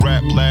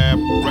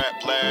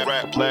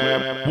Rap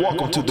Lab.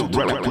 Welcome to the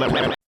Rap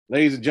Lab.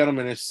 Ladies and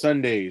gentlemen, it's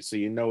Sunday, so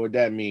you know what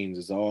that means.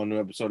 It's an all-new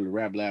episode of the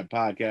Rap Lab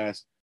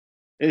podcast.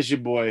 It's your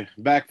boy,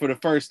 back for the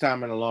first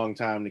time in a long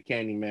time, the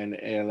Candyman,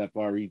 the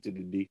ALFRE to the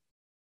D.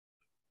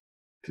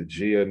 To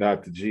G or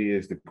not to G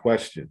is the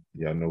question.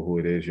 Y'all know who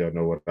it is. Y'all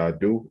know what I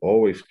do.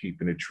 Always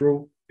keeping it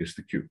true. It's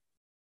the Q.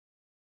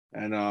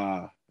 And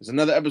it's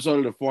another episode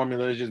of The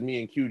Formula. It's just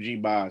me and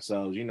QG by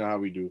ourselves. You know how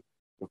we do.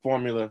 The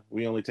Formula,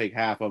 we only take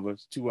half of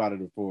us, 2 out of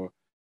the 4.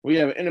 We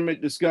have an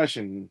intimate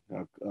discussion,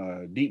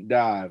 a deep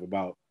dive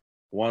about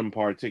one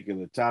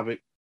particular topic.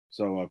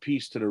 So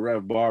peace to the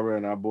Rev Barber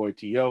and our boy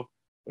T.O.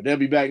 But they'll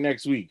be back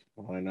next week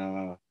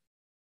when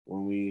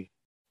we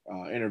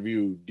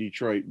interview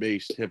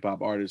Detroit-based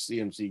hip-hop artist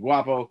CMC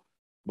Guapo.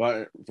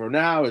 But for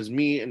now, it's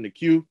me and the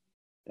Q.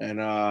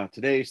 And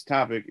today's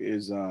topic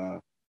is,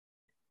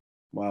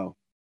 well,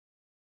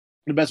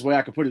 the best way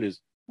I could put it is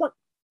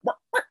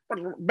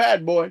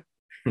Bad Boy.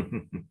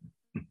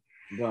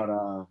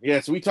 But yeah,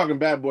 so we talking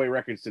Bad Boy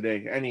records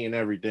today, any and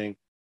everything.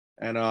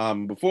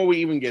 And before we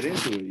even get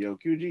into it, yo,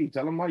 QG,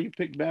 tell them why you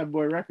picked Bad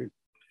Boy records.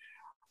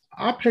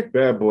 I picked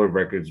Bad Boy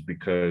records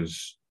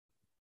because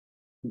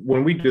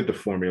when we did the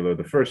formula,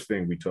 the first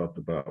thing we talked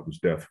about was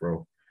Death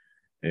Row.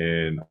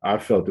 And I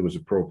felt it was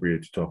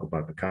appropriate to talk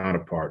about the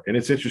counterpart. And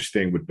it's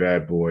interesting with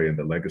Bad Boy and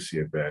the legacy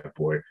of Bad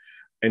Boy.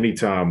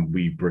 Anytime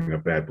we bring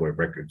up Bad Boy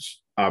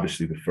records,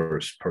 obviously the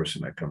first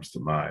person that comes to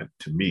mind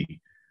to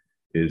me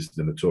is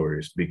the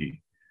Notorious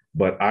Biggie.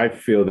 But I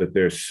feel that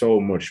there's so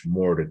much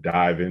more to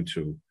dive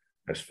into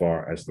as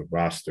far as the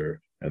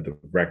roster and the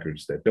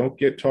records that don't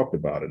get talked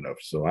about enough.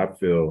 So I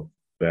feel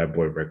Bad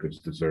Boy Records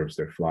deserves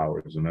their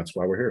flowers, and that's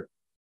why we're here.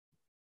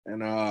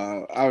 And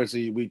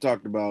obviously, we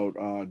talked about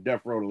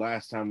Death Row the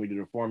last time we did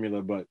a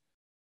formula, but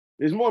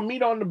there's more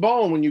meat on the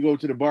bone when you go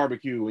to the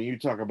barbecue when you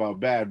talk about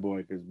Bad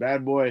Boy, because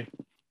Bad Boy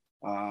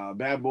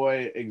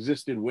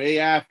existed way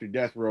after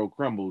Death Row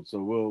crumbled.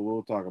 So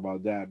we'll talk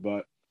about that.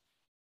 But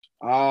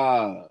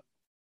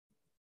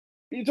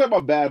you talk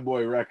about Bad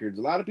Boy Records.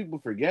 A lot of people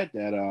forget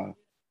that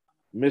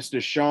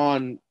Mr.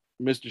 Sean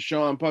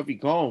Puffy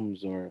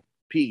Combs, or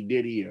P.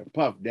 Diddy, or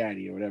Puff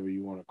Daddy, or whatever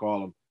you want to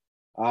call him.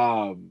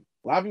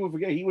 A lot of people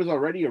forget he was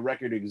already a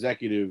record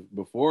executive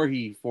before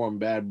he formed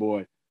Bad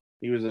Boy.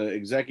 He was an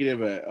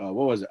executive at,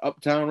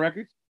 Uptown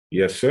Records?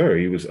 Yes, sir.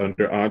 He was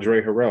under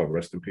Andre Harrell.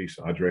 Rest in peace,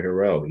 Andre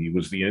Harrell. He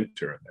was the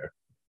intern there.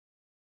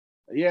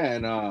 Yeah,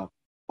 and on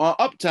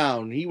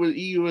Uptown, he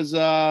was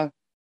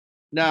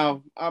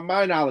now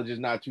my knowledge is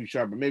not too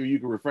sharp, but maybe you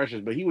can refresh us,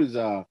 but he was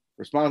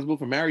responsible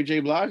for Mary J.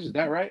 Blige. Is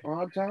that right,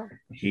 on Uptown?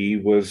 He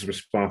was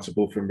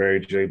responsible for Mary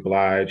J.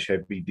 Blige,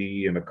 Heavy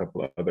D, and a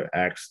couple of other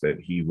acts that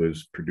he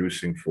was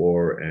producing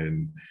for.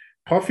 And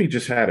Puffy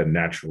just had a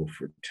natural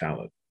for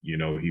talent. You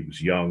know, he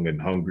was young and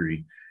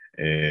hungry,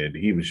 and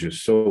he was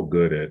just so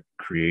good at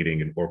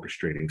creating and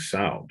orchestrating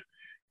sound.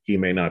 He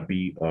may not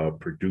be a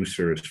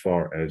producer as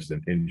far as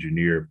an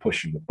engineer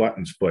pushing the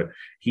buttons, but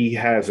he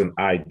has an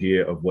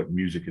idea of what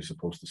music is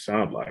supposed to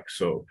sound like.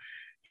 So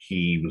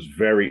he was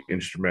very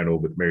instrumental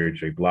with Mary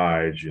J.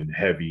 Blige and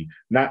Heavy,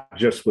 not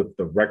just with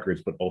the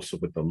records, but also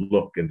with the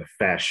look and the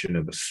fashion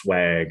and the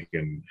swag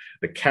and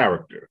the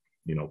character.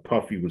 You know,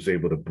 Puffy was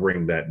able to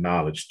bring that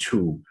knowledge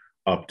to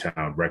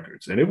Uptown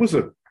Records. And it was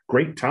a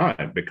great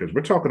time because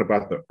we're talking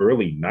about the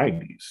early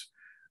 90s.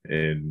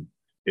 And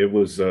it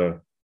was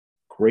a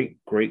great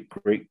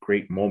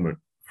moment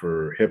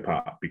for hip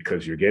hop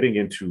because you're getting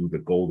into the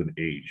golden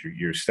age.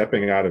 You're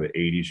stepping out of the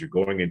 80s, you're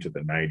going into the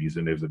 90s,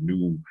 and there's a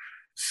new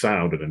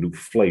sound and a new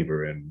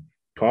flavor. And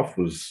Puff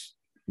was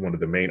one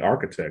of the main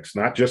architects,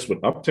 not just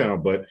with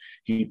Uptown, but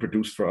he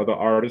produced for other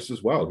artists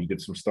as well. He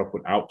did some stuff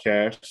with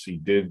Outkast. He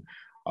did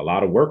a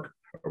lot of work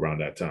around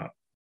that time.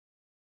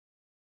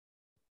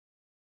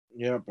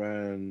 Yep,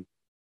 and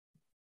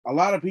a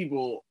lot of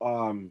people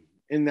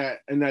in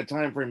that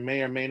time frame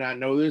may or may not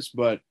know this,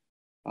 but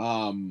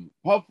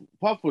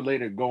Puff would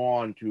later go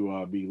on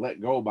to be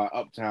let go by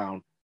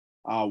Uptown.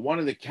 One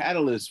of the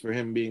catalysts for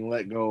him being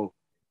let go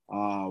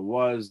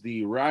was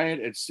the riot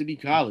at City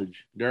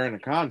College during a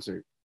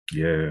concert.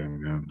 Yeah,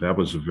 that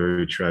was a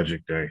very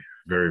tragic day.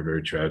 Very,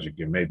 very tragic.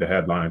 It made the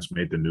headlines,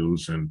 made the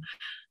news, and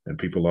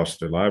people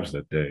lost their lives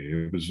that day.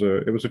 It was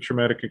a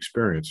traumatic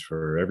experience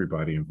for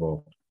everybody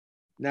involved.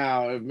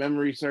 Now, if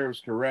memory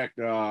serves correct,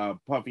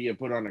 Puffy had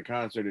put on a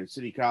concert at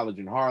City College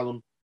in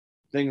Harlem.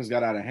 Things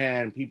got out of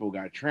hand. People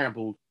got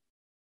trampled.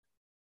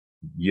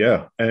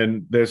 Yeah,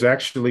 and there's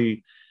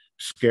actually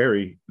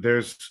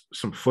there's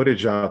some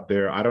footage out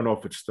there. I don't know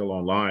if it's still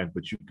online,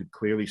 but you could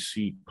clearly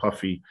see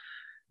Puffy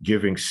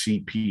giving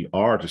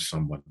CPR to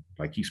someone.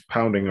 Like he's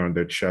pounding on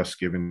their chest,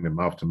 giving them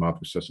mouth-to-mouth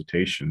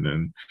resuscitation.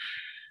 And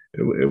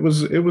it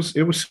was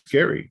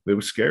scary. It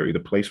was scary. The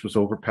place was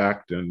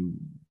overpacked and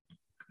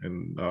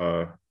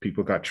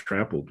people got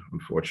trampled,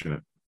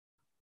 unfortunate.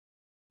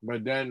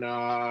 But then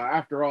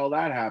after all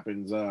that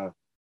happens,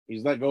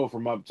 he's let go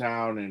from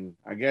Uptown, and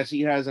I guess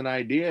he has an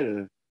idea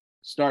to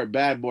start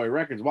Bad Boy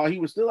Records. While he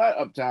was still at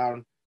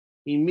Uptown,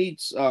 he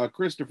meets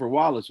Christopher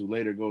Wallace, who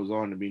later goes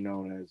on to be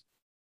known as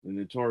the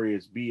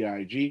Notorious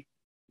B.I.G.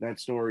 that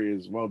story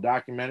is well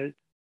documented.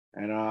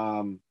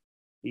 And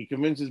he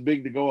convinces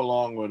Big to go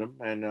along with him,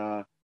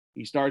 and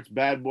he starts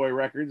Bad Boy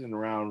Records in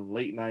around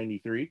late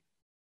 '93.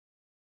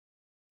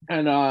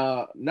 And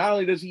not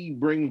only does he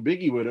bring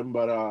Biggie with him,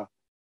 but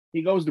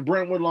he goes to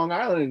Brentwood, Long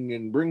Island,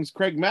 and brings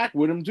Craig Mack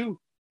with him too.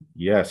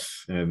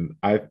 Yes, and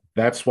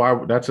that's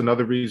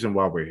another reason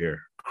why we're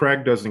here.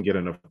 Craig doesn't get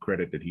enough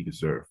credit that he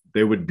deserves.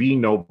 There would be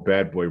no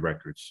Bad Boy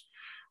Records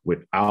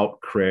without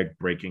Craig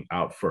breaking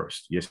out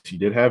first. Yes, he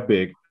did have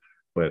Big,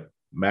 but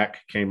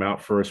Mac came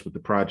out first with the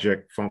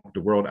Project Funk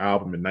the World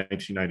album in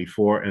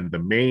 1994, and the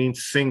main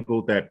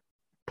single that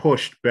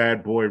pushed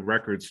Bad Boy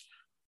Records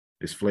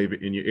is Flavor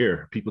in Your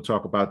Ear. People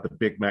talk about the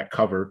Big Mac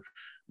cover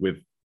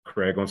with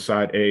Craig on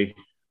side A,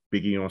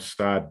 Biggie on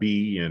side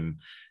B, and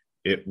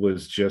it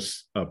was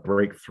just a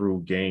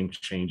breakthrough,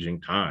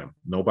 game-changing time.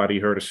 Nobody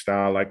heard a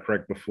style like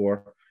Craig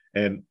before.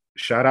 And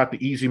shout out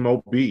to Easy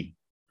Mo Bee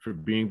for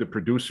being the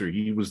producer.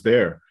 He was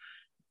there.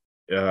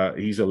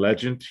 He's a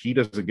legend. He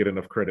doesn't get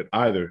enough credit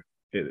either.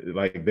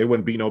 Like, there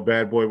wouldn't be no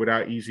Bad Boy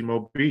without Easy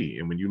Mo Bee.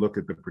 And when you look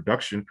at the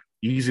production,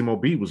 Easy Mo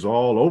Bee was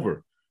all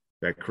over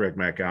that Craig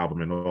Mack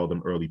album and all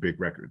them early big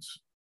records.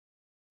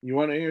 You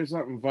want to hear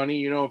something funny?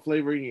 You know,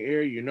 Flavor in Your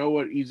Ear. You know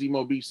what Easy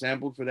Mo Bee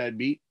sampled for that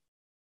beat?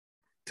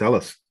 Tell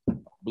us.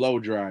 Blow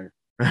dryer.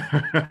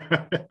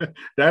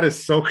 That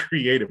is so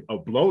creative. A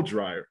blow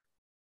dryer.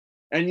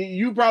 And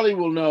you probably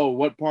will know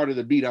what part of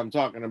the beat I'm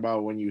talking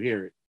about when you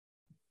hear it.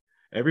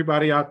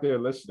 Everybody out there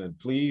listening,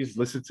 please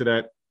listen to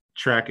that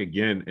track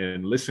again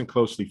and listen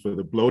closely for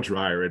the blow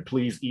dryer. And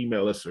please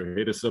email us or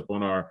hit us up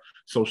on our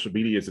social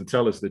medias and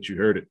tell us that you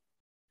heard it.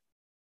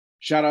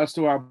 Shout outs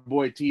to our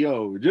boy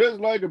T.O. Just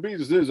like a piece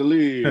of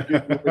sizzling.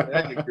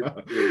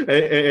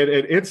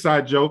 and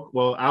inside joke,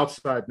 well,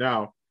 outside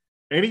now.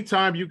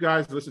 Anytime you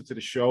guys listen to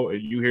the show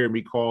and you hear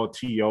me call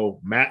T.O.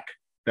 Mac,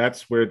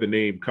 that's where the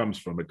name comes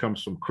from. It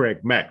comes from Craig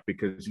Mack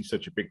because he's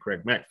such a big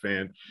Craig Mack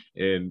fan.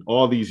 And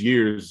all these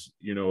years,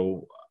 you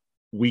know,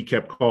 we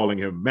kept calling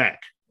him Mac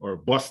or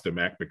Buster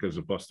Mac because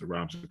of Buster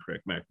Rhymes and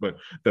Craig Mack. But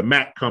the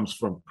Mac comes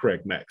from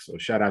Craig Mack. So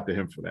shout out to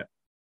him for that.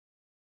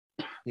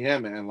 Yeah,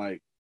 man.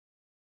 Like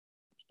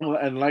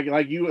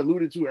you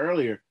alluded to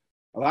earlier,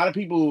 a lot of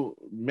people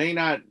may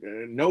not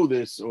know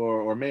this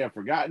or may have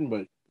forgotten,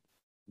 but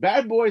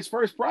Bad Boy's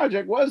first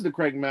project was the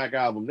Craig Mack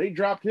album. They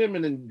dropped him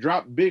and then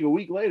dropped Big a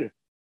week later.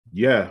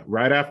 Yeah,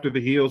 right after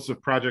the heels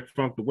of Project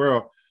Funk the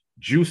World,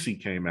 Juicy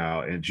came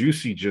out, and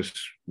Juicy just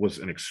was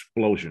an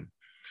explosion.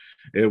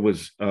 It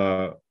was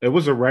a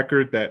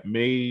record that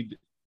made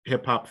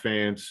hip hop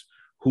fans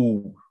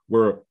who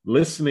were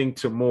listening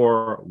to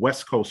more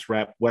West Coast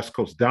rap, West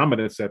Coast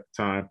dominance at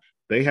the time,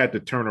 they had to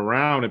turn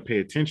around and pay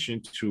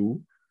attention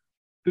to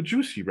the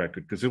Juicy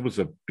record because it was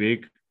a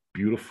big,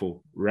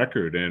 beautiful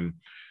record. And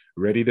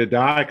Ready to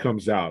Die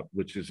comes out,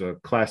 which is a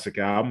classic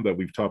album that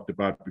we've talked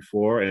about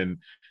before, and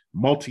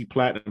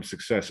multi-platinum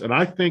success. And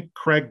I think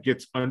Craig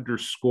gets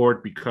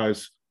underscored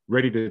because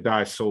Ready to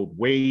Die sold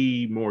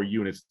way more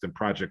units than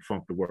Project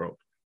Funk the World.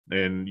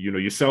 And, you know,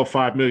 you sell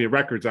 5 million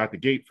records out the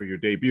gate for your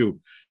debut.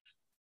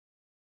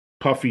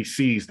 Puffy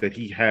sees that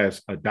he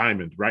has a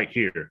diamond right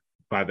here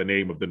by the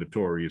name of the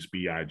Notorious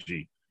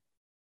B.I.G.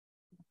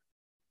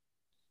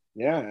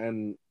 Yeah,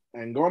 and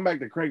going back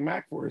to Craig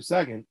Mack for a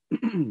second,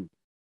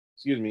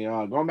 excuse me,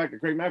 going back to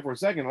Craig Mack for a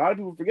second, a lot of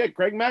people forget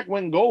Craig Mack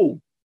went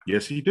gold.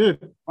 Yes, he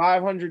did.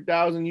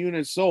 500,000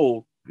 units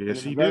sold.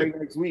 Yes, he did.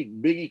 Next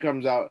week, Biggie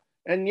comes out.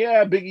 And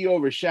yeah, Biggie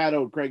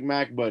overshadowed Craig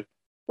Mack, but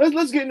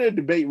let's get into a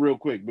debate real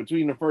quick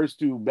between the first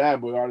two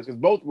Bad Boy artists,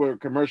 because both were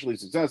commercially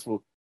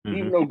successful. Mm-hmm.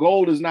 Even though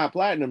gold is not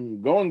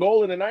platinum, going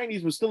gold in the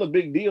 90s was still a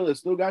big deal. It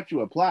still got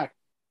you a plaque.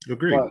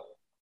 Agreed. But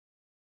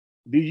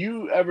do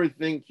you ever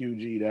think,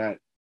 QG, that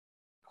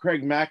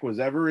Craig Mack was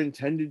ever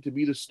intended to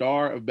be the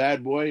star of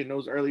Bad Boy in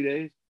those early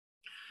days?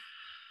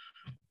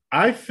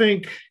 I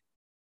think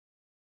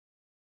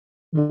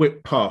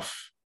with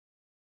Puff,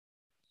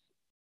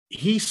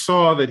 he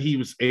saw that he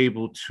was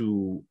able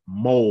to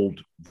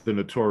mold the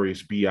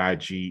Notorious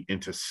B.I.G.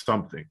 into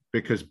something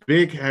because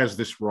Big has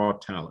this raw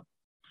talent.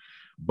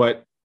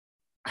 But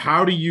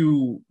how do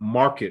you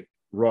market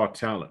raw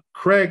talent?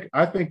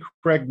 I think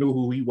Craig knew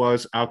who he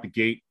was out the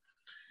gate,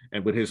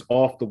 and with his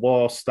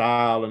off-the-wall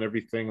style and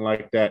everything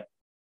like that,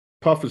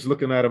 Puff is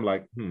looking at him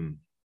like,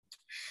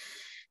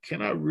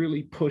 can I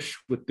really push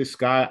with this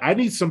guy? I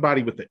need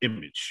somebody with the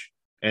image.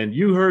 And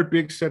you heard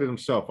Big said it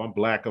himself, I'm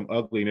black, I'm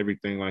ugly, and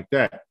everything like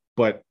that.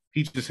 But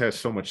he just has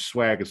so much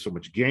swag and so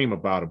much game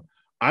about him.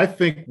 I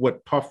think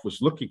what Puff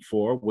was looking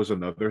for was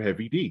another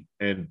Heavy D.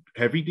 And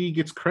Heavy D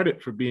gets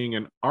credit for being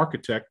an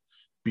architect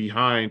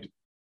behind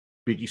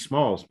Biggie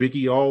Smalls.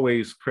 Biggie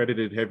always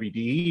credited Heavy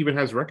D. He even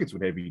has records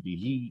with Heavy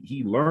D.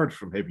 He learned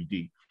from Heavy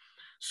D.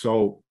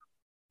 So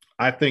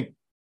I think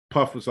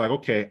Puff was like,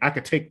 okay, I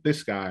could take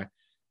this guy.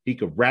 He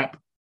could rap.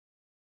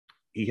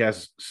 He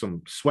has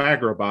some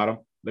swagger about him.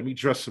 Let me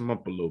dress him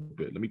up a little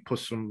bit. Let me put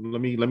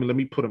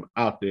him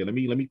out there. Let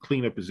me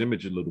clean up his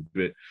image a little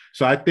bit.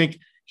 So I think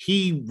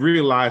he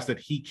realized that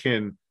he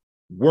can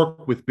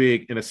work with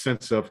Big in a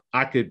sense of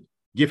I could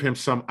give him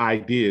some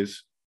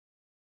ideas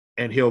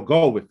and he'll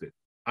go with it.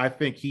 I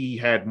think he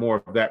had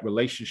more of that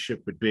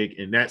relationship with Big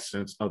in that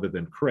sense, other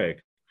than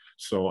Craig.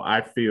 So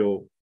I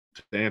feel,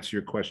 to answer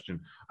your question,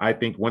 I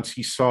think once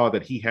he saw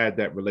that he had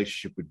that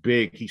relationship with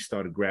Big, he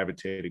started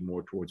gravitating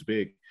more towards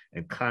Big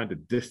and kind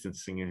of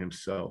distancing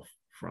himself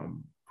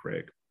from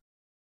Craig.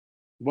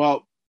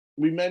 Well,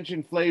 we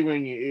mentioned "Flavor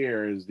in Your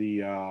Ear" is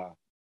the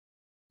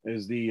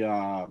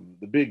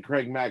big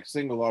Craig Mack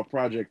single off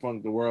Project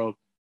Funk the World.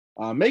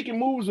 "Making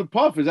Moves with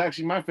Puff" is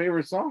actually my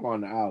favorite song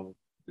on the album.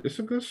 It's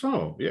a good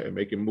song. Yeah,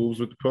 "Making Moves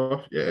with the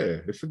Puff."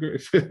 Yeah, it's a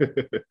good.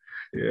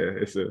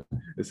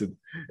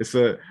 It's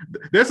a.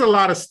 There's a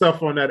lot of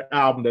stuff on that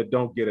album that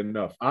don't get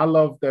enough. I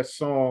love that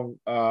song.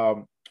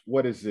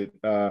 What is it?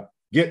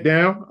 "Get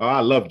Down." Oh, I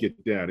love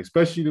 "Get Down,"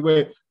 especially the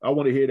way I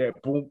want to hear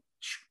that boom,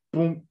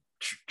 boom,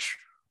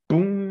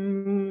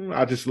 boom.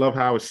 I just love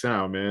how it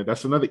sounds, man.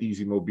 That's another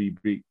Easy Mo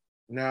beat.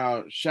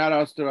 Now, shout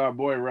outs to our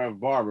boy Rev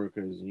Barber,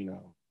 because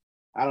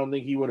I don't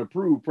think he would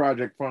approve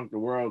Project Funk the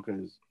World,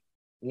 because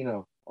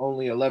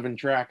only 11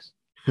 tracks.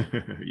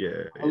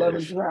 Yeah.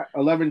 11 Shout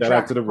tracks.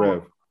 out to the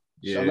Rev.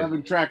 Yeah.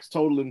 11 tracks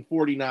totaling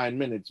 49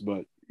 minutes,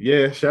 but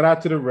yeah, shout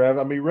out to the Rev.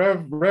 I mean,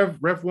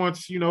 Rev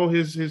wants,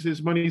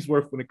 his money's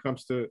worth when it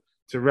comes to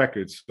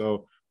records.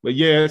 So, but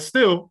yeah,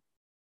 still,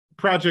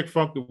 Project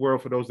Funk the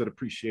World, for those that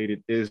appreciate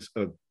it, is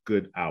a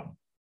good album.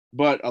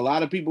 But a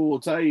lot of people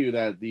will tell you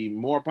that the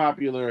more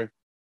popular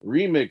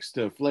remix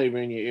to "Flavor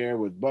in Your Ear"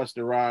 with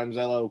Busta Rhymes,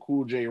 LL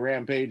Cool J,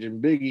 Rampage,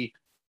 and Biggie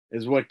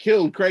is what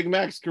killed Craig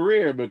Mack's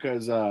career,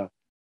 because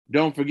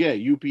don't forget,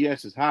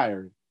 UPS is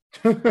hiring.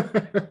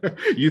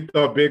 You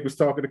thought Big was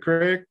talking to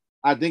Craig?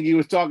 I think he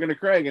was talking to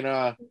Craig,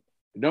 and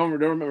don't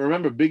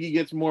remember, Biggie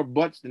gets more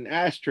butts than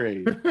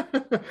ashtrays.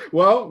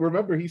 Well,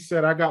 remember, he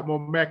said, "I got more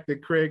Mac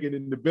than Craig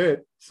in the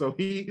bed." So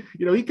he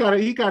kind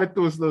of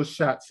threw his little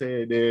shots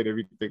here and there and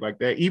everything like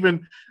that.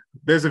 Even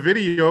there's a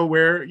video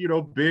where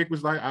Big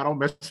was like, "I don't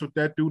mess with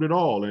that dude at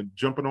all," and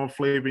 "Jumping on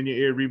Flavor in Your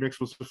Ear" remix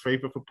was a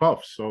favorite for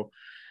Puff. So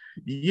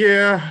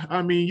yeah,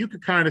 I mean, you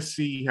could kind of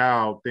see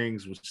how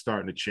things were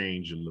starting to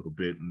change a little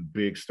bit, and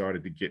Big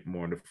started to get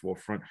more in the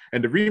forefront.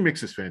 And the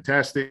remix is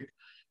fantastic.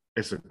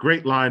 It's a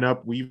great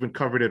lineup. We even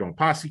covered it on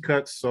Posse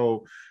Cuts.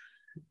 So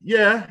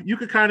yeah, you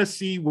could kind of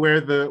see where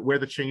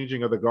the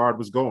changing of the guard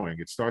was going.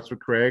 It starts with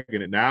Craig,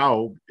 and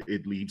now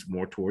it leads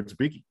more towards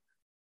Biggie.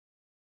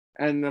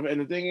 And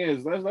the thing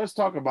is, let's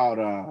talk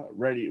about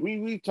Ready.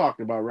 We've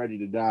talked about Ready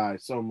to Die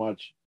so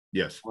much.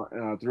 Yes.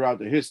 Throughout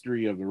the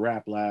history of the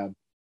Rap Lab.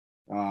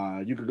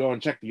 You could go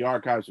and check the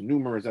archives for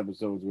numerous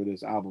episodes where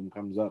this album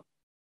comes up.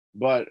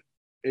 But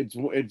it's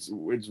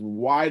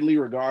widely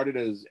regarded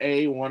as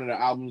A, one of the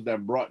albums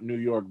that brought New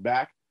York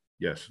back.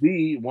 Yes.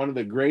 B, one of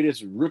the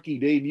greatest rookie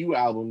debut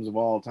albums of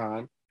all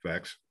time.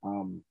 Facts.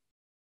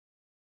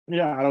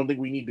 Yeah, I don't think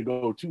we need to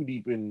go too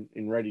deep in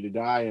Ready to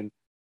Die. And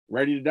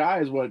Ready to Die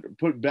is what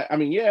put back. I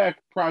mean, yeah,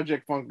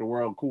 Project Funk the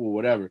World, cool,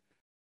 whatever.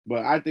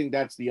 But I think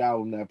that's the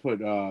album that put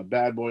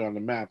Bad Boy on the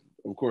map.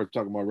 Of course,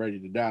 talking about Ready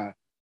to Die.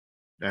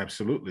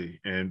 Absolutely.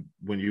 And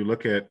when you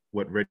look at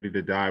what Ready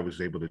to Die was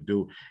able to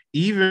do,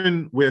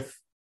 even with,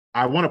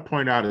 I want to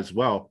point out as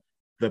well,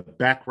 the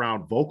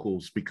background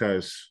vocals,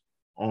 because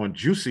on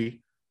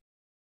Juicy,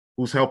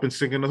 who's helping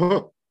singing the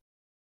hook?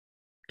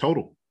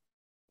 Total.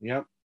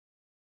 Yep.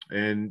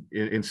 And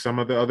in some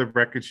of the other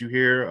records, you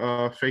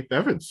hear Faith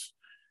Evans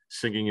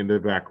singing in the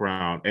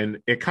background. And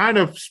it kind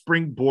of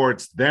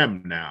springboards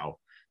them now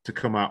to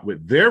come out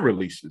with their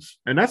releases.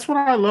 And that's what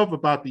I love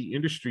about the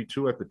industry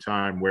too at the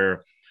time,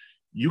 where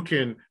you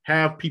can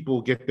have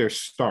people get their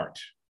start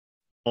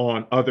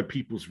on other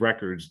people's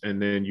records, and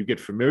then you get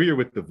familiar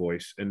with the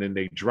voice, and then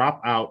they drop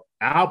out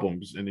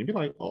albums, and then be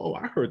like, "Oh,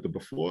 I heard them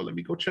before. Let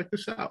me go check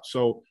this out."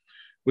 So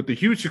with the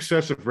huge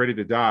success of Ready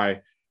to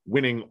Die,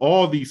 winning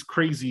all these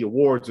crazy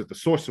awards at the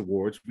Source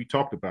Awards, we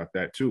talked about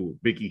that too,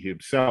 Biggie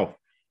himself.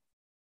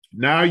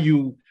 Now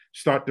you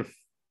start to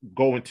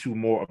go into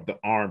more of the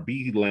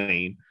R&B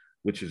lane,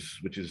 which is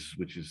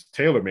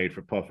tailor-made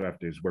for Puff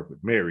after his work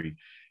with Mary.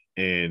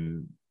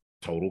 And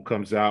Total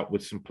comes out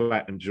with some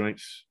platinum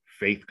joints.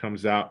 Faith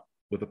comes out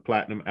with a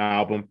platinum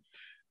album.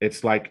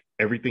 It's like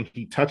everything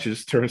he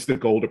touches turns to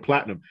gold or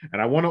platinum.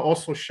 And I want to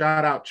also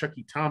shout out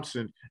Chucky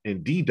Thompson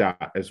and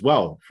D-Dot as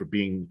well for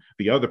being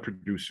the other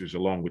producers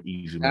along with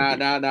Easy.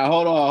 Now,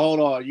 hold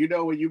on.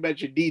 When you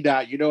mentioned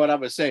D-Dot, you know what I'm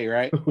going to say,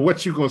 right?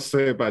 What you going to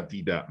say about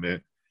D-Dot,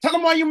 man? Tell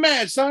them why you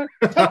mad, son.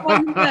 Tell them why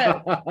you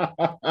mad.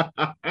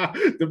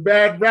 The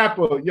bad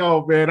rapper.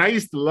 Yo, man, I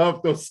used to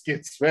love those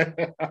skits, man.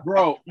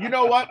 Bro, you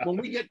know what? When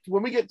we get to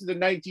the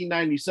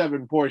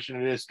 1997 portion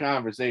of this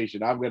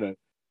conversation, I'm going to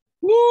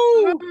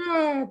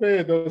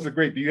man, those are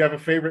great. Do you have a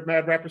favorite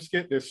Mad Rapper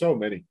skit? There's so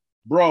many.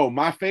 Bro,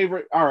 my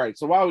favorite. All right,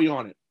 so while we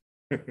on it,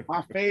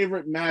 my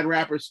favorite Mad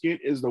Rapper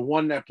skit is the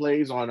one that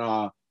plays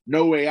on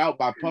No Way Out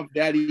by Puff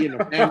Daddy and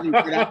the Family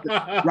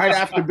right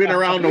after Been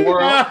Around the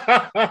World.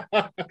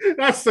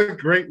 That's a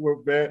great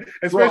one, man.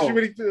 Especially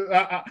when he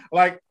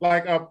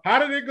how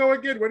did it go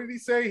again? What did he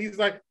say? He's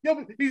like,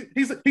 yo,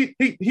 he's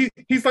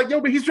like, yo,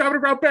 but he's driving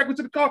around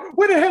backwards in the car.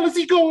 Where the hell is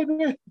he going,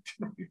 man?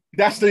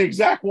 That's the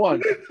exact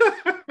one.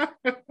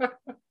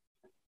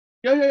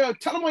 Yo.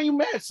 Tell him why you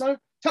mad, son.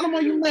 Tell him why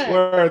you mad.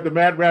 Where the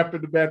mad rapper,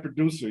 the bad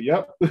producer.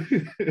 Yep.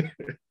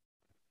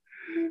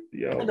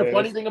 Yo, And the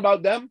funny thing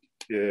about them,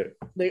 yeah,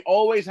 they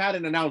always had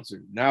an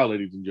announcer. Now,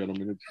 ladies and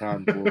gentlemen, it's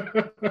time for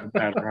the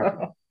Mad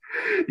Rapper.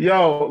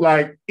 Yo,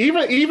 like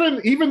even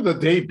the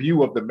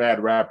debut of the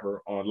Mad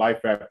Rapper on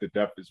Life After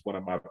Death is one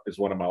of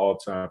my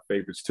all-time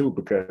favorites too,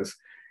 because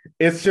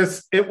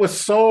it was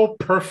so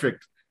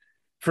perfect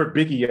for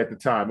Biggie at the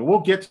time. And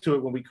we'll get to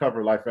it when we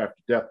cover Life After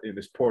Death in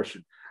this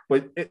portion.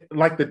 But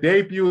like the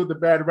debut of the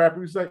Bad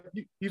Rapper, he's like,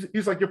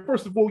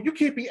 first of all, you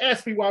can't be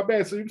asking me why I'm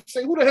mad. So you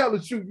say, who the hell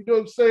is you? You know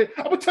what I'm saying?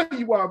 I'm gonna tell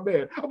you why I'm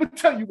mad. I'm gonna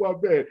tell you why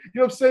I'm mad.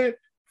 You know what I'm saying?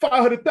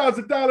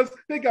 $500,000.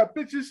 They got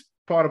bitches.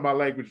 Part of my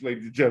language,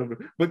 ladies and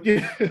gentlemen. But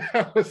yeah,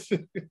 that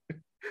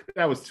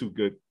was too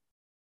good.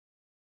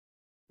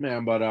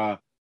 Man, but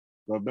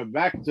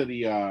back to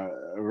the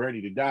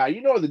Ready to Die.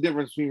 You know what the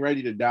difference between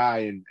Ready to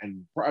Die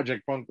and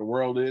Project Funk the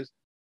World is?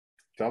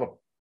 Tell them.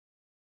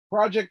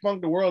 Project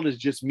Funk the World is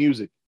just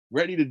music.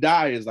 Ready to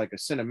Die is like a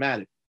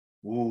cinematic.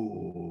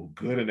 Ooh,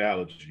 good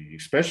analogy,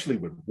 especially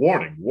with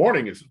Warning.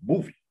 Warning is a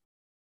movie.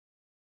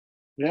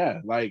 Yeah,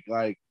 like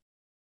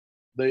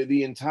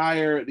the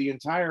entire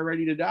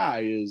Ready to Die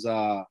is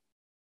the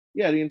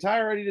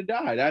entire Ready to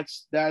Die. That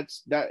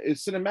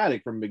is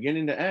cinematic from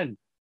beginning to end.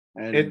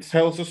 And it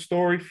tells a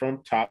story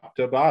from top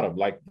to bottom,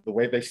 like the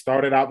way they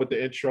started out with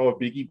the intro of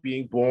Biggie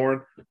being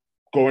born,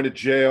 going to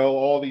jail,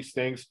 all these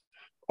things,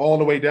 all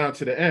the way down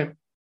to the end,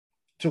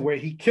 to where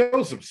he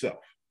kills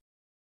himself.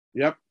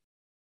 Yep.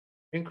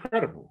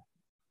 Incredible.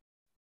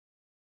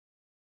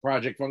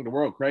 Project Funk the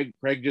World. Craig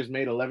just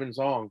made 11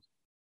 songs.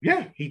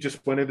 Yeah, he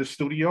just went in the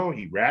studio,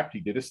 he rapped,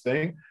 he did his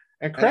thing,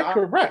 and Craig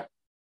could rap.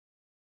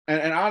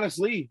 And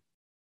honestly,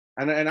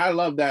 and I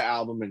love that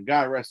album, and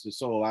God rest his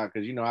soul out,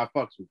 because I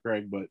fucks with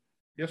Craig, but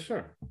yes,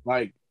 sir.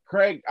 Like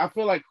Craig, I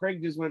feel like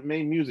Craig just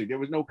made music. There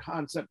was no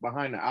concept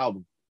behind the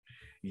album.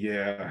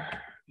 Yeah.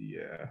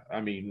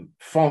 I mean,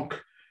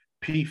 funk,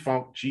 P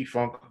funk, G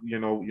funk,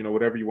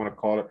 whatever you want to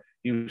call it.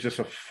 He was just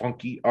a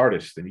funky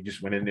artist, and he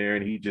just went in there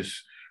and he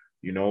just,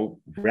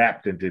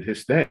 rapped and did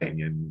his thing,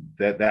 and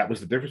that was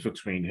the difference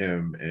between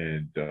him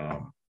and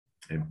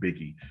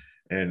Biggie.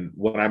 And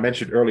what I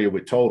mentioned earlier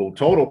with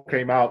Total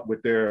came out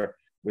with their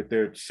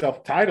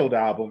self-titled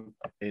album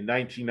in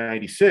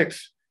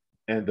 1996,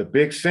 and the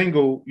big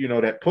single,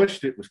 that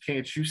pushed it was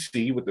 "Can't You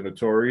See" with the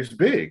Notorious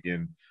Big,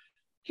 and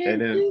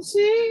then you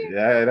see?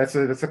 Yeah, that's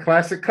a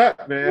classic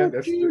cut, man.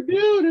 That's you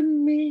do to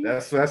me.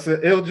 That's an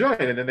ill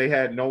joint. And then they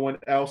had No One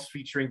Else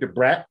featuring Da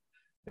Brat,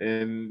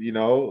 and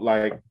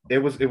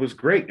it was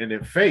great. And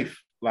then Faith,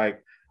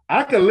 like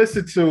I could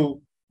listen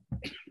to.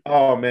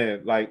 Oh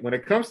man, like when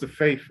it comes to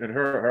Faith and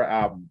her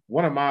album,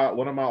 one of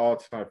my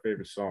all-time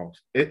favorite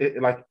songs.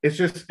 It's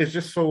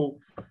just so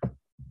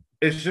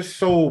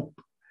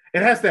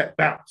it has that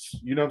bounce,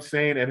 you know what I'm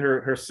saying? And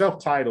her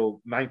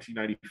self-titled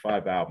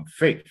 1995 album,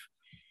 Faith.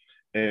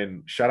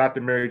 And shout out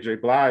to Mary J.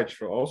 Blige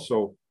for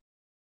also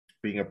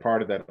being a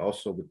part of that,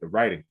 also with the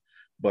writing.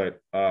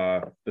 But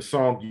the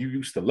song "You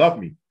Used to Love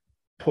Me"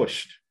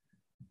 pushed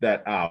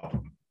that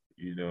album.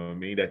 You know what I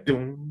mean? That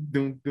doom,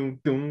 doom, doom,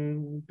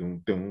 doom,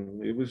 doom,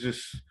 doom. It was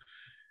just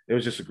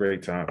a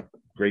great time.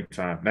 Great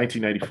time.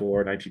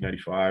 1994,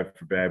 1995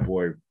 for Bad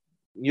Boy.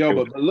 Yo,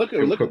 but look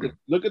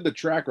at the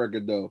track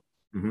record though.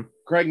 Mm-hmm.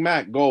 Craig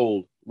Mack,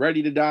 gold.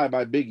 Ready to Die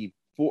by Biggie,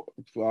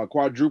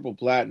 quadruple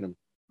platinum.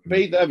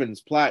 Faith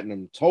Evans,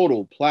 platinum.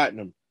 Total,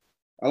 platinum.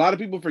 A lot of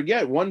people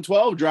forget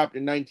 112 dropped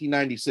in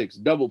 1996,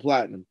 double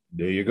platinum.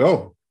 There you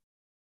go.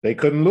 They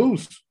couldn't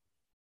lose.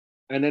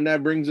 And then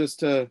that brings us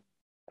to,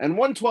 and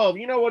 112,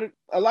 you know what?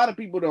 A lot of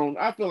people don't,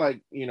 I feel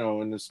like,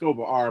 in the scope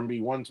of R&B,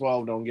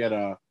 112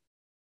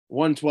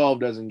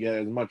 doesn't get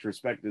as much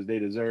respect as they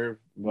deserve.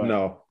 But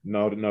No,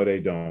 they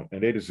don't.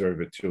 And they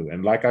deserve it too.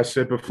 And like I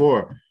said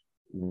before,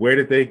 where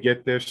did they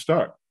get their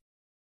start?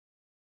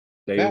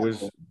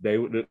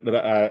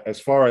 As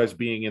far as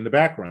being in the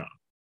background.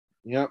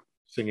 Yep.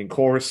 Singing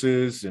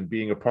choruses and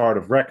being a part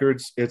of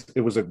records.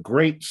 It was a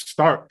great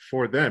start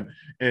for them.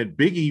 And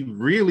Biggie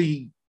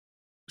really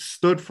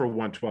stood for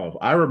 112.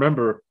 I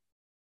remember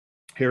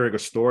hearing a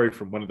story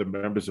from one of the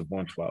members of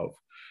 112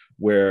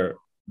 where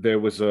there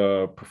was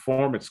a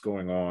performance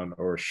going on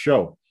or a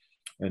show,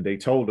 and they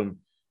told him,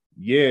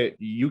 yeah,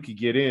 you could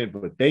get in,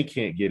 but they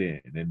can't get in.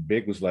 And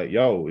Big was like,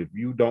 yo, if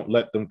you don't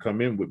let them come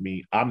in with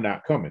me, I'm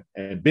not coming.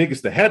 And Big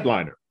is the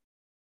headliner.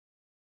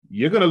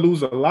 You're going to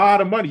lose a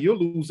lot of money. You'll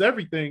lose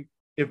everything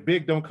if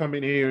Big don't come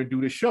in here and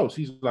do the shows.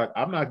 He's like,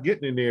 I'm not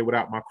getting in there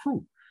without my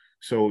crew.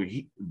 So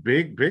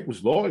Big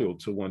was loyal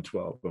to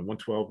 112, and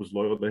 112 was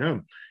loyal to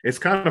him. It's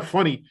kind of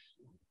funny.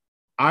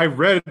 I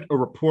read a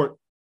report.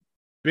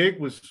 Big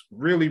was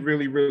really,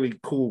 really, really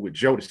cool with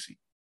Jodeci.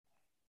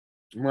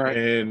 Right.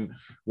 And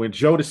when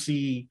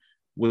Jodeci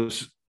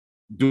was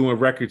doing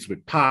records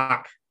with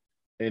Pac,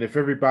 and if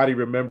everybody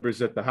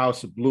remembers at the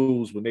House of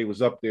Blues when they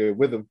was up there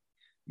with him,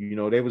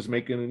 they was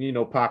making,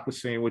 Pac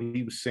was saying what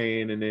he was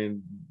saying, and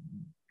then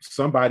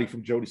somebody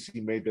from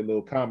Jodeci made their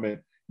little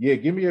comment, yeah,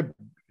 give me a.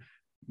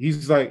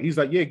 He's like,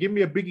 yeah, give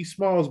me a Biggie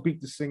Smalls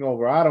beat to sing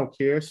over. I don't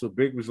care. So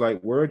Big was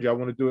like, word, y'all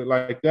want to do it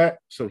like that?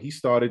 So he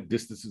started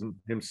distancing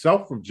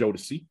himself from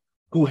Jodeci,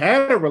 who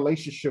had a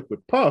relationship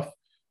with Puff,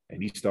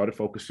 and he started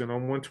focusing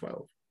on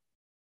 112.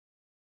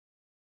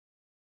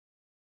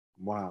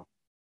 Wow.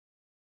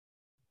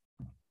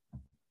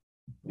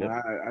 Yep.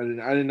 Well, I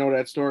didn't know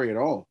that story at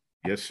all.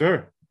 Yes,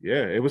 sir.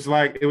 Yeah, it was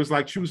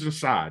like choosing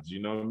sides.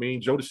 You know what I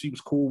mean? Jodeci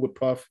was cool with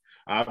Puff.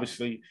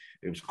 Obviously,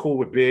 it was cool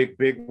with Big.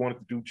 Big wanted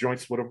to do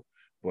joints with him,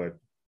 but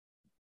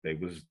they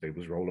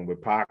was rolling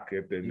with Pac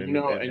and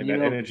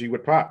that energy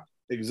with Pac.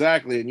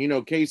 Exactly.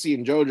 And Casey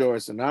and JoJo are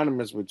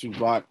synonymous with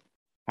Tupac.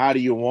 How do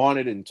you want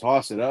it and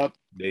toss it up?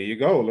 There you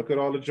go. Look at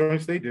all the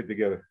joints they did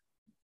together.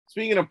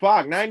 Speaking of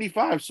Pac,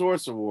 95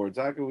 Source Awards.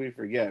 How can we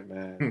forget,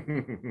 man?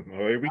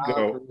 Oh, here we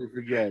go. How can we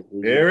forget?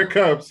 Here it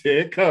comes. Here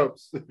it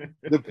comes.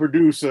 The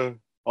producer,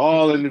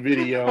 all in the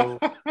video,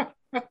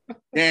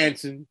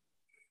 dancing.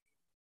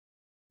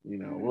 You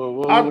know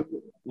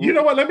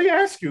what? Let me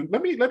ask you.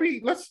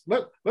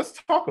 Let's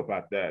talk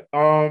about that.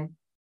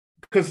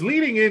 Because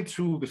leading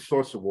into the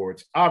Source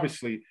Awards,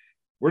 obviously,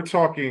 we're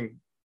talking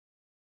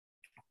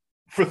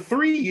for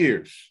 3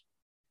 years,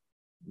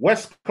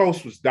 West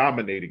Coast was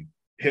dominating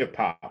hip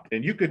hop,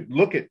 and you could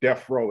look at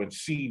Death Row and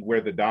see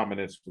where the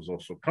dominance was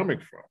also coming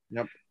from.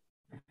 Yep.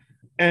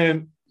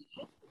 And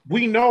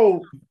we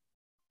know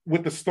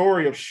with the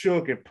story of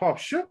Suge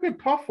and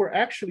Puff were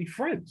actually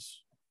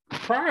friends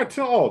prior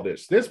to all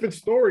this. There's been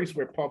stories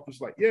where Puff was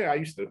like, yeah, I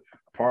used to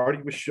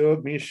party with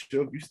Suge. Me and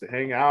Suge used to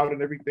hang out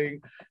and everything.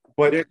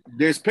 But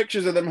there's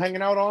pictures of them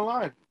hanging out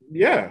online.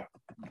 Yeah.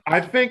 I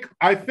think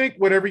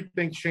what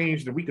everything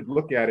changed, and we could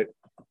look at it,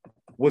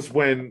 was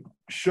when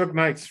Suge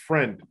Knight's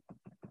friend,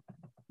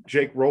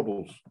 Jake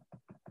Robles,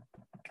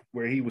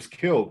 where he was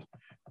killed,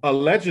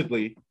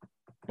 allegedly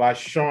by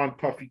Sean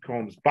Puffy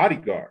Combs'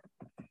 bodyguard.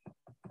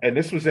 And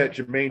this was at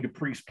Jermaine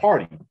Dupri's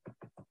party.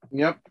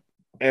 Yep.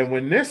 And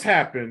when this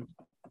happened,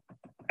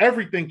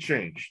 everything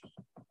changed.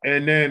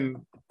 And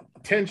then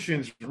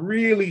tensions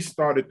really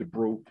started to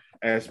brew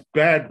as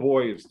Bad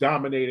Boy is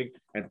dominating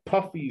and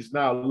Puffy is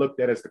now looked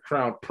at as the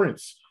crown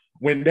prince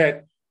when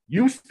that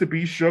used to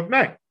be Suge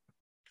Knight.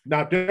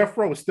 Now, Death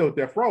Row is still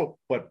Death Row,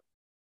 but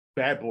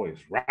Bad Boy is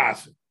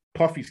rising.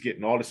 Puffy's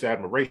getting all this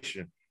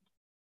admiration.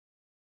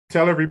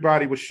 Tell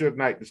everybody what Suge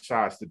Knight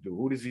decides to do.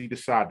 Who does he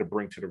decide to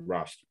bring to the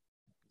roster?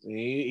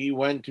 He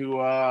went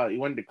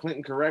to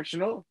Clinton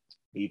Correctional.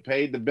 He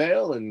paid the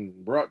bail and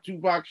brought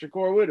Tupac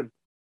Shakur with him.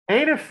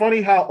 Ain't it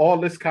funny how all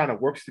this kind of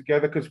works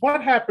together? Because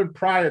what happened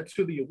prior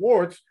to the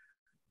awards?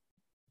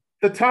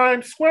 The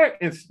Times Square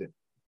incident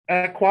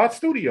at Quad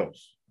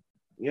Studios.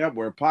 Yeah,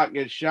 where Pac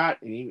gets shot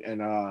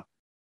and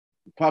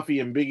Puffy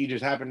and Biggie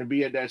just happened to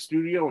be at that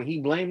studio and he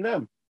blamed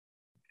them.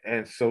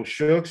 And so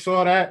Suge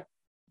saw that.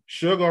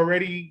 Suge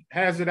already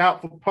has it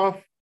out for Puff.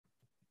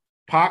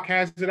 Pac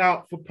has it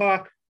out for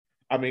Pac.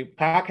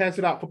 Pac has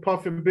it out for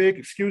Puff and Big,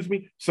 excuse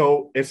me.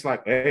 So it's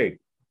like, hey,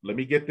 let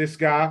me get this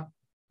guy.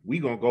 We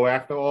gonna go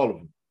after all of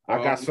them.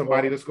 I got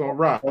somebody that's gonna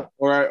rock.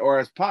 Or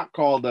as Pac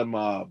called them,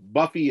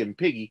 Buffy and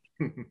Piggy.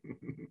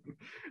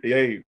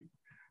 Hey,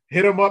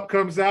 Hit 'Em Up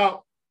comes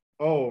out.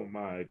 Oh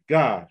my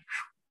God.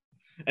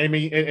 And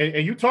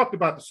you talked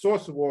about the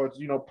Source Awards.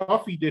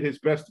 Puffy did his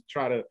best to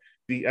try to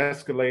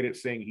de-escalate it,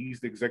 saying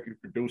he's the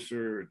executive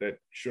producer that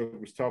Suge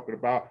was talking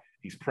about.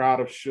 He's proud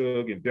of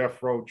Suge and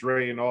Death Row,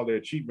 Dre, and all their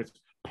achievements.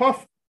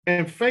 Puff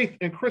and Faith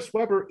and Chris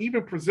Webber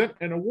even present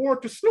an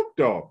award to Snoop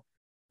Dogg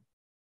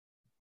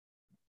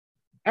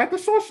at the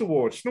Source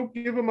Awards. Snoop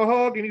gave him a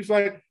hug, and he's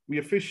like, we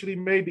officially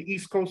made the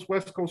East Coast,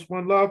 West Coast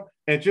one love.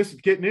 And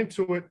just getting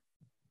into it,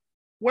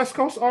 West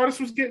Coast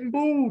artists was getting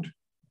booed.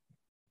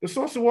 The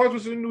Source Awards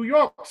was in New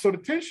York, so the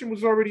tension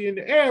was already in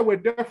the air where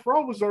Death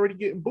Row was already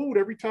getting booed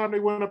every time they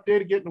went up there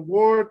to get an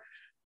award.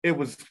 It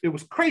was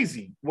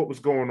crazy what was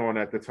going on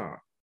at the time.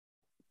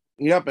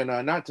 Yep,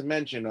 and not to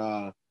mention,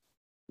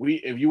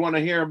 if you want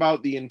to hear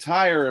about the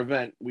entire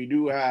event, we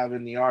do have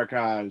in the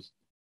archives.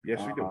 Yes,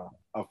 we do.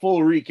 A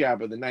full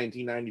recap of the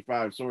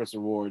 1995 Source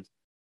Awards.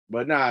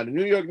 But the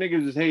New York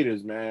niggas is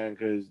haters, man,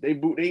 because they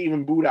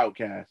even booed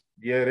Outkast.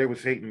 Yeah, they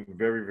was hating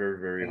very, very,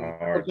 very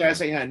hard.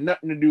 Outkast ain't had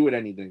nothing to do with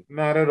anything.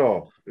 Not at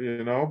all,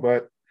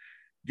 but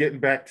getting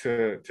back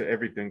to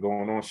everything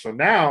going on. So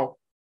now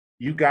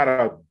you got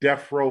a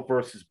Death Row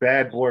versus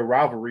Bad Boy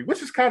rivalry,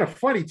 which is kind of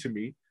funny to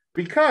me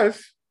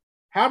because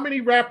how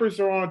many rappers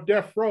are on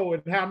Death Row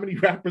and how many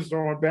rappers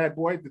are on Bad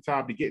Boy at the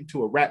time to get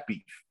into a rap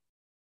beef?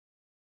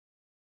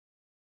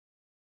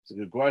 It's a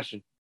good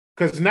question.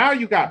 Because now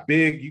you got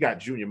Big, you got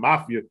Junior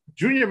Mafia.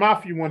 Junior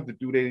Mafia wanted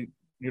to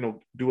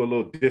do a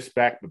little diss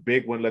back, but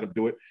Big wouldn't let him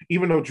do it.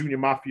 Even though Junior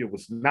Mafia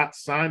was not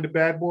signed to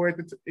Bad Boy,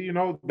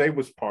 they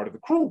was part of the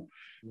crew.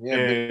 Yeah,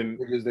 and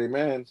Big is their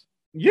mans.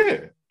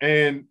 Yeah,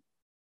 and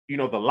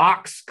the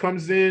Locks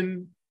comes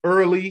in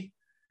early.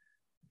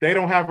 They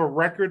don't have a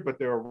record, but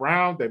they're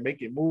around. They're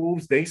making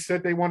moves. They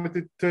said they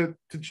wanted to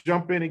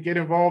jump in and get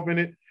involved in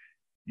it.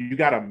 You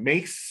got a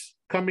Mace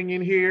coming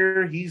in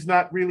here. He's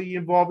not really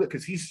involved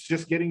because he's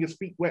just getting his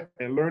feet wet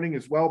and learning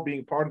as well,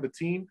 being part of the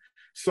team.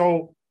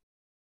 So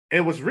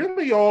it was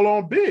really all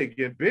on Big,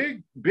 and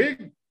Big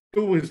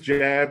threw his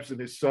jabs and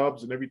his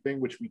subs and everything,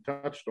 which we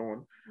touched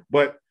on.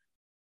 But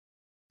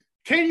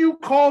can you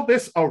call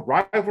this a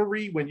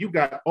rivalry when you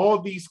got all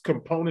these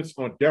components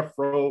on Death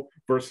Row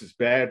versus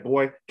Bad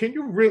Boy? Can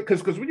you really?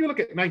 Because when you look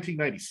at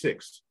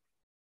 1996,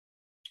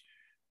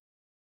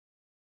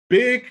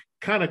 Big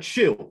kind of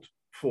chilled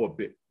for a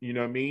bit. You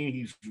know what I mean?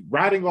 He's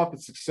riding off the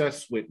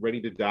success with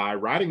Ready to Die,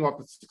 riding off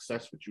the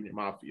success with Junior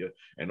Mafia,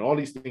 and all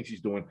these things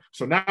he's doing.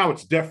 So now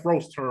it's Death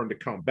Row's turn to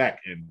come back,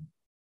 and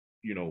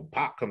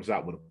Pac comes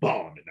out with a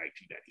bomb in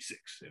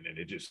 1996, and then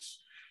it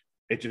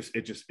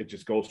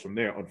just goes from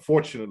there.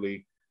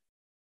 Unfortunately,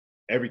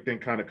 everything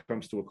kind of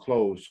comes to a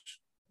close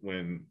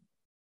when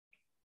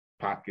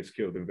Pac gets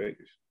killed in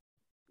Vegas.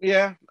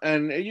 Yeah,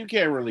 and you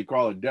can't really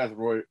call it Death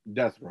Row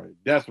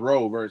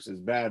versus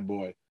Bad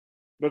Boy,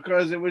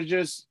 because it was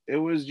just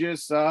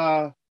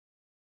Pac,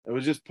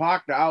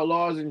 the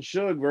Outlaws, and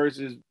Suge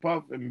versus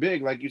Puff and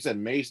Big. Like you said,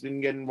 Mace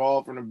didn't get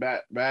involved from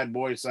the Bad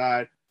Boy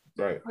side.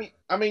 Right.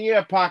 I mean,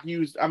 yeah, Pac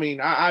used. I mean,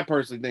 I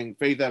personally think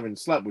Faith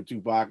Evans slept with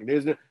Tupac.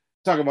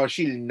 Talking about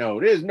she didn't know.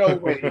 There's no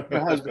way her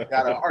husband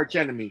got an arch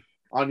enemy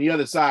on the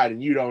other side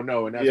and you don't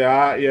know. And that's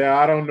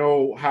I don't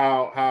know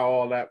how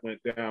all that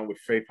went down with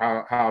Faith.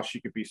 How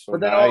she could be so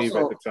naive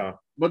at the time.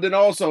 But then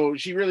also,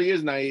 she really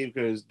is naive,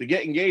 because to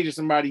get engaged to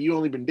somebody you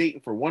only been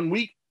dating for 1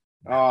 week.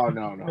 Oh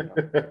no.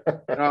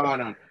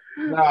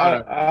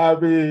 I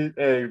mean,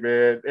 hey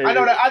man. Hey.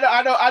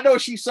 I know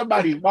she's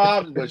somebody's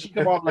mom, but she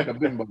come off like a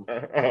bimbo.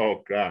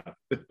 Oh God.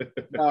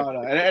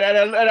 No.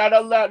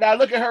 And I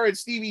look at her and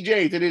Stevie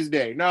J to this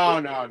day.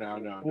 No.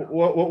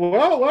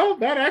 Well,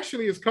 that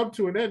actually has come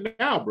to an end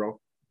now, bro.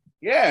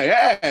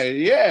 Yeah.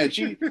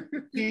 She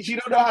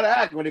don't know how to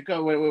act when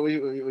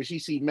she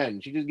see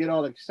men. She just get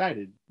all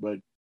excited. But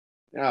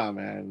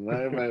man.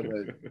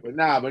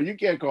 But you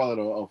can't call it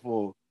a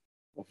full.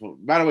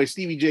 By the way,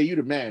 Stevie J, you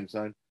the man,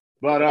 son.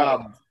 But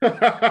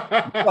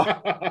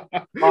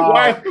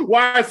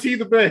why is he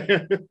the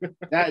man?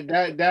 that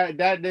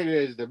nigga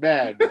is the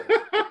man.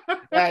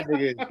 That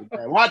nigga is the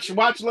man. Watch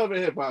Love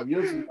and Hip Hop.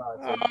 You'll see.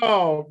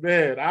 Oh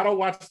man, I don't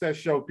watch that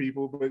show,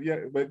 people. But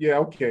yeah,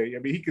 okay. I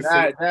mean, he can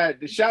say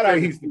shout out.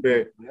 He's the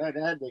man. That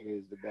nigga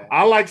is the man.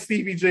 I like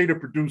Stevie J, the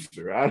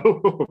producer. I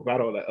don't know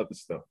about all that other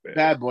stuff, man.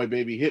 Bad Boy,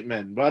 baby,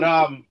 Hitman. But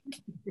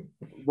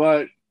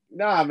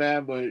nah,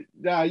 man. But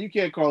nah, you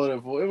can't call it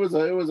a full. It was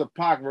a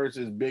Pac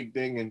versus Big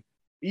thing, and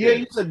yeah,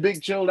 you said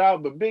Big chilled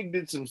out, but Big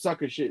did some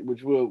sucker shit,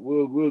 which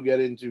we'll get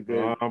into.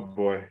 Oh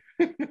boy.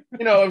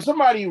 If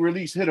somebody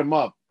released Hit 'Em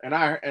Up and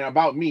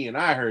about me and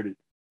I heard it,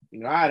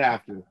 I'd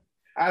have to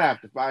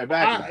fight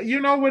back.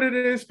 You know what it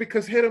is?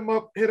 Because Hit 'Em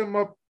Up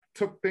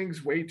took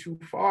things way too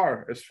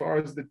far as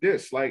the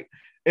diss. Like,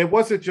 it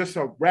wasn't just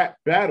a rap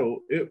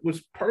battle; it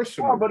was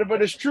personal. Oh,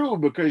 but it's true,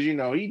 because he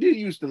did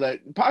used to let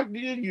that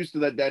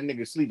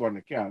nigga sleep on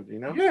the couch.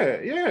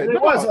 Yeah.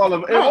 It was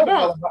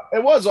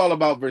all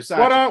about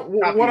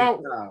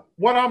Versace.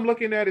 What I'm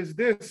looking at is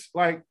this: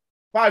 like,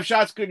 5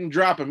 shots couldn't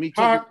drop him.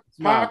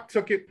 Pac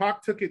took it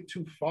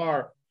too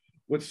far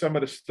with some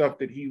of the stuff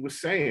that he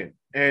was saying,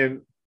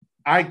 and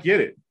I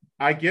get it.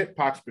 I get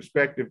Pac's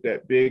perspective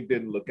that Big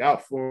didn't look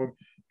out for him.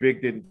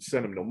 Big didn't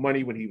send him no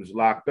money when he was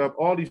locked up,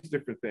 all these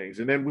different things.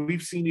 And then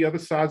we've seen the other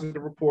sides of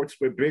the reports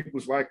where Big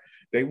was like,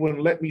 they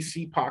wouldn't let me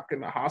see Pac in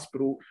the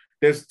hospital.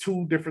 There's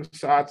 2 different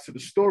sides to the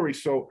story.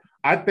 So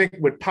I think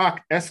with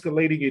Pac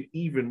escalating it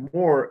even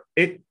more,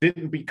 it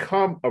didn't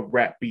become a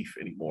rap beef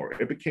anymore.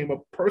 It became a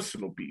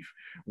personal beef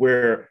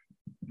where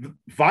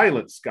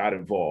violence got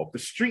involved, the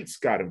streets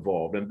got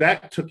involved, and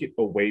that took it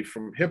away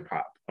from hip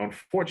hop,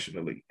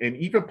 unfortunately. And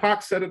even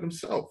Pac said it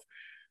himself.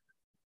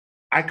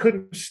 I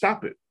couldn't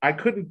stop it. I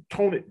couldn't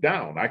tone it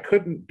down. I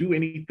couldn't do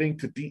anything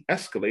to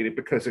de-escalate it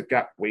because it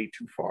got way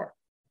too far,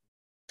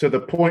 to the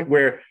point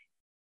where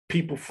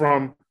people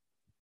from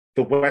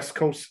the West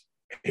Coast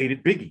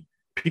hated Biggie.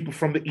 People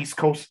from the East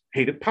Coast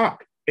hated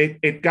Pac.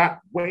 It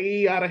got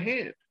way out of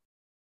hand.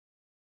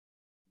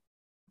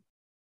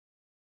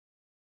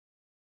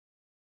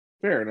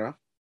 Fair enough.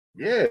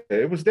 Yeah,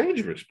 it was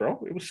dangerous,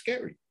 bro. It was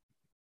scary.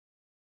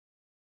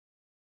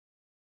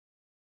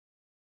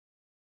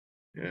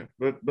 Yeah,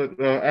 but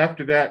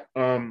after that,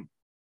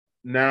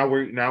 now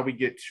we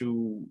get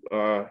to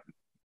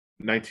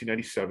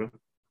 1997,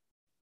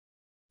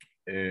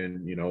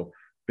 and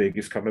Big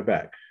is coming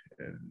back,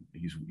 and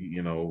he's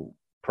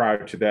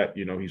prior to that,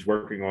 he's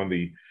working on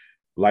the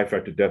Life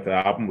After Death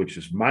album, which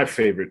is my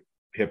favorite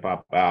hip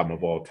hop album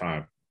of all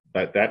time.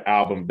 That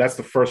album, that's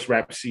the first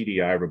rap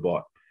CD I ever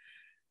bought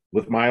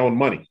with my own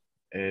money,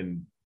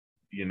 and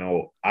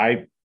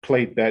I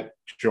played that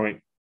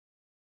joint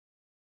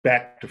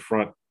back to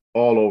front,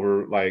 all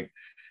over, like,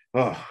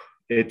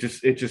 it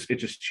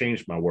just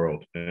changed my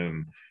world.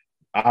 And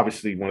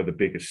obviously one of the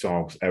biggest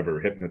songs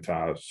ever,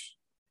 Hypnotize.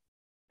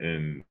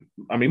 And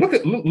I mean,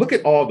 look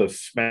at all the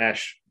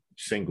smash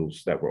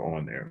singles that were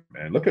on there,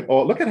 man. Look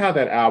at how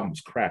that album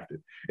was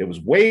crafted. It was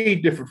way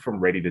different from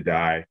Ready to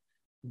Die.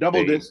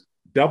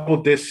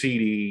 Double disc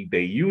CD.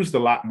 They used a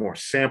lot more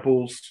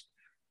samples.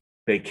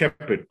 They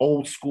kept it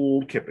old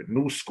school, kept it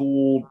new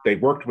school. They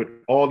worked with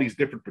all these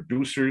different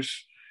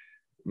producers.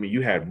 I mean,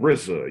 you had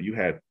RZA, you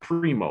had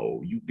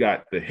Primo, you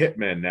got the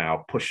Hitmen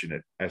now pushing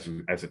it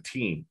as a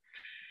team.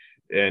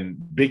 And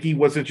Biggie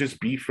wasn't just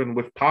beefing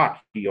with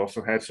Pac. He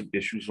also had some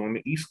issues on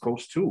the East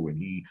Coast too, and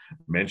he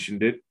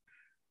mentioned it.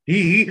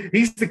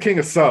 He's the king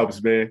of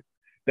subs, man.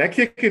 That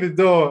kick in the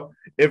door.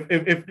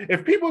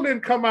 If people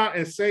didn't come out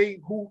and say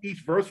who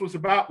each verse was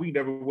about, we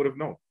never would have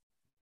known.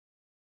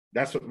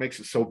 That's what makes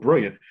it so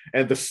brilliant.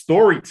 And the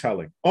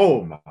storytelling.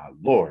 Oh my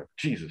Lord,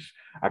 Jesus!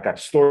 I got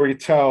story to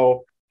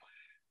tell.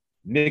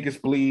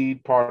 Niggas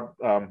bleed. Part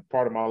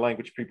of my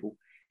language, people.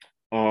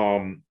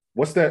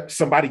 What's that?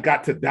 Somebody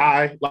got to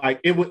die. Like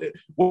it was.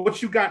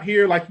 What you got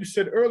here, like you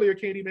said earlier,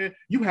 Katie, man.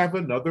 You have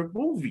another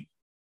movie.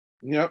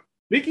 Yep.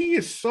 Biggie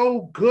is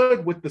so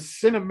good with the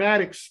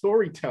cinematic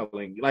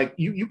storytelling. Like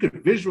you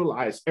could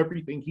visualize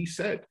everything he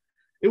said.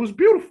 It was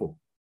beautiful.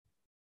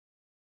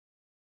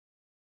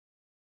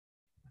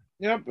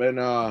 Yep. And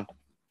the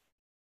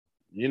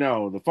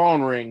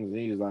phone rings and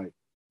he's like,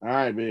 all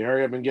right, baby,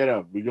 hurry up and get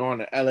up. We're going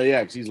to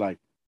LAX. He's like,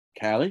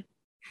 Cali?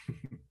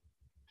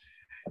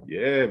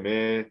 Yeah,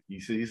 man.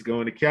 He said he's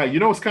going to Cali. You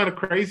know what's kind of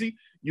crazy?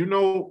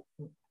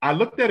 I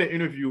looked at an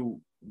interview,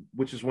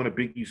 which is one of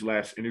Biggie's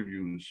last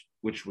interviews,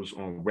 which was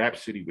on Rap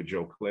City with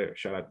Joe Clair.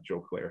 Shout out to Joe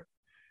Clair.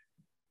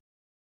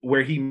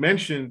 Where he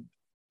mentioned,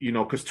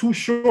 because Too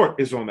Short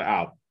is on the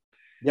album.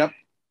 Yep.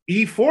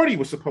 E40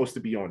 was supposed to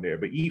be on there,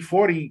 but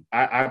E40,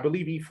 I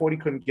believe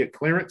E40 couldn't get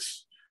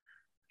clearance.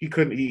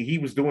 He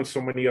was doing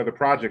so many other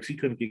projects, he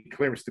couldn't get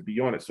clearance to be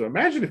on it. So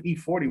imagine if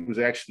E40 was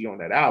actually on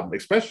that album,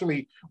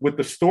 especially with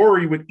the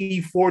story with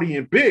E40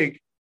 and Big.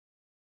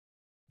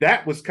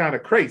 That was kind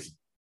of crazy.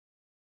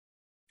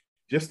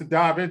 Just to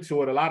dive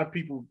into it, a lot of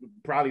people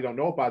probably don't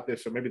know about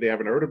this, or maybe they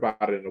haven't heard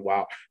about it in a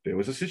while. There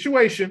was a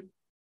situation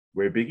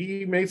where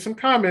Biggie made some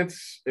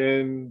comments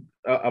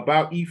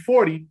about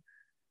E40,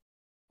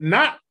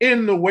 not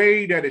in the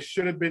way that it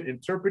should have been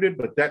interpreted,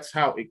 but that's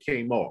how it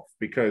came off.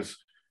 Because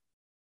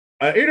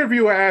an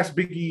interviewer asked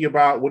Biggie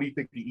about, what do you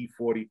think the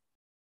E40?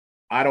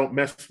 I don't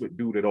mess with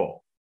dude at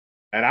all.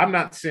 And I'm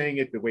not saying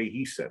it the way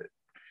he said it,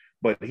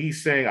 but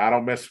he's saying, I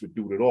don't mess with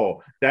dude at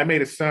all. That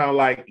made it sound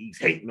like he's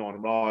hating on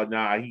him. Oh,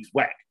 nah, he's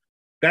whack.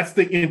 That's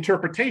the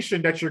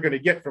interpretation that you're going to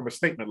get from a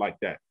statement like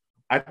that.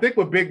 I think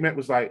what Big meant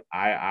was like,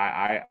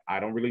 I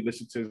don't really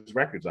listen to his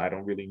records. I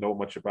don't really know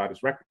much about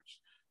his records.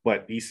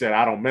 But he said,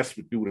 I don't mess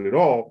with dude at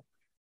all.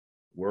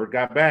 Word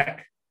got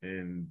back,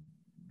 and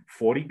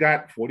 40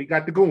 got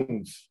the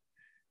goons.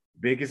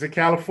 Big is in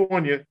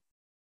California.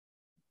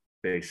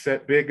 They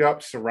set Big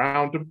up,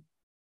 surround him.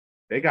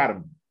 They got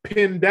him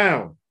pinned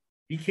down.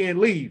 He can't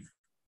leave.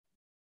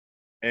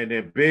 And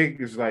then Big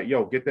is like,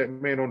 yo, get that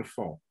man on the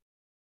phone.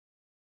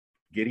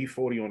 Get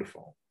E40 on the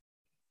phone.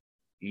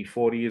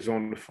 E40 is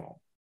on the phone.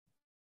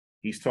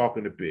 He's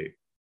talking to Big.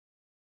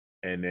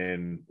 And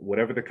then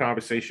whatever the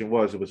conversation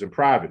was, it was in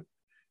private.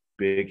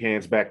 Big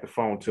hands back the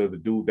phone to the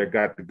dude that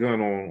got the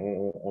gun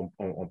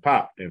on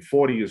Pop. And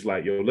 40 is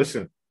like, yo,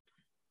 listen,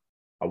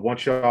 I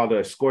want y'all to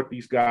escort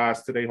these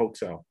guys to their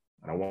hotel.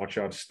 And I want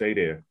y'all to stay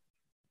there.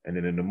 And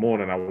then in the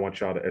morning, I want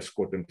y'all to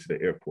escort them to the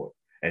airport.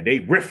 And they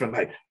riffing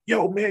like,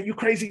 yo, man, you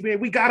crazy, man.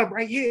 We got him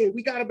right here.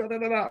 We got him. Blah, blah,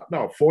 blah.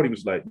 No, 40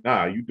 was like,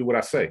 nah, you do what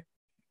I say.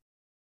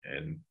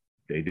 And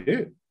they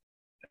did.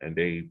 And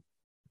they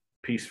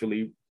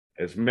peacefully,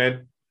 as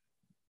men,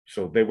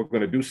 so they were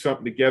going to do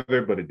something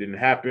together, but it didn't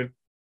happen.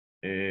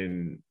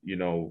 And,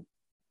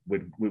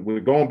 we're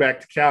going back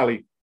to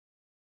Cali,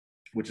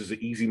 which is an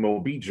Easy Mo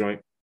B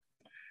joint,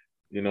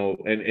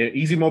 and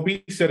Easy Mo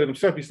B said it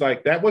himself. He's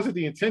like, that wasn't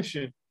the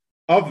intention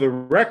of the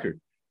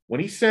record. When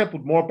he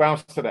sampled More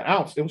Bounce to the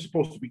Ounce, it was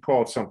supposed to be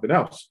called something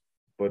else.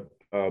 But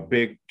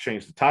Big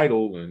changed the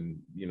title, and,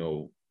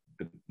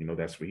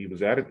 that's where he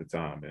was at the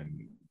time.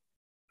 And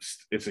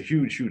it's a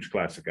huge, huge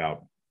classic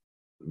album.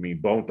 I mean,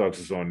 Bone Thugs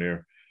is on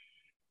there.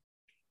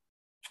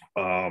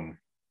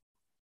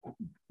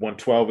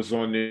 112 is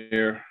on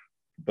there.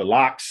 The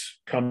Locks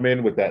come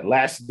in with that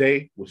Last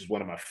Day, which is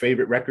one of my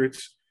favorite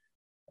records.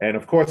 And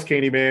of course,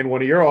 Katie, man,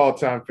 one of your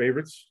all-time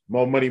favorites,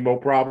 Mo Money, Mo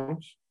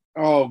Problems.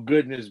 Oh,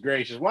 goodness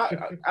gracious. Why?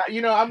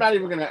 I'm not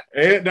even going to.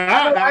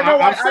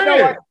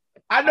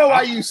 I know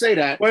why you say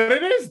that. But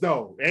it is,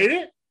 though, ain't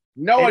it?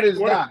 No, it is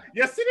not.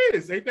 Yes, it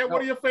is. Ain't that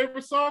one of your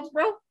favorite songs,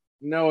 bro?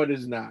 No, it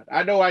is not.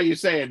 I know why you're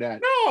saying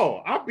that.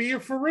 No, I'm being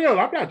for real.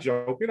 I'm not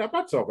joking. I'm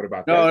not talking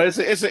about that. No, it's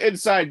an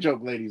inside joke,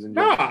 ladies and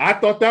gentlemen. No, I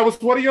thought that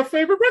was one of your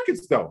favorite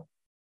records, though.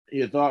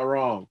 You thought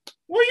wrong.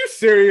 Were you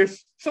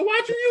serious? So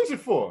why'd you use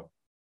it for?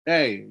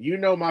 Hey,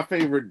 my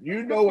favorite.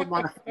 You know what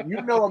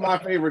my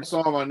favorite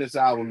song on this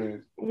album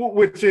is.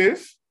 Which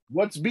is?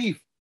 What's Beef?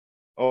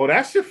 Oh,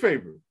 that's your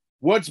favorite.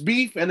 What's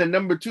Beef? And then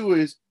number 2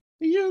 is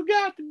You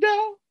Got the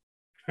Dough.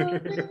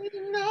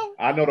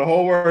 I know the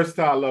whole words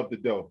to I Love the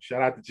Dough.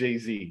 Shout out to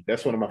Jay-Z.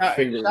 That's one of my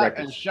favorite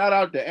records. And shout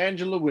out to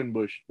Angela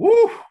Winbush.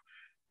 Woo!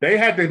 They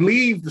had to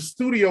leave the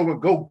studio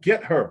and go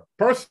get her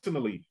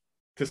personally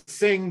to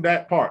sing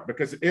that part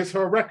because it's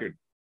her record.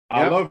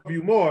 I Love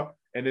You More.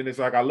 And then it's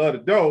like, I Love the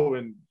Dough.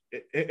 And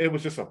it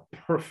was just a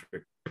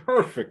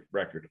perfect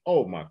record.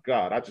 Oh my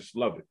God. I just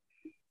love it.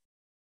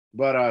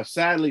 But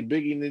sadly,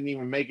 Biggie didn't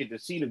even make it to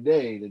see the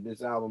day that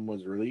this album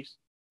was released.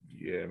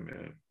 Yeah,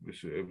 man.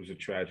 It was a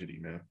tragedy,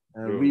 man.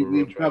 And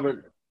we've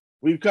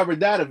covered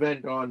that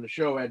event on the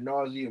show ad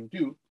nauseum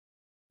too.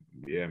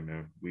 Yeah,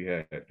 man.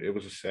 It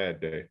was a sad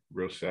day.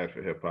 Real sad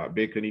for hip hop.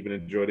 Big couldn't even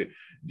enjoy it.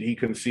 He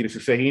couldn't see the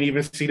success. He didn't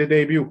even see the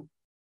debut.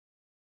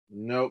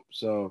 Nope.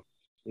 So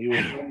he was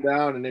come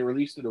down and they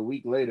released it a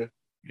week later.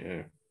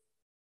 Yeah.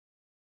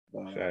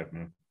 Sad,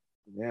 man.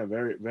 Yeah,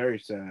 very, very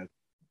sad.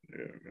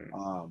 Yeah,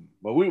 man.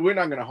 But we're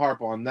not gonna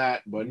harp on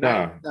that, but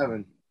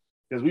 97,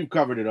 because we've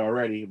covered it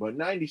already. But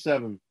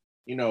 97,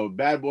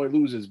 Bad Boy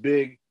loses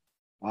big.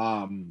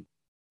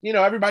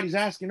 Everybody's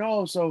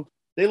asking, so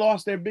they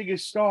lost their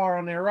biggest star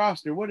on their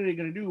roster. What are they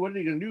gonna do? What are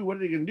they gonna do? What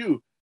are they gonna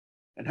do?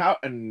 And how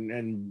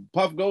and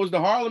Puff goes to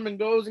Harlem and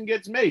goes and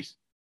gets Mace.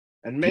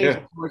 And Mace,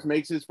 of course,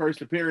 makes his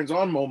first appearance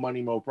on Mo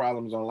Money, Mo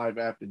Problems on Life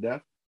After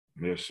Death.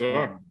 Yes,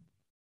 sir.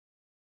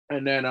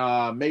 And then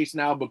Mace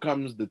now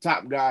becomes the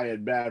top guy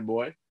at Bad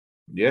Boy.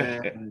 Yeah.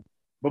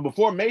 But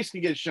before Mace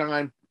can get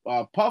shine,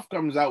 Puff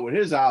comes out with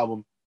his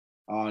album,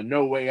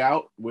 No Way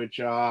Out, which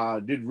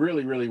did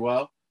really, really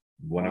well.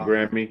 Won a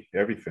Grammy,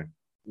 everything.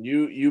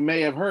 You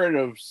may have heard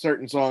of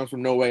certain songs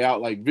from No Way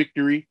Out, like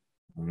Victory.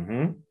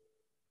 Mm-hmm.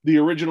 The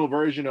original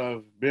version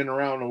of Been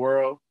Around the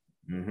World.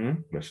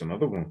 Mm-hmm. That's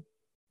another one.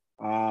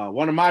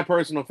 One of my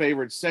personal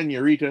favorites,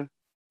 Senorita.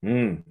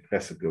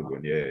 That's a good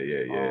one.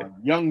 Yeah.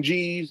 Young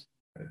G's.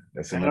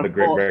 That's another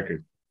great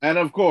record. And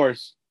of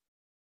course,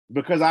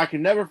 because I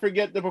can never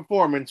forget the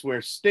performance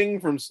where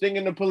Sting from Sting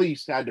and the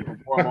Police had to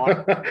perform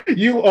on.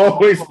 You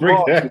always bring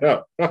that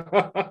up.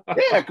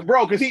 Yeah,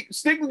 bro, because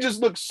Sting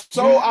just looks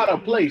so out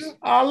of place.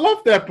 I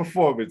love that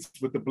performance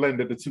with the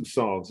blend of the two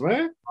songs,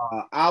 man.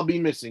 I'll Be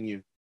Missing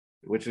You.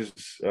 Which is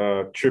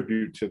a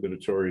tribute to the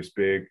Notorious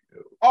Big.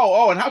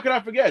 Oh, and how could I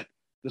forget?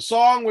 The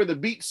song where the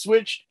beat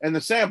switched and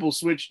the sample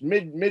switched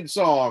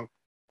mid-song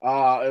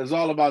is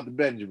All About the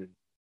Benjamin.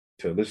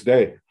 To this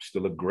day,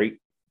 still a great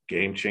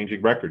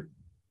game-changing record.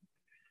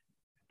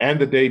 And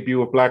the debut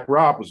of Black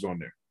Rob was on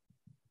there.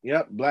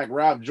 Yep, Black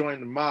Rob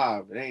joined the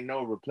mob. It ain't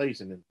no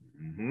replacing him.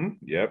 Mm-hmm.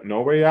 Yep,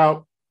 No Way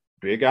Out,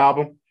 big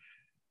album.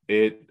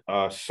 It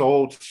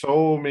sold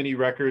so many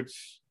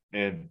records,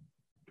 and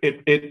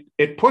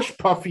it pushed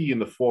Puffy in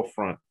the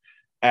forefront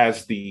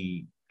as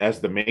the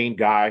main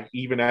guy,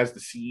 even as the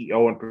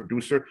CEO and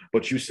producer.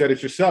 But you said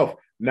it yourself.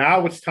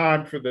 Now it's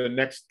time for the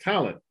next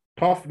talent.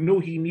 Puff knew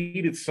he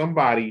needed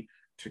somebody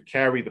to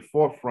carry the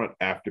forefront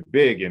after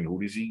Big, and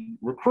who does he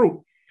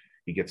recruit?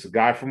 He gets a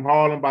guy from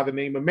Harlem by the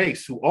name of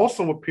Mace, who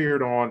also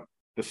appeared on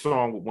the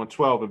song with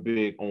 112 and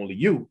Big, Only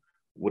You,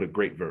 with a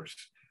great verse.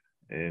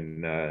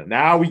 And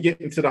now we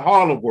get into the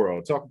Harlem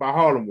World. Talk about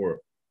Harlem World.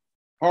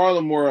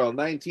 Harlem World,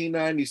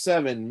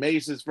 1997,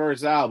 Mace's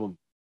first album.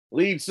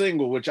 Lead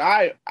single, which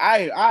I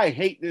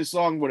hate this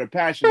song with a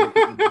passion.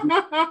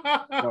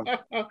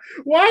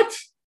 What?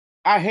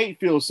 I hate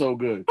Feel So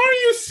Good. How are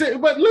you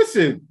saying? But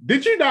listen,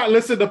 did you not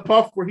listen to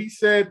Puff where he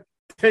said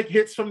take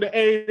hits from the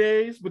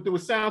 80s, but it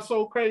would sound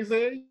so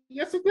crazy?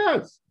 Yes, it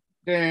does.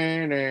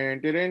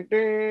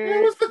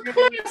 It was the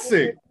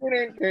classic.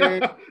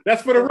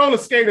 That's for the roller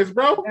skaters,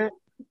 bro.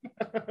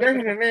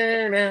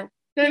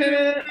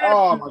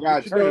 Oh my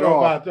God! Turn it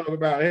off. Talking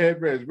about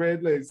headbands,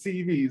 red legs,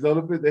 TVs, all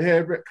up in the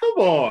headband. Come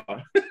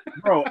on,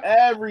 bro!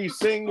 Every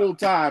single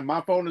time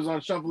my phone is on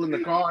shuffle in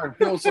the car and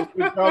Feel So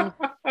Good comes,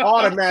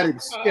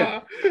 automatic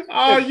skip.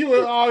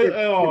 You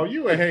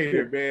a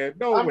hater, man?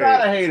 No I'm way.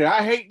 not a hater.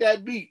 I hate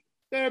that beat.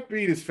 That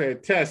beat is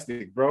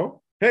fantastic, bro.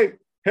 Hey,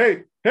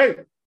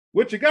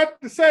 what you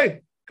got to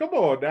say? Come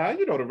on now,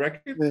 you know the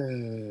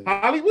record.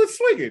 Hollywood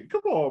swinging.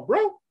 Come on,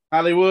 bro.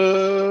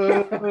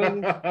 Hollywood.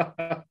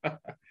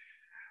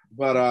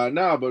 But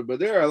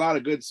there are a lot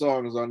of good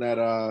songs on that.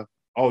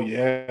 Oh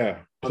yeah,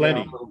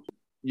 plenty.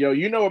 Yo,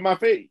 you know what my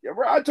favorite?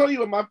 I told you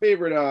what my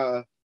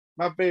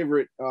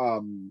favorite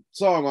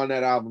song on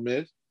that album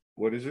is.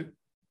 What is it?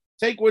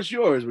 Take What's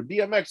Yours with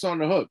DMX on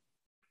the hook.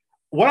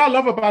 What I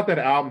love about that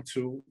album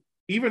too,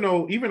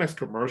 even as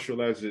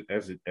commercial as it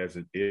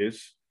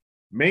is,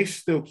 Mace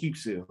still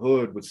keeps it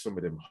hood with some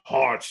of them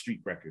hard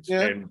street records.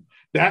 Yeah. And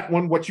that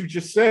one, what you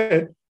just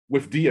said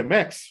with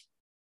DMX,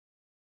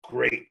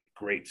 great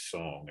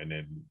song. And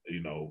then,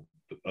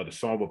 the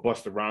song with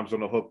Busta Rhymes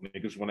on the hook,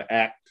 Niggas Wanna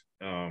Act.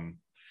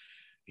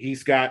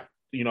 He's got,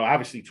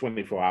 obviously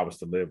 24 Hours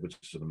to Live, which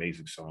is an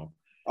amazing song.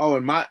 Oh,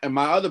 and my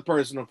other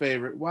personal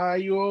favorite, Why Are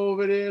You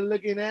Over There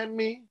Looking at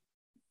Me?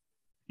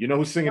 You know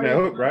who's singing that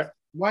hook, right?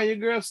 Why Your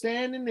Girl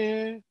Standing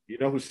There? You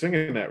know who's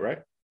singing that, right?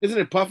 Isn't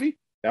it Puffy?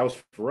 That was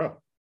Pharrell.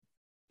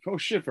 Oh,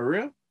 shit, for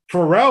real?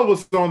 Pharrell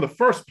was on the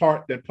first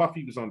part, then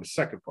Puffy was on the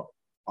second part.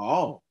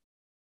 Oh.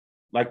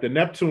 Like the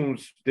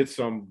Neptunes did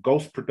some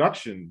ghost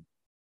production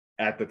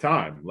at the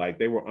time. Like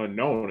they were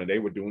unknown and they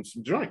were doing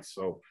some joints.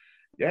 So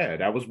yeah,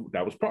 that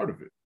was part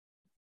of it.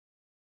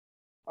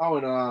 Oh,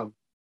 and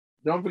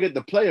don't forget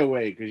the Play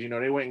Away, because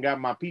they went and got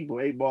my people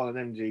 8Ball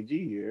and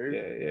MJG here.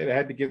 Yeah, they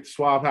had to get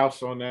Suave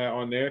House on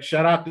there.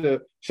 Shout out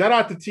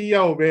to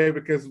T.O., man,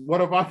 because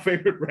one of our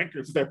favorite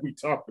records that we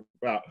talked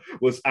about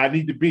was I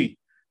Need to Be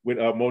with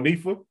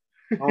Monifa.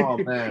 Oh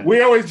man.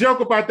 We always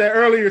joke about that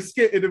earlier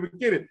skit in the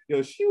beginning.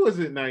 She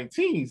wasn't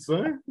 19,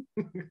 son.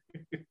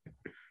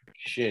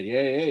 Shit,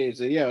 yeah.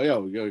 So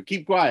yo,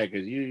 keep quiet,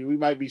 because we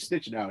might be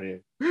stitching out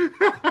here.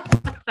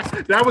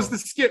 That was the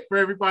skit for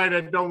everybody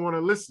that don't want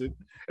to listen.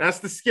 That's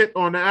the skit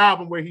on the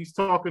album where he's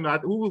talking.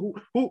 Who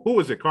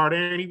was it?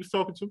 Cardan he was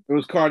talking to? It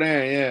was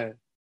Cardan, yeah.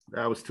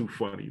 That was too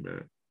funny,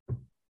 man.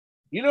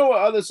 You know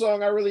what other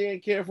song I really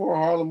ain't care for?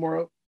 Harlem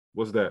World.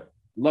 What's that?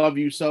 Love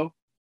You So.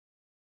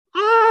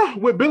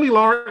 With Billy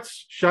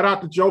Lawrence. Shout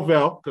out to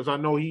Jovel, because I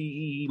know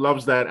he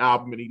loves that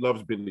album and he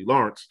loves Billy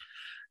Lawrence.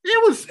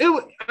 It was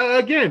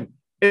again,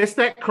 it's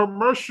that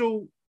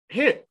commercial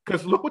hit,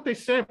 because look what they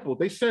sampled.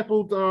 They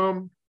sampled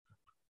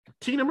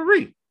Tina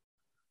Marie.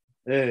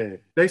 Yeah.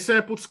 They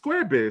sampled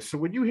Square Biz. So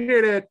when you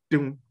hear that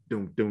doom,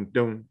 doom, doom,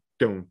 doom,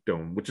 doom,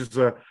 doom, which is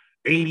a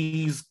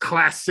 80s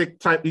classic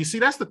type, you see,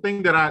 that's the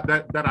thing that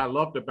I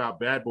loved about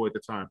Bad Boy at the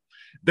time.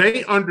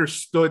 They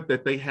understood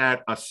that they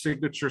had a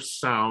signature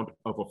sound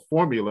of a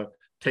formula,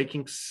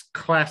 taking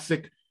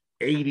classic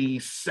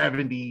 80s,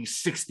 70s,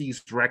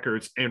 60s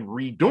records and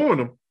redoing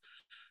them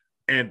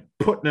and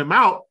putting them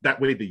out.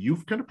 That way the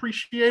youth can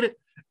appreciate it,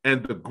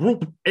 and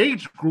the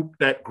age group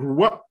that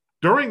grew up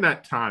during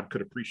that time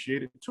could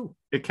appreciate it too.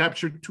 It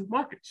captured two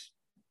markets.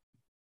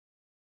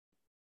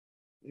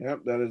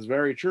 Yep, that is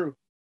very true.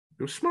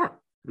 It was smart.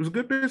 It was a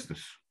good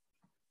business.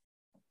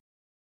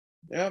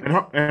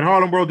 Yeah. And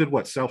Harlem World did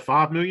what? Sell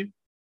 5 million?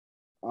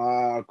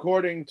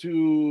 According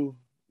to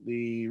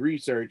the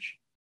research,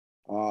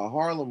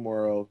 Harlem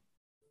World,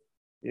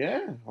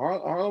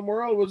 Harlem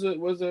World was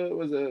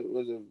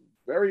a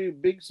very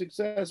big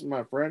success,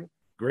 my friend.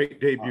 Great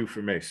debut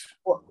for Mace.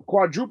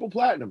 Quadruple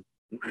platinum.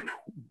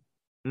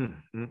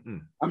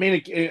 I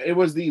mean, it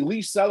was the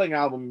least selling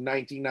album in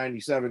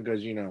 1997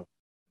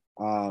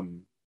 because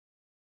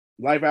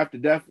Life After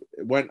Death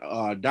went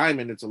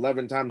diamond. It's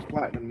 11 times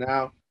platinum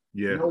now.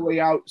 Yeah. No Way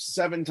Out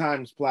 7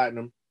 times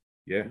platinum.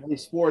 Yeah. At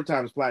least 4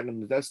 times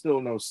platinum. That's still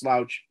no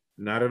slouch.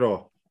 Not at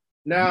all.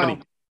 Now,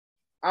 Money.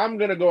 I'm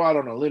gonna go out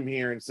on a limb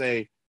here and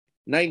say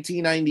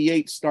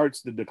 1998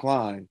 starts the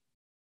decline.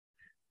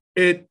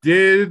 It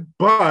did,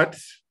 but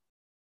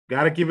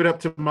gotta give it up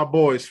to my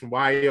boys from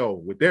YO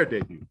with their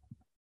debut.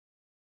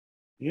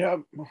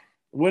 Yep.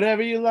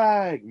 Whatever you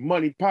like.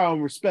 Money, power,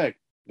 and respect.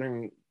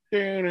 Ding,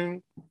 ding,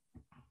 ding.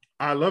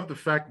 I love the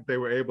fact that they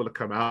were able to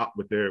come out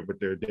with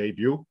their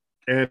debut.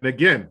 And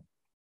again,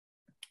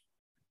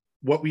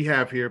 what we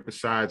have here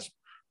besides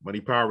Money,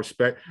 Power,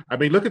 Respect. I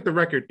mean, look at the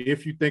record.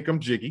 If You Think I'm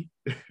Jiggy.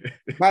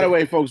 By the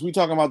way, folks, we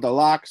talking about the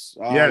Lox.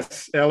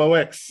 Yes,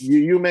 LOX.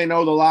 You may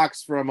know the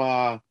Lox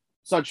from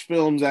such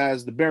films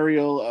as The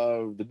Burial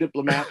of the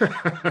Diplomat.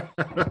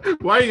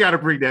 Why you got to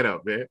bring that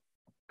up, man?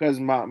 Because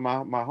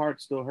my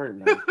heart's still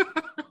hurting, man.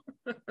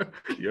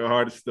 Your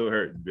heart is still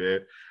hurting,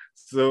 man.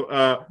 So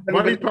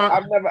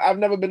I've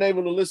never been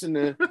able to listen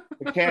to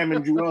Cam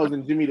and Jewels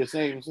and Jimmy the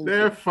Same.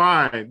 They're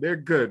fine. They're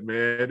good,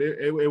 man.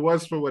 It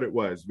was for what it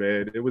was,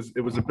 man. It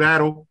was a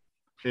battle,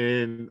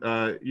 and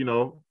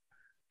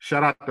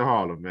shout out to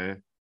Harlem,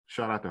 man.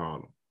 Shout out to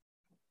Harlem.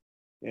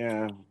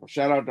 Yeah,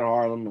 shout out to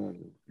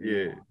Harlem.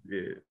 Yeah.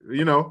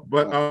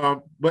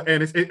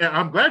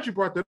 I'm glad you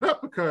brought that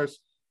up, because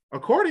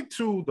according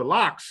to the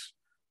Lox,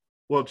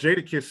 well,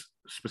 Jadakiss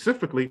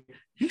specifically,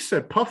 he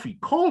said Puffy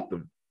called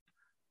them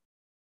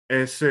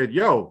and said,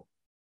 yo,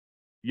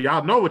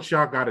 y'all know what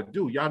y'all got to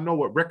do. Y'all know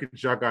what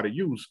records y'all got to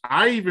use.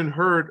 I even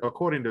heard,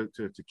 according to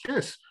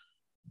Kiss,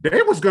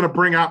 they was going to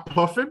bring out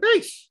Puff and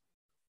Bass.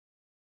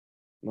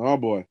 Oh,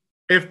 boy.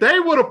 If they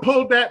would have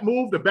pulled that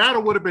move, the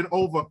battle would have been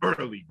over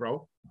early,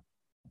 bro.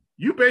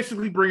 You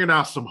basically bringing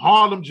out some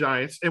Harlem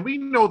Giants, and we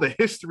know the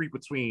history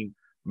between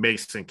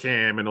Mace and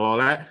Cam and all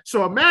that.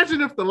 So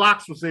imagine if the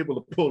Lox was able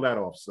to pull that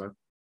off, son.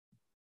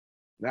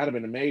 That'd have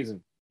been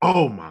amazing.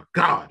 Oh, my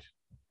God.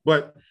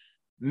 But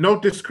no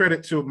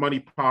discredit to Money,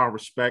 Power,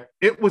 Respect.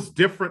 It was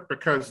different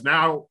because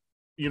now,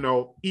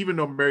 even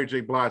though Mary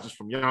J. Blige is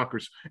from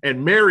Yonkers,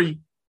 and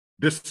Mary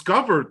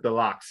discovered the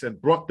Lox and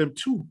brought them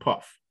to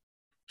Puff.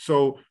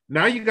 So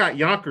now you got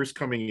Yonkers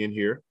coming in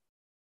here,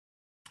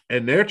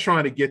 and they're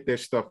trying to get their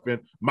stuff in.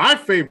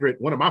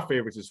 One of my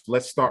favorites is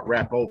Let's Start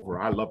Rap Over.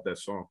 I love that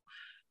song.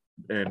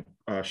 And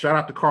shout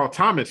out to Carl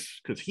Thomas,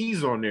 because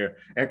he's on there.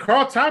 And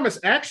Carl Thomas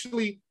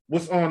actually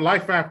was on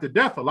Life After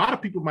Death. A lot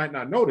of people might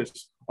not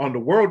notice. On The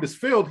World Is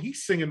Filled,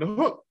 he's singing the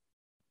hook.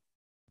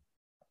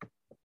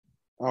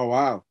 Oh,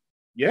 wow.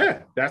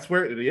 Yeah, that's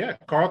where,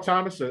 Carl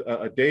Thomas,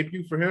 a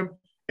debut for him.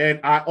 And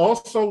I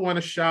also want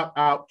to shout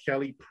out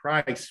Kelly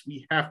Price.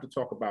 We have to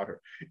talk about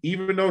her.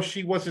 Even though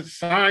she wasn't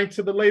signed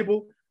to the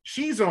label,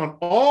 She's on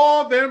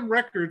all them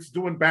records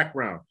doing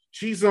background.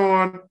 She's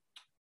on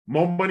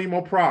More Money,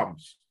 More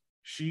Problems.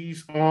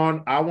 She's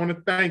on I Want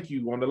to Thank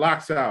You on the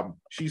Locks album.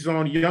 She's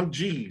on Young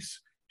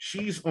G's.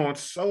 She's on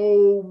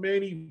so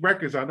many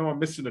records. I know I'm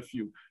missing a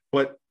few,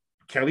 but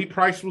Kelly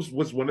Price was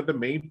one of the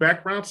main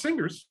background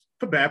singers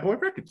for Bad Boy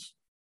Records.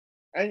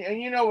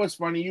 And you know what's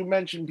funny? You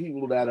mentioned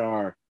people that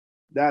are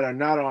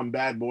not on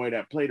Bad Boy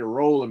that played a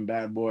role in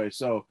Bad Boy.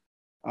 So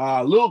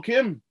Lil'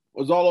 Kim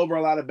was all over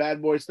a lot of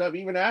Bad Boy stuff,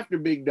 even after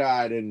Big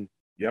died. And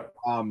Yep.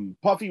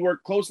 Puffy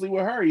worked closely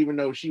with her, even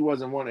though she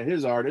wasn't one of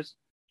his artists.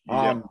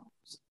 Yep.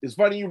 It's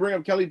funny you bring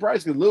up Kelly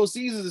Price because Lil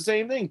C's is the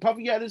same thing.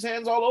 Puffy had his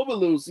hands all over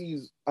Lil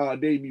C's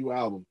debut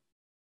album.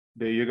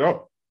 There you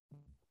go.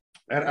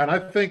 And I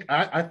think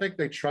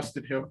they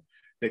trusted him.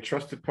 They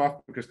trusted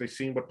Puff because they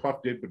seen what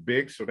Puff did with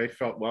Big, so they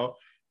felt, well,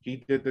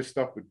 he did this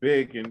stuff with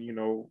Big, and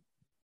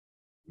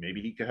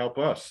maybe he could help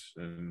us.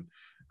 And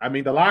I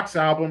mean, the Locks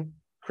album,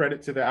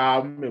 credit to the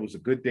album, it was a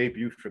good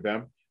debut for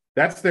them.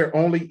 That's their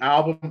only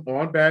album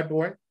on Bad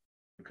Boy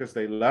because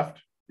they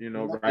left,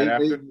 right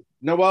after.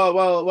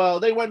 Well,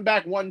 they went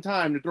back one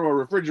time to throw a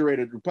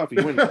refrigerator through Puffy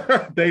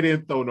window. They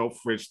didn't throw no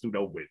fridge through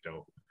no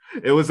window.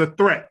 It was a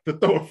threat to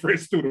throw a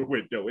fridge through the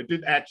window. It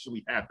didn't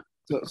actually happen.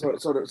 So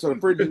the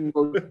fridge didn't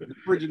go. The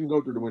fridge didn't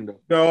go through the window.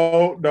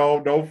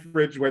 No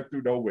fridge went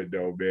through no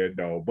window, man.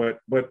 No, but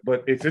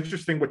it's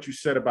interesting what you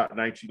said about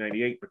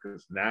 1998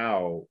 because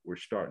now we're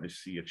starting to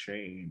see a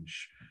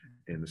change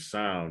in the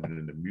sound and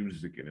in the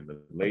music and in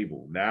the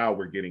label. Now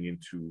we're getting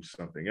into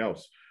something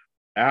else.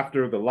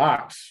 After the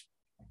Locks,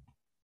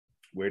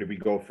 where do we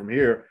go from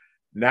here?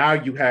 Now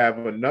you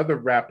have another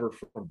rapper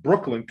from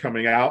Brooklyn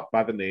coming out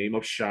by the name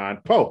of Sean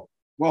Poe.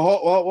 Well,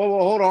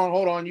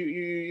 hold on.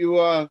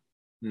 You're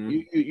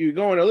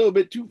going a little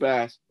bit too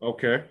fast.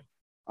 Okay.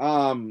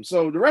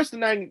 So the rest of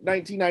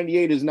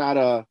 1998 is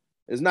not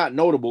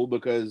notable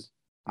because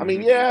I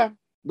mean, the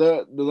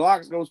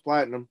Locks goes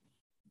platinum.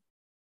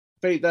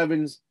 Faith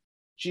Evans,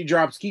 she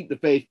drops Keep the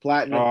Faith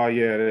platinum. Oh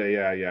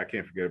yeah. I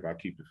can't forget about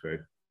Keep the Faith.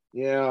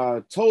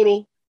 Yeah,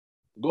 Total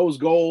goes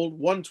gold,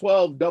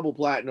 112 double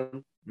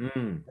platinum.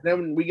 And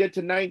then we get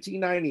to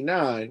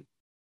 1999,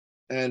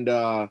 and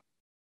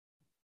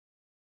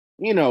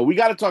we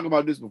got to talk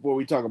about this before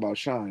we talk about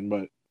Shine.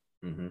 But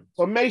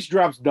so Mase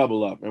drops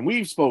Double Up, and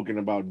we've spoken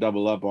about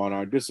Double Up on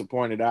our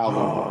Disappointed album.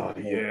 Oh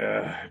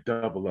yeah,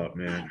 Double Up,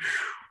 man.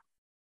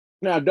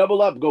 Now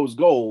Double Up goes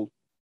gold,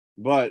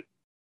 but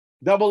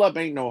Double Up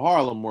ain't no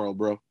Harlem World,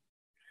 bro.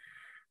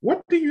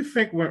 What do you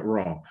think went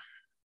wrong?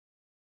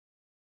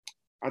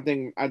 I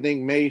think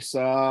Mase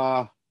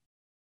got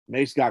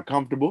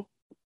comfortable.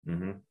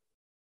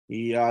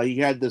 He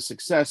had the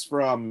success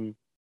from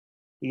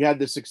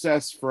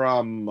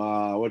from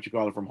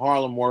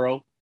Harlem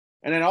World,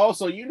 and then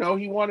also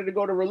he wanted to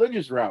go the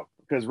religious route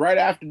because right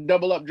after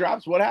Double Up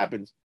drops, what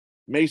happens?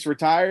 Mase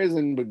retires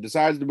and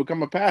decides to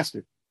become a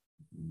pastor.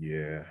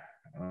 Yeah,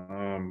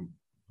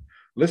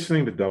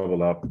 listening to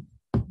Double Up,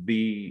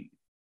 the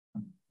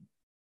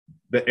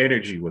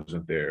energy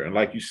wasn't there, and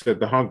like you said,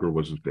 the hunger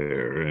wasn't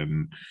there,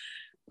 and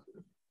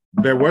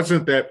there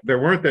weren't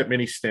that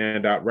many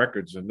standout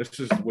records, and this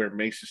is where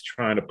Mase is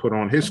trying to put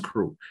on his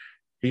crew.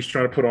 He's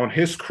trying to put on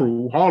his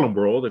crew, Harlem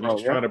World, and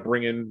he's trying to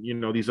bring in,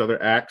 these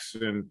other acts.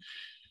 And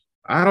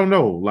I don't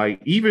know,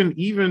 like even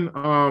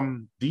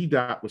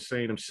D-Dot was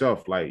saying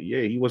himself, like,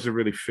 yeah, he wasn't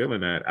really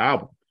feeling that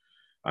album.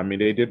 I mean,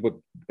 they did what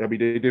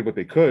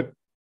they could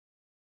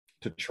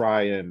to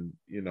try and,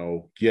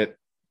 get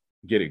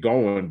it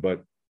going,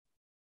 but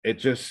it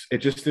just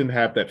didn't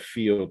have that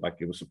feel like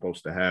it was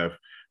supposed to have,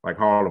 like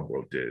Harlem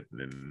World did.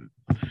 And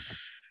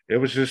it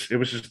was just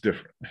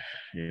different.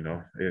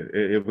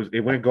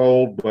 It went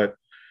gold, but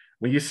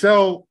when you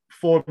sell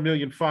 4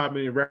 million, 5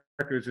 million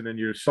records and then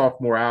your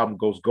sophomore album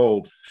goes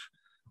gold,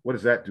 what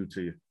does that do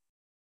to you?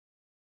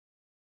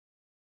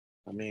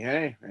 I mean,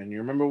 hey, and you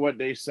remember what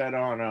they said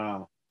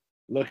on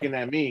Looking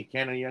at Me,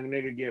 can a young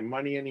nigga get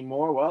money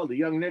anymore? Well, the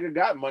young nigga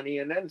got money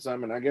and then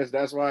some, and I guess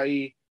that's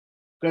why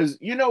because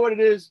you know what it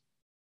is?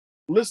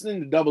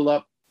 Listening to Double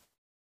Up,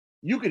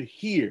 you could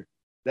hear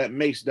that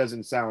Mase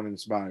doesn't sound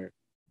inspired.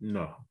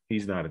 No,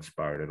 he's not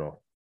inspired at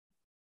all.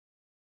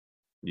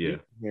 Yeah. You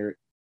can hear it.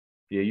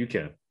 Yeah, you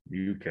can.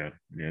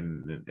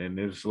 And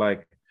it's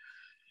like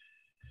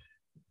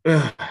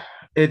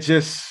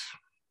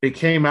it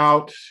came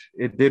out,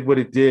 it did what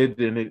it did,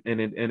 and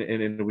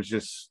it was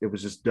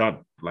just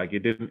done. Like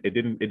it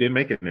didn't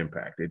make an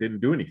impact. It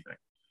didn't do anything.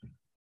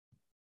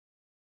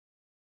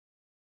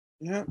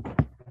 Yeah.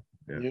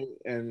 And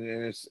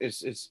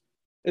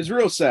it's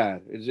real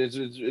sad.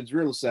 It's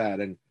real sad.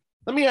 And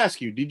let me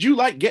ask you, did you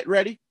like Get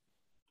Ready?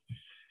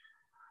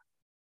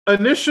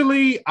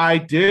 Initially, I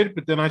did,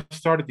 but then I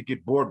started to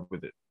get bored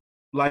with it.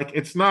 Like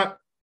it's not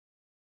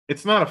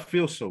a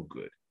feel so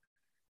good.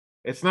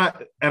 It's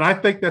not, and I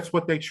think that's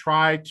what they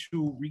tried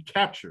to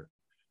recapture.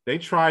 They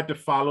tried to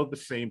follow the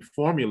same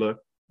formula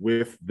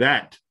with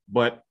that,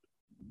 but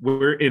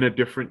we're in a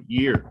different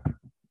year.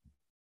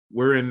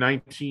 we're in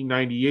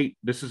 1998.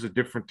 This is a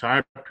different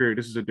time period.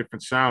 This is a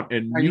different sound,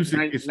 and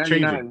music is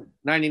changing.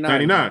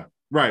 99.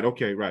 Right.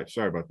 Okay. Right.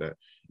 Sorry about that.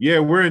 Yeah,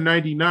 we're in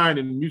 99,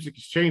 and music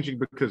is changing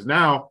because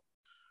now,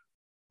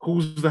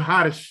 who's the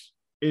hottest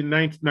in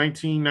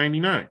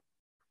 1999?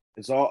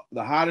 It's all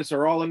the hottest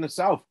are all in the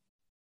South.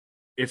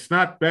 It's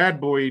not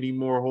Bad Boy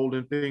anymore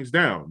holding things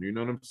down. You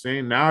know what I'm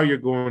saying? Now you're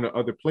going to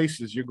other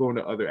places, you're going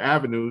to other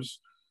avenues,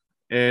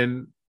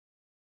 and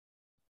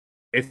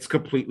it's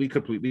completely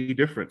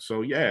different.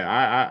 So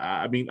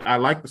yeah, I mean, I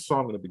like the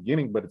song in the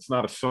beginning, but it's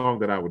not a song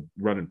that I would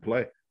run and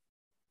play.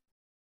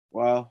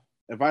 Well,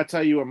 if I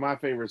tell you what my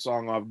favorite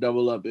song off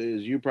Double Up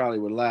is, you probably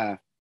would laugh.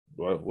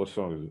 What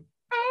song is it?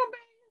 Oh,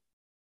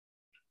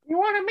 baby, you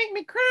want to make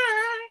me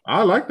cry?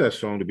 I like that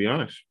song, to be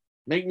honest.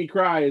 Make Me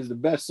Cry is the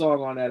best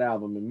song on that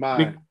album in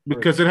my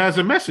because it has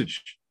a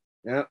message.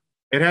 Yeah,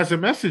 it has a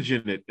message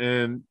in it,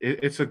 and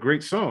it's a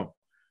great song.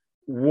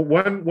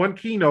 One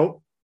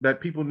keynote that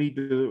people need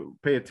to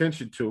pay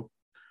attention to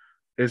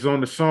is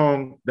on the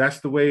song "That's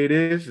the Way It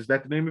Is." Is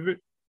that the name of it?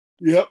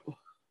 Yep.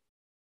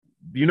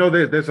 You know,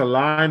 there's a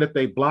line that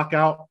they block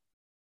out,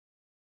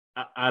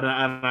 and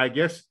I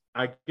guess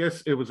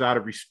it was out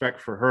of respect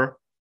for her.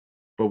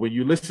 But when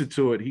you listen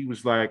to it, he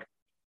was like,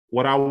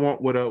 "What I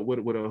want with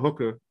a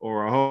hooker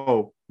or a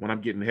hoe when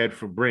I'm getting head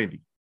from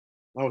Brandy."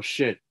 Oh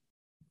shit!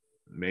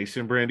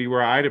 Mason Brandy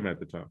were an item at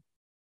the time.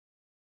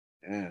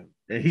 Damn.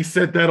 And he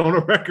said that on a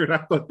record. I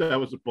thought that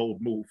was a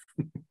bold move.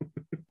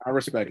 I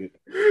respect it.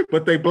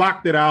 But they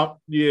blocked it out.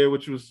 Yeah,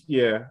 which was,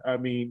 yeah, I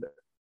mean,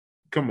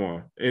 come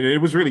on. And it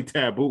was really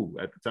taboo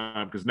at the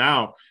time because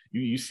now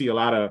you see a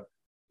lot of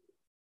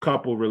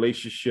couple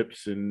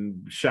relationships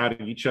and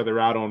shouting each other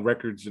out on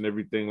records and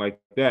everything like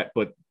that.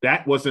 But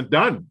that wasn't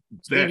done.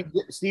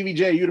 Stevie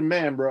J, you the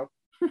man, bro.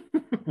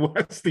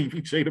 What?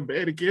 Stevie J the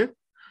man again?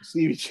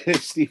 Stevie J.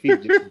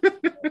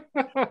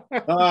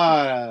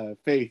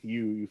 Faith,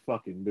 you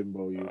fucking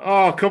bimbo, you.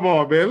 Oh, come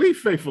on, man. Leave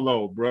Faith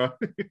alone, bro.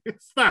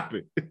 Stop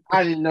it.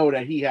 I didn't know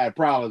that he had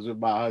problems with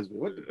my husband.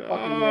 What the fuck?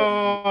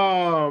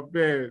 Oh,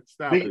 man.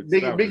 Stop it.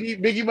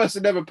 Biggie must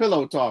have never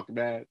pillow talked,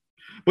 man.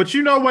 But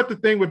you know what the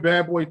thing with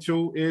Bad Boy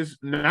 2 is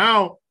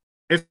now?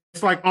 It's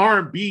like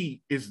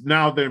R&B is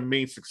now their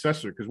main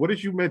successor. Because what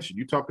did you mention?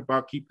 You talked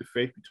about Keep the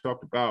Faith. You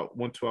talked about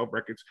 112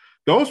 Records.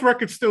 Those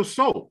records still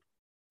sold.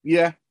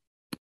 Yeah.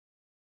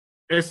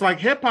 It's like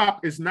hip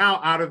hop is now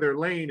out of their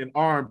lane, and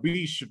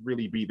R&B should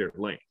really be their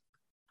lane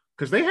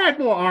because they had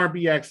more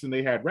R&B acts than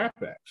they had rap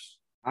acts.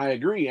 I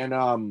agree.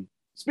 And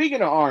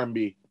speaking of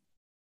R&B,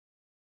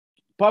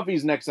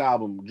 Puffy's next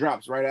album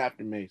drops right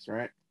after Mace,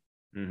 right?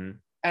 Mm-hmm.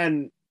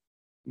 And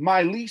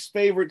my least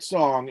favorite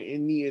song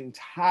in the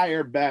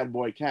entire Bad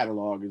Boy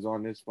catalog is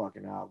on this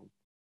fucking album.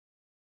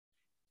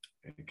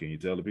 Can you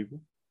tell the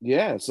people?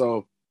 Yeah.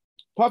 So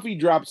Puffy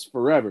drops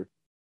Forever.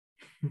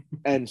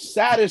 And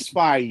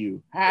Satisfy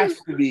You has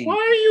to be. Why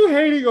are you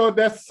hating on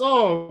that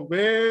song,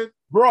 man?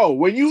 Bro,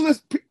 when you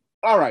listen,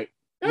 all right.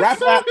 That Rap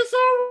song Lab, is all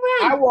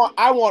right.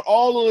 I want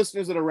all the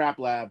listeners of the Rap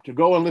Lab to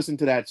go and listen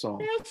to that song.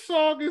 That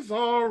song is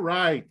all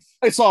right.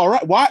 It's all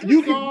right. Why?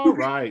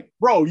 Right.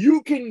 Bro,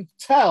 you can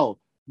tell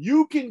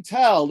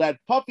that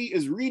Puffy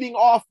is reading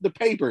off the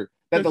paper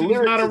that the lyrics.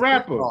 He's not a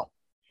rapper.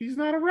 He's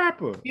not a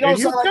rapper. He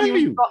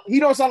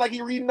don't sound like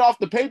he's reading off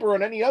the paper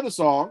on any other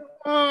song.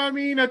 I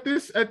mean, at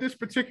this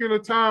particular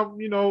time,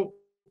 you know,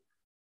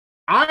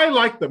 I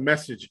like the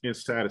message in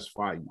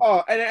 "Satisfy You."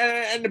 Oh,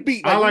 and the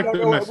beat. Like, I like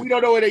the message. We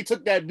don't know where they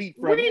took that beat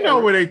from. We know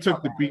where they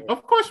took the beat.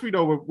 Of course, we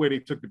know where they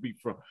took the beat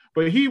from.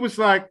 But he was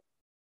like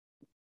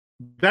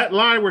that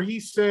line where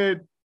he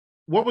said,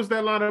 "What was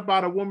that line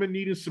about a woman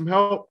needing some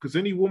help? Because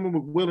any woman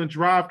with will and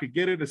drive could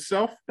get it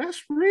herself."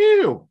 That's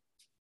real.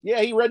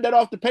 Yeah, he read that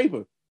off the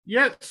paper.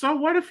 Yeah, so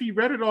what if he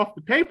read it off the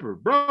paper?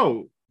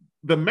 Bro,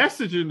 the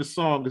message in the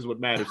song is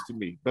what matters to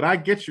me. But I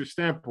get your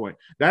standpoint.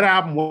 That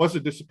album was a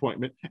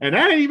disappointment. And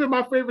that ain't even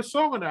my favorite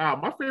song on the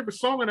album. My favorite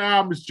song on the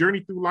album is Journey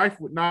Through Life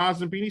with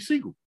Nas and Beanie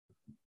Sigel.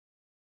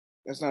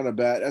 That's not a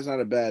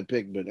bad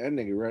pick, but that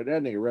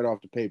nigga read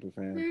off the paper,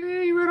 fam.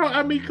 Yeah,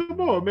 I mean, come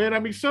on, man. I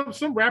mean,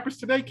 some rappers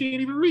today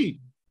can't even read.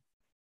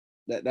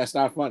 That's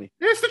not funny.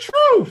 It's the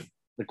truth.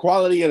 The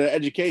quality of the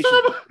education.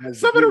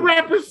 Some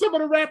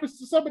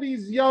of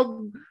these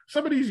young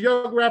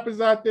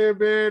rappers out there,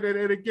 man.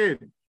 And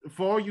again,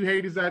 for all you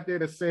haters out there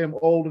that say I'm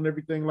old and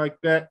everything like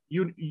that,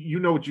 you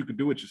know what you can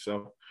do with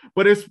yourself.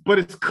 But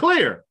it's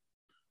clear.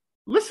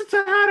 Listen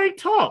to how they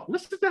talk.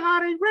 Listen to how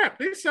they rap.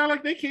 They sound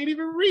like they can't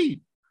even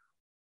read.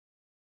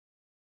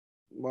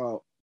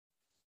 Well,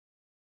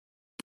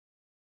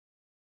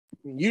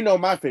 you know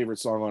my favorite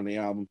song on the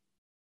album.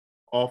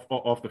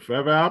 Off the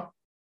Forever album?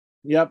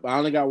 Yep, I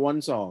only got one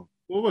song.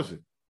 What was it?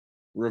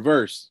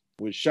 Reverse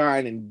with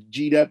Shine and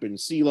G-Dep and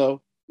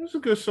CeeLo. It's a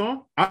good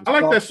song. I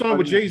like that song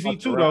with Jay-Z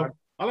too, though.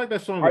 I like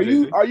that song with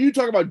Jay-Z. Are you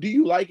talking about Do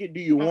You Like It? Do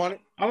You Want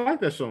It? I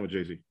like that song with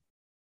Jay-Z.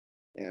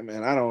 Yeah,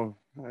 man, I don't.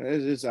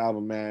 This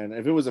album, man.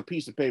 If it was a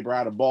piece of paper,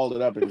 I'd have balled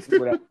it up and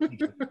threw it out.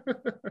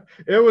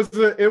 It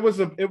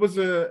was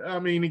a. I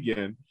mean,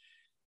 again,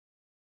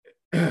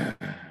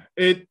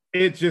 it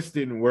just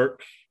didn't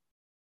work.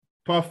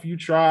 Puff, you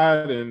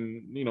tried,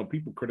 and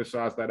people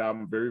criticized that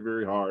album very,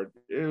 very hard.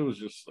 It was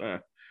just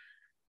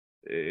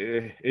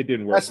it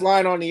didn't work. Best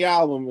line on the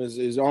album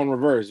is on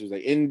reverse. It was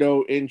like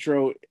Indo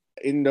intro,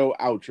 Indo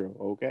outro.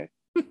 Okay,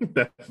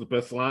 That's the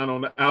best line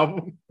on the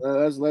album.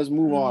 let's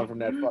move on from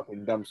that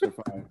fucking dumpster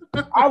fire.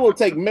 I will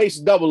take Mace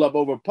Double Up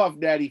over Puff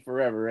Daddy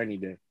forever any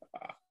day.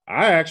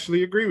 I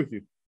actually agree with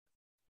you.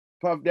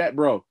 Puff Daddy,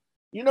 bro.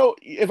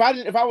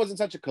 If I wasn't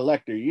such a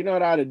collector, you know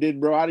what I'd have did,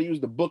 bro? I'd have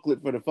used the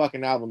booklet for the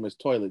fucking album as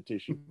toilet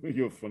tissue.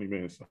 You're a funny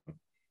man, son.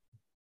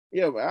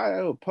 Yeah,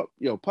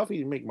 but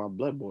Puffy make my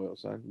blood boil,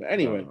 son. But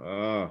anyway,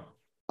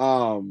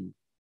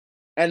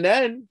 and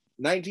then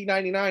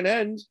 1999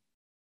 ends.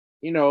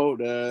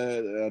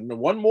 The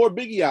one more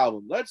Biggie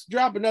album. Let's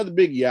drop another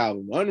Biggie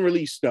album,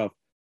 unreleased stuff,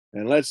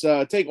 and let's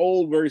take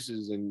old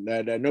verses and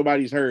that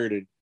nobody's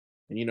heard,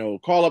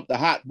 and call up the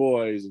Hot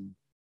Boys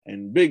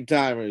and Big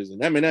Timers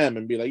and Eminem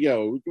and be like,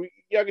 yo,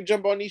 y'all can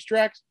jump on these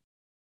tracks.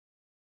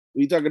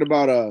 We talking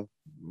about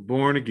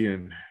Born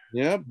Again.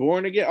 Yeah,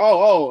 Born Again.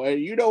 Oh,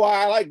 you know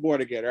why I like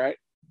Born Again, right?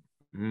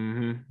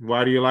 Mm-hmm.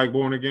 Why do you like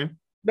Born Again?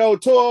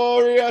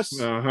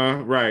 Notorious.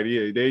 Right.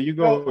 Yeah. There you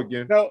go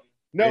again. No.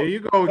 There you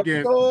go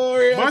again.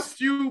 Notorious.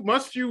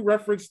 Must you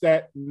reference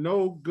that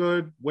no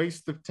good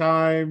waste of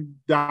time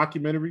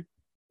documentary?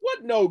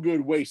 What no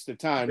good waste of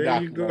time there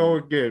documentary? You go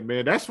again,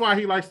 man. That's why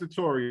he likes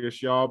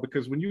Notorious, y'all,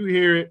 because when you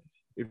hear it,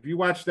 if you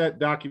watch that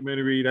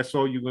documentary, that's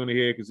all you're gonna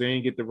hear because they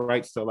ain't get the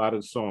rights to a lot of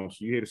the songs.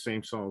 So you hear the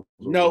same songs.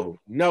 No.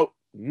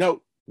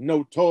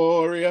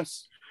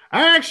 Notorious.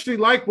 I actually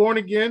like Born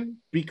Again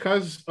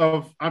because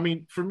of,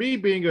 for me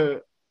being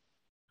a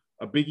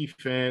Biggie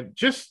fan,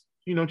 just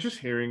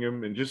hearing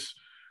him and just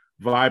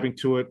vibing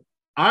to it.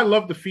 I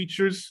love the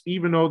features,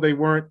 even though they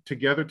weren't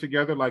together,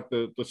 like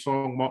the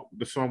song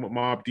with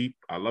Mobb Deep.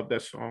 I love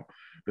that song.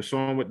 The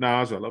song with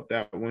Nas, I love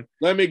that one.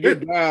 Let me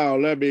get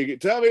down.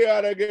 Tell me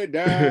how to get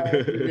down.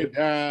 Get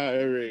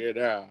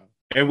down.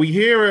 And we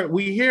hear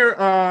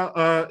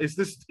is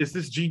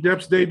this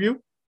G-Dep's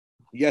debut?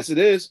 Yes, it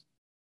is.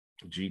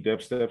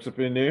 G-Dep steps up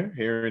in there,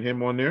 hearing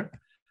him on there.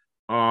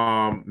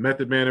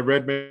 Method Man and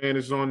Redman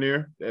is on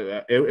there.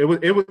 That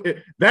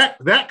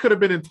could have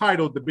been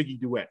entitled the Biggie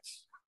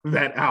Duets.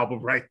 That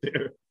album right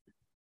there.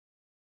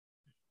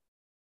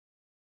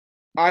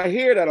 I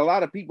hear that a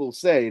lot of people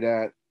say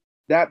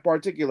that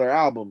particular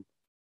album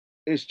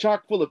is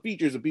chock full of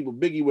features of people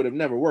Biggie would have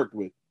never worked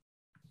with.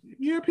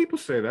 Yeah, people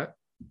say that.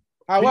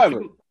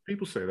 However,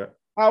 people say that.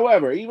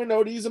 However, even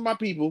though these are my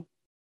people,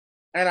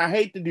 and I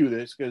hate to do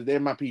this because they're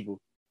my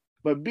people,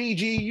 but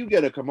BG, you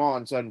gotta come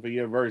on, son, for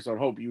your verse on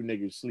Hope You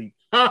Niggas Sleep.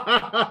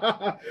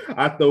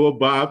 I throw a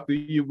bob through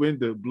your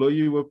window, blow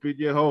you up in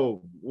your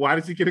home. Why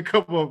does he get a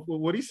couple of,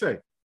 what'd he say?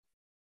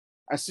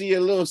 I see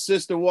your little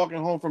sister walking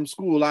home from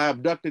school. I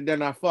abducted,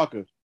 then I fuck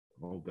her.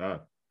 Oh,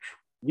 God.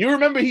 You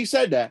remember he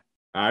said that?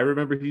 I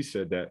remember he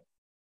said that.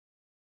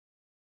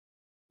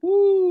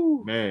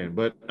 Woo. Man,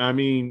 but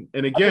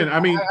and again,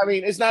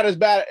 it's not as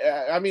bad.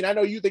 I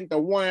know you think the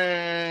wah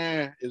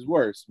is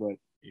worse, but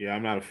yeah,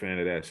 I'm not a fan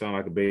of that. Sound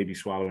like a baby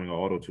swallowing an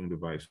auto-tune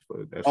device,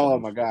 but that's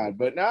my God.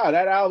 But no,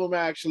 that album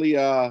actually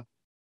a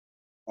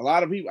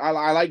lot of people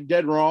I like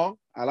Dead Wrong.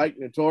 I like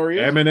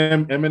Notorious.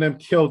 Eminem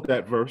killed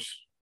that verse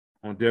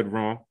on Dead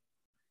Wrong.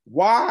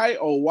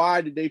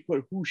 Why did they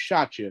put Who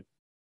Shot You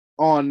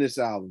on this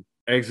album?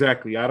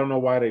 Exactly. I don't know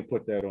why they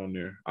put that on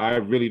there. I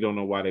really don't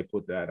know why they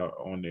put that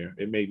on there.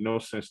 It made no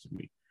sense to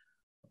me.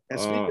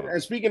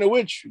 And speaking of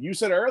which, you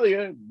said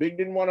earlier, Big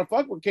didn't want to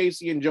fuck with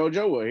Casey and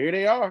JoJo. Well, here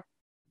they are.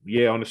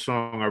 Yeah, on the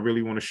song I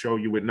Really Want to Show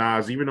You with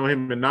Nas, even though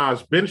him and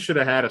Nas, Ben should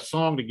have had a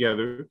song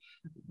together,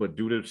 but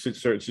due to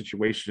certain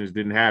situations,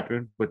 didn't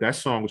happen. But that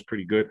song was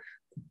pretty good.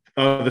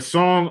 The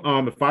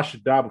song, If I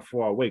Should Die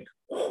Before I Wake,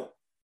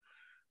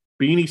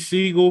 Beanie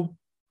Siegel,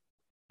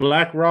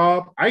 Black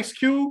Rob, Ice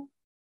Cube,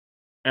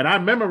 and I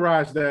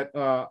memorized that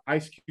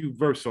Ice Cube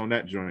verse on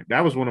that joint.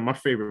 That was one of my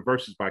favorite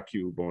verses by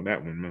Cube on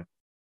that one, man.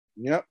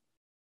 Yep.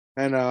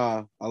 And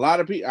a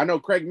lot of people, I know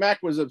Craig Mack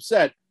was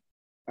upset.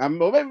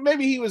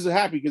 Maybe he was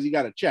happy because he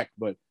got a check,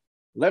 but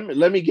let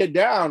me get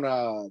down.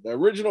 The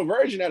original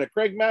version had a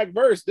Craig Mack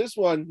verse. This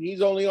one,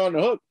 he's only on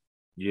the hook.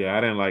 Yeah,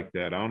 I didn't like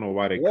that. I don't know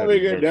why they let me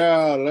get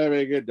down.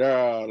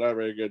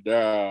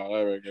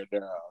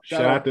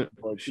 Shout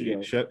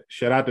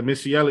out to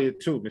Missy Elliott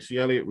too. Missy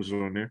Elliott was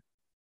on there.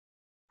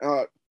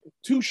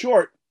 Too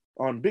Short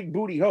on Big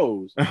Booty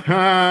Hoes.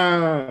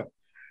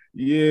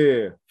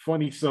 Yeah,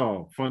 funny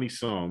song,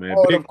 man.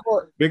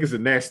 Big is a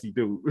nasty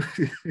dude.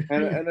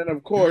 and then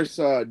of course,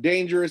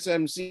 Dangerous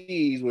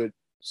MCs with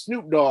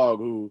Snoop Dogg,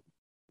 who,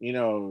 he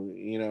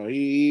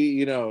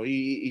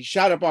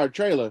shot up our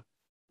trailer,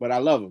 but I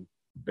love him.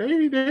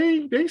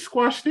 They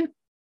squashed it.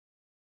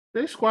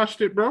 They squashed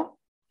it, bro.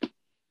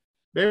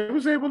 They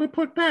was able to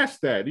put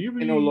past that.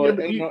 Ain't no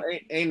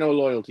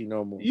loyalty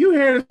no more. You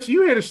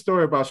hear the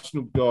story about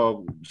Snoop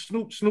Dogg.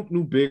 Snoop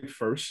knew Big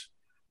first.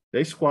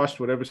 They squashed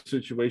whatever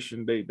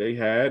situation they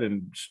had,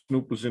 and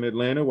Snoop was in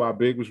Atlanta while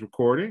Big was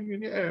recording.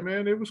 And yeah,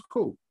 man, it was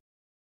cool.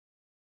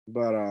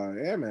 But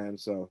yeah, man.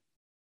 So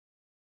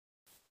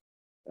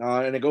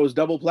and it goes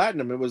double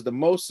platinum. It was the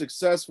most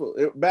successful.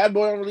 Bad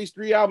Boy only released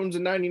 3 albums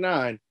in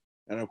 '99,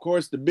 and of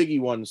course, the Biggie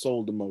one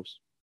sold the most.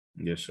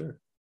 Yes, sir.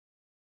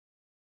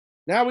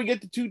 Now we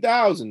get to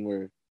 2000,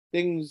 where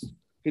things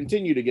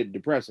continue to get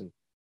depressing.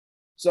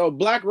 So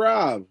Black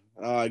Rob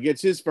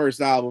gets his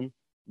first album.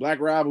 Black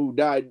Rob, who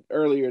died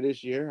earlier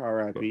this year,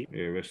 R.I.P.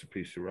 Yeah, rest in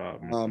peace to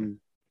Rob.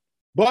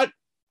 But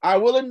I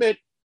will admit,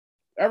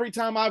 every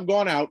time I've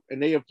gone out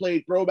and they have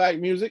played throwback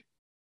music,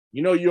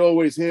 you know, you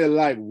always hear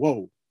like,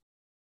 "Whoa."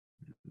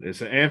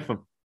 It's an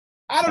anthem.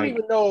 I don't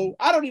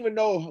even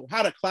know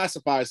how to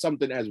classify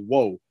something as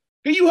 "whoa."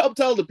 Can you help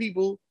tell the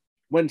people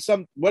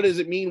what does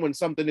it mean when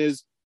something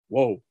is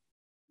whoa?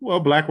 Well,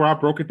 Black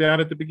Rob broke it down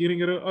at the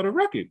beginning of the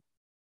record.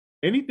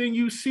 Anything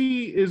you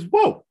see is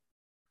whoa.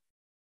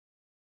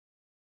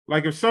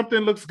 Like if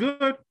something looks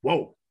good,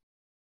 whoa.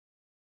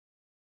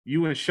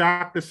 You in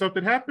shock that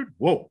something happened?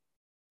 Whoa.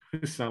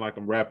 It sounds like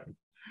I'm rapping.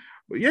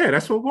 But yeah,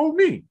 that's what whoa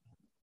mean.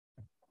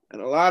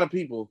 And a lot of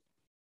people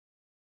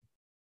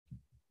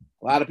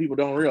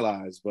don't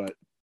realize, but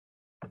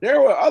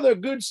there were other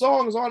good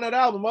songs on that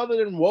album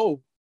other than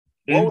Whoa.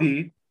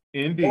 Indeed.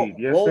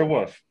 Yes, there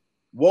was.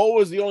 Whoa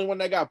was the only one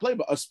that got played,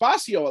 but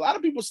Espacio, a lot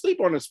of people sleep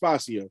on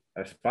Espacio.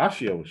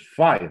 Espacio was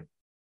fire.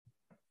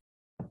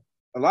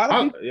 A lot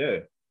of people, yeah.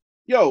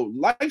 Yo,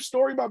 Life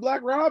Story by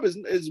Black Rob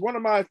is one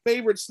of my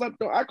favorite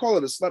slept on. I call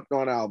it a slept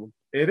on album.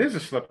 It is a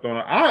slept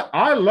on.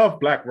 I love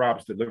Black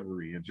Rob's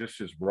delivery and just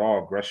his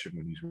raw aggression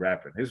when he's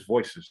rapping. His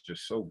voice is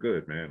just so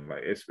good, man.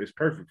 Like it's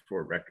perfect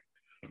for a record.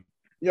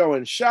 Yo,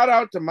 and shout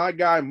out to my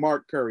guy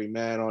Mark Curry,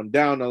 man, on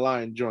Down the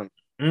Line Joint.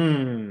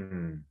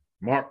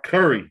 Mark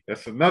Curry.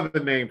 That's another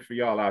name for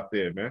y'all out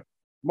there, man.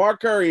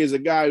 Mark Curry is a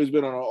guy who's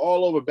been on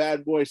all over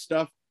Bad Boy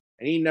stuff,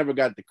 and he never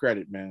got the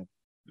credit, man.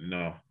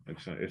 No,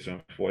 it's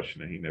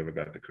unfortunate he never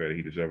got the credit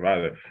he deserved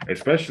either.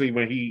 Especially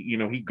when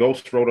he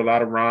ghost wrote a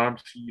lot of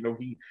rhymes.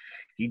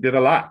 He did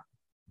a lot.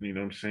 You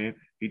know what I'm saying?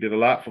 He did a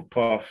lot for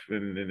Puff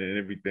and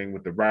everything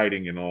with the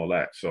writing and all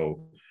that.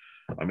 So,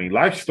 I mean,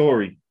 Life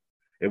Story,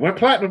 it went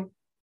platinum.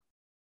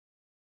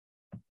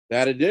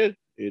 That it did.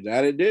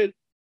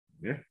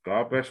 Yeah,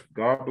 God bless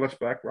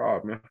Black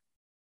Rob, man.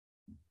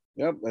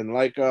 Yep, and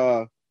like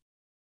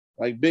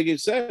Biggie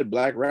said,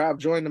 Black Rob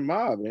joined the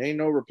mob. There ain't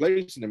no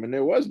replacing him, and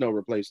there was no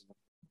replacing him.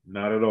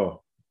 Not at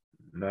all.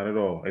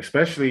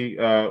 Especially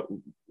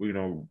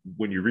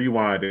when you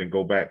rewind and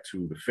go back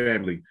to The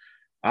Family.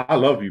 I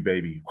Love You,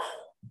 Baby.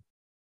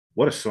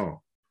 What a song.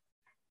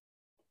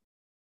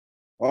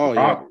 Oh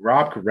yeah.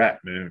 Rob could rap,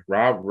 man.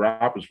 Rob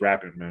was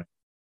rapping, man.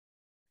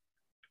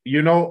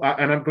 You know,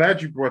 and I'm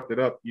glad you brought that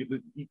up.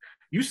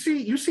 You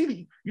see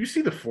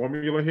the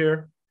formula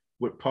here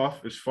with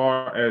Puff as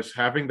far as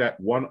having that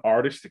one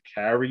artist to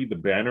carry the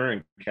banner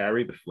and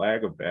carry the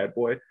flag of Bad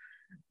Boy.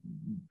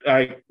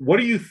 Like, what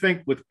do you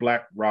think with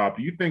Black Rob?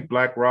 Do you think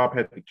Black Rob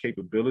had the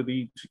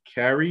capability to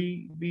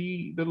carry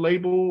the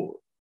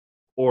label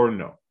or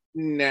no?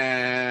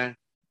 Nah.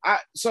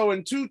 So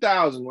in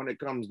 2000, when it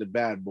comes to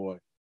Bad Boy,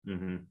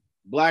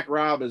 Black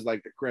Rob is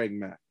like the Craig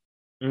Mack.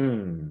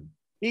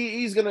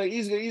 He's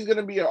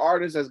gonna be an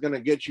artist that's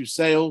gonna get you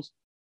sales,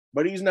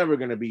 but he's never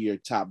gonna be your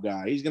top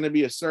guy. He's gonna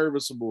be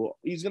serviceable,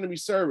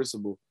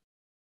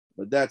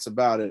 but that's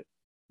about it.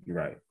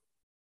 Right.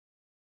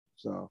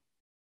 So,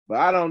 but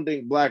I don't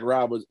think Black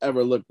Rob was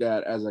ever looked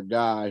at as a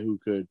guy who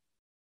could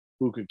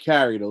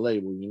carry the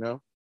label, you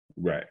know?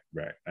 Right.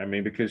 I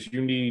mean, because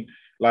you need,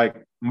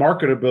 like,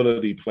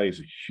 marketability plays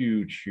a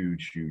huge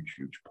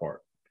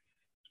part.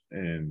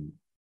 And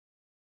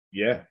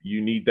yeah,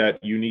 you need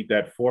that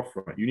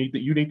forefront. You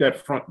need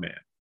that front man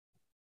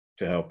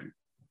to help you.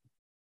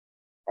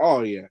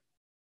 Oh yeah,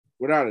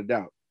 without a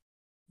doubt.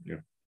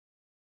 Yeah,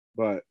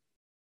 but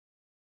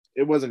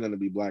it wasn't going to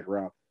be Black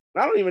Rob.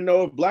 I don't even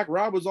know if Black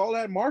Rob was all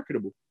that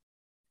marketable.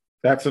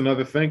 That's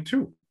another thing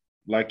too.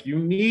 Like, you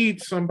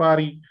need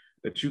somebody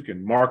that you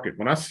can market.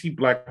 When I see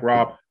Black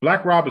Rob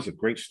is a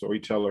great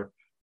storyteller.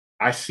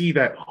 I see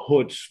that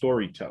hood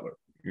storyteller.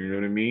 You know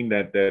what I mean?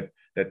 That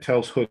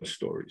tells hood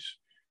stories.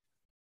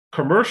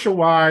 Commercial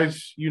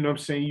wise, you know what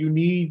I'm saying? You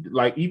need,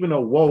 like, even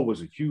though Whoa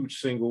was a huge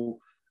single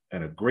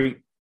and a great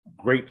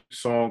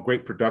song,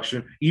 great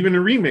production, even the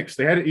remix,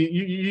 they had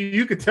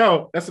you could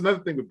tell. That's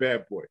another thing with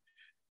Bad Boy.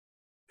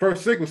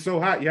 First single was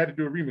so hot, you had to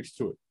do a remix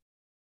to it.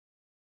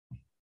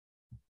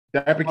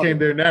 That became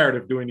their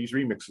narrative, doing these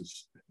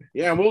remixes.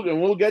 Yeah, and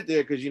we'll get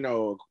there because, you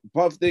know,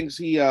 Puff thinks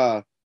he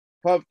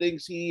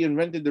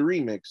invented the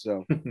remix.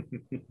 So,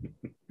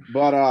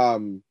 but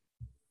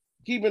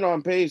keeping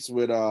on pace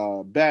with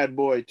Bad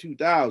Boy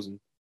 2000.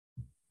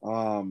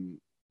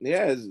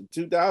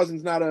 2000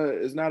 is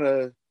not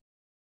a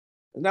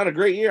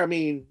great year. I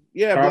mean,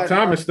 yeah.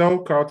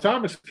 Carl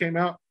Thomas came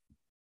out.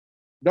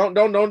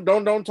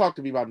 Don't talk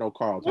to me about no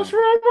Carl Thomas. What's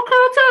wrong with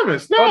Carl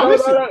Thomas? No,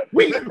 listen.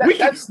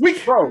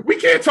 We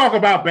can't talk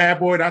about Bad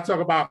Boy, not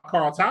talk about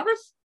Carl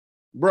Thomas.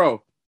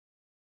 Bro,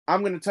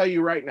 I'm gonna tell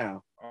you right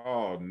now.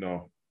 Oh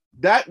no.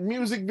 That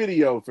music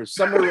video for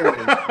Summer Rain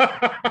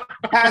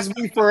has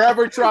me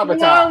forever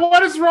traumatized.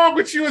 What is wrong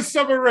with you in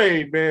Summer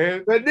Rain,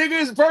 man? The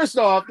nigga is, first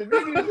off, the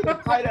nigga is in a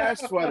tight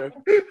ass sweater.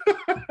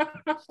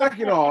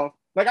 Second off,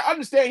 like I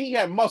understand he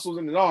had muscles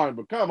in his arm,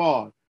 but come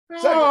on.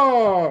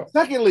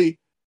 Secondly,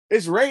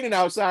 it's raining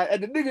outside,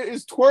 and the nigga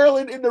is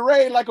twirling in the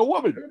rain like a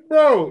woman.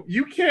 Bro,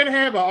 you can't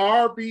have an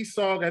R&B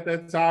song at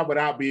that time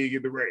without being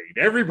in the rain.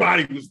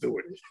 Everybody was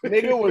doing it.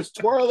 Nigga was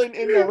twirling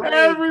in the rain.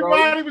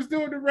 Everybody was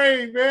doing the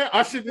rain, man.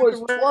 Usher did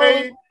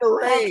the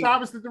rain.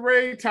 Thomas did the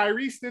rain.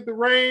 Tyrese did the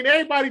rain.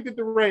 Everybody did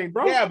the rain,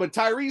 bro. Yeah, but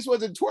Tyrese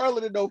wasn't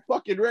twirling in no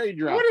fucking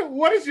raindrop.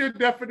 What is your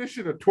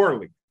definition of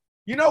twirling?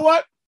 You know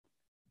what?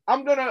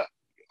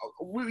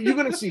 You're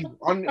gonna see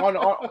on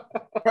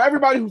for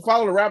everybody who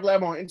follow the Rap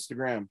Lab on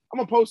Instagram. I'm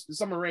gonna post the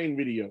Summer Rain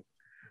video.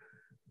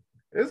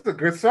 It's a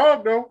good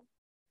song though.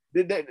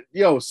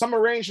 Summer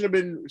Rain should have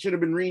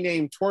been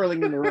renamed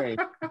Twirling in the Rain.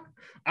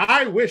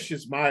 I Wish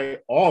is my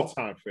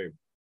all-time favorite.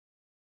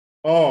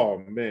 Oh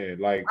man,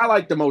 like I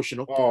liked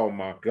Emotional. Oh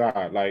my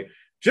god, like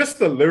just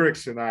the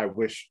lyrics in I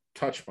Wish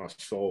touched my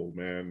soul,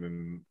 man.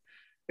 And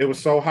it was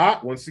so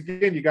hot. Once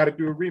again, you got to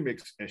do a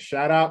remix. And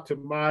shout out to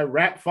my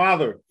rap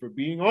father for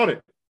being on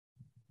it.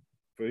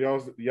 For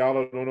y'all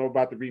don't know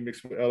about the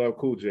remix with LL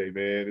Cool J,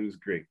 man. It was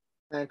great.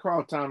 Man,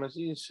 Carl Thomas,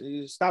 you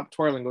stop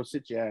twirling. Go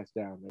sit your ass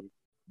down, man.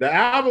 The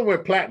album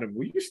went platinum.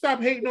 Will you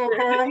stop hating on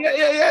Carl?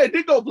 Yeah. It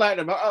did go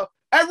platinum.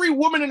 Every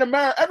woman in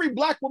America, every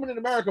black woman in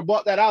America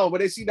bought that album, but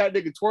they see that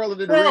nigga twirling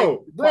in the rain.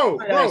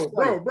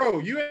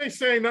 Bro. You ain't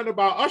saying nothing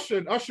about Usher.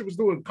 And Usher was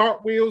doing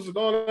cartwheels and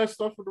all that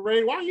stuff in the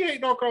rain. Why you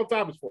hating on Carl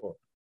Thomas for?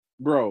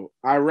 Bro,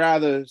 I'd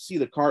rather see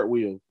the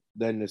cartwheel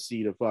than to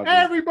see the fucking.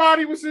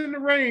 Everybody was in the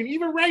rain.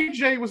 Even Ray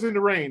J was in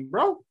the rain,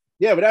 bro.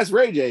 Yeah, but that's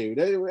Ray J.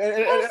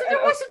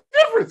 What's the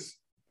difference?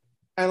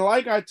 And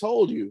like I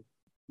told you,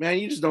 man,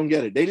 you just don't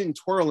get it. They didn't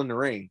twirl in the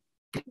rain.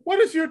 What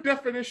is your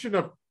definition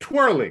of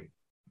twirling?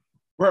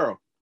 Bro,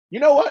 you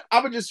know what?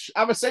 I would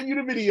send you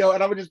the video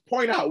and I would just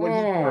point out when.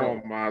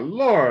 Oh my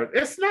Lord.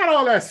 It's not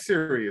all that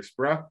serious,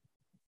 bro.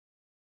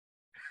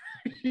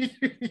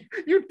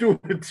 You're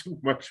doing too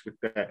much with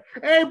that.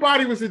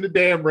 Everybody was in the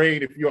damn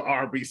rain if you're an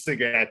R&B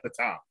singer at the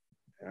time.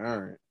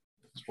 All right.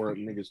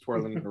 Niggas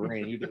twirling in the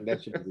rain. You think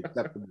that shit is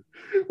acceptable?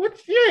 What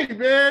shit,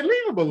 man?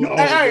 Leave him alone.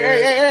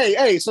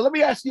 Hey. So let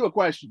me ask you a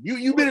question.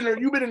 You've been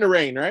in the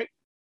rain, right?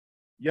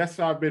 Yes,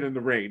 I've been in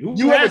the rain.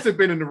 Who hasn't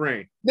been in the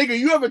rain? Nigga,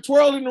 you ever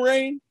twirled in the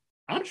rain?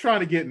 I'm trying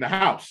to get in the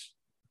house.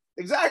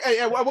 Exactly.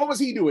 And what was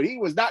he doing? He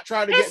was not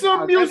trying to get. It's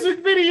a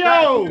music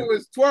video. It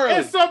was twirling.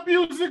 It's a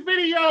music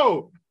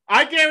video.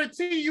 I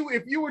guarantee you,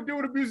 if you were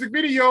doing a music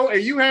video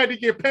and you had to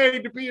get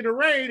paid to be in the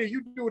rain and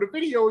you doing a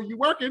video and you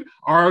working,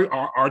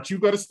 aren't you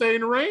going to stay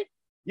in the rain?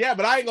 Yeah,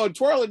 but I ain't going to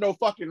twirl in no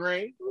fucking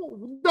rain.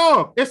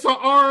 No, it's an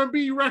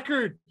R&B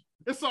record.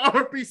 It's an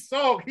R&B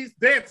song. He's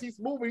dancing, he's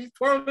moving, he's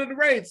twirling in the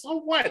rain.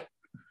 So what?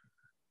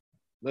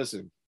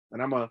 Listen,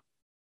 and I'm gonna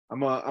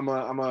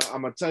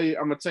tell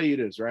you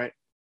this, right?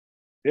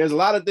 There's a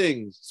lot of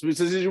things. Since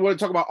you want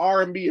to talk about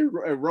R&B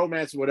and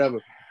romance or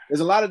whatever, there's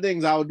a lot of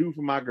things I would do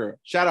for my girl.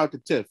 Shout out to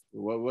Tiff.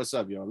 What's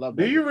up, y'all? Love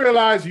that. Do you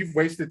realize you've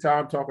wasted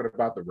time talking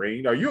about the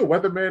rain? Are you a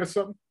weatherman or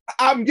something?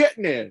 I'm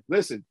getting there.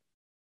 Listen.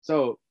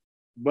 So,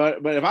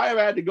 but if I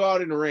ever had to go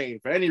out in the rain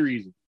for any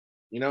reason,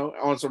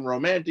 on some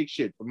romantic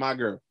shit for my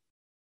girl,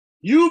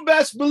 you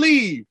best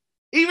believe,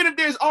 even if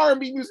there's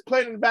R&B music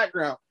playing in the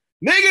background,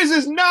 niggas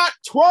is not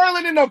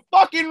twirling in the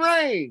fucking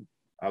rain.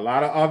 A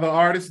lot of other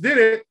artists did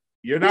it.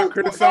 You're not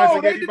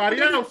criticizing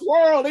anybody else.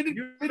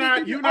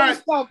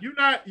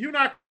 You're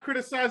not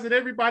criticizing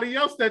everybody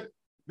else that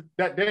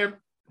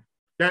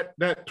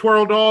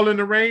twirled all in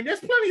the rain. There's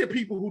plenty of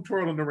people who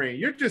twirl in the rain.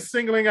 You're just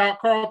singling out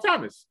Carl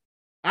Thomas.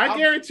 I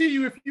guarantee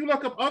you, if you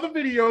look up other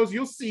videos,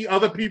 you'll see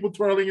other people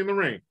twirling in the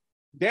rain.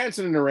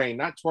 Dancing in the rain,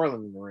 not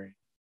twirling in the rain.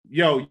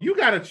 Yo, you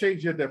got to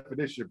change your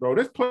definition, bro.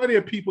 There's plenty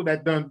of people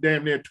that done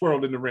damn near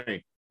twirled in the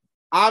rain.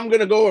 I'm going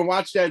to go and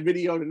watch that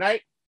video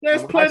tonight.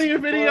 There's plenty of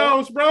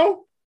videos,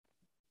 bro.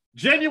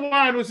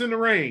 Genuine was in the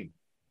rain.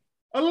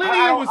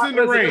 Aaliyah was in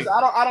the rain.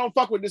 I don't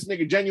fuck with this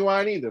nigga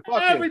Genuine either.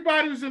 Fuck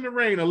Everybody was in the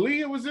rain.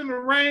 Aaliyah was in the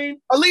rain.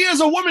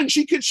 Aaliyah's a woman.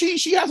 She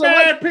has a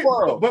right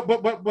to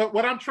But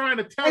what I'm trying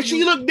to tell you,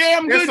 she looked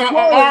damn good. It's an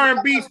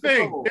R&B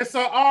thing. It's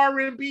an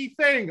R&B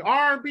thing.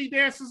 R&B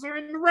dancers are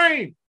in the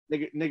rain.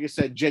 Nigga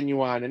said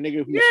Genuine. A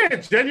nigga who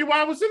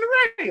Genuine was in the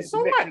rain.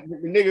 So what?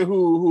 The nigga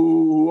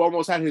who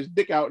almost had his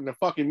dick out in a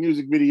fucking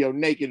music video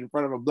naked in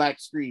front of a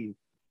black screen.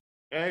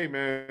 Hey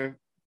man.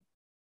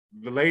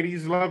 The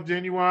ladies love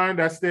Genuine.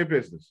 That's their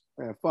business.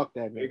 Man, fuck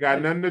that, man. It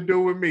got nothing to do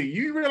with me.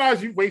 You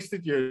realize you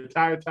wasted your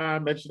entire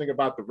time mentioning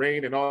about the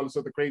rain and all this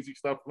other crazy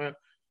stuff, man.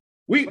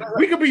 We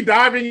could be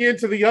diving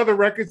into the other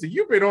records, and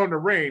you've been on the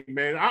rain,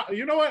 man.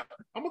 You know what?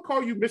 I'm gonna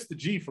call you Mr.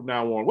 G from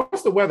now on.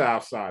 What's the weather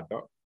outside,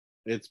 dog?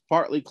 It's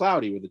partly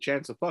cloudy with a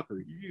chance of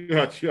fuckery. You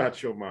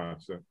got your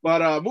mind, son.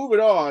 But moving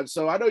on.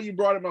 So I know you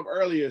brought him up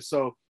earlier.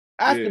 So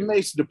after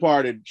Mace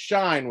departed,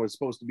 Shine was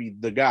supposed to be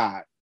the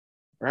guy,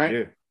 right?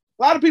 Yeah.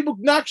 A lot of people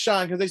knock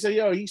Shine because they say,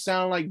 yo, he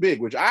sound like Big,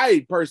 which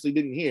I personally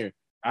didn't hear.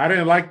 I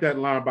didn't like that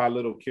line by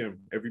Little Kim.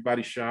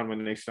 Everybody shine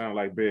when they sound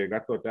like Big. I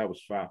thought that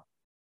was foul.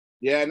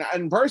 Yeah,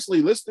 and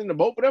personally, listening to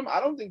both of them, I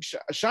don't think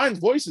Shine's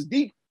voice is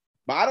deep,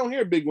 but I don't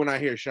hear Big when I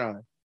hear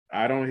Shine.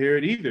 I don't hear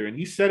it either. And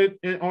he said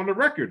it on the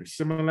record.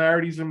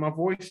 Similarities in my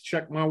voice,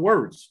 check my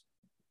words.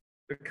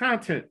 The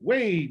content,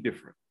 way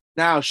different.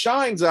 Now,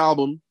 Shine's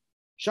album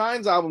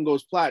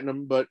goes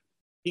platinum, but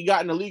he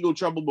got into legal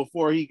trouble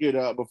before he could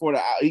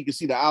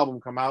see the album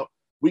come out.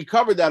 We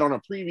covered that on a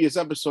previous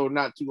episode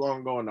not too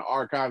long ago in the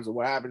archives of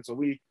what happened, so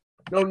we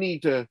no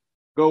need to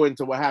go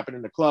into what happened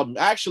in the club.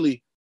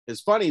 Actually,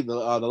 it's funny, the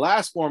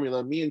last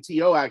formula, me and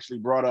T.O. actually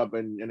brought up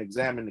and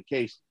examined the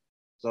case.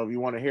 So if you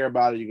want to hear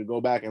about it, you can go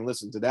back and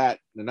listen to that,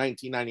 the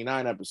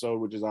 1999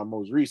 episode, which is our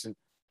most recent.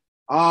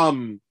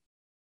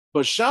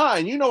 But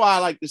Shine, you know why I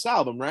like this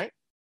album, right?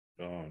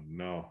 Oh,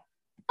 no.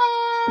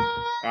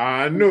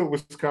 I knew it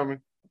was coming.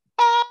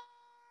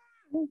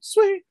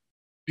 Sweet.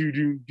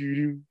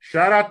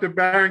 Shout out to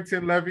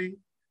Barrington Levy.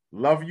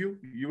 Love you.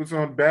 You was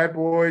on Bad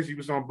Boys. You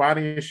was on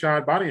Bonnie and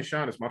Shine. Bonnie and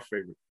Shine is my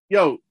favorite.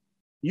 Yo,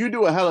 you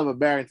do a hell of a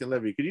Barrington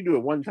Levy. Could you do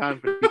it one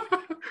time for me?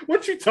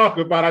 What you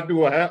talking about? I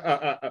do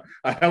a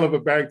hell of a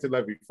Barrington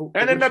Levy.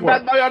 And then the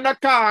bad boy on the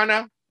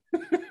corner.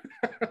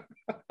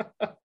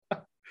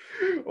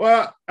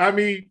 Well, I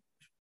mean,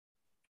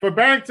 for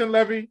Barrington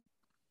Levy,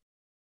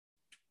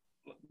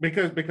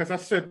 because I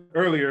said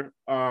earlier,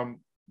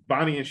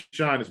 Bonnie and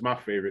Shine is my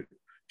favorite,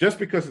 just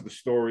because of the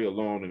story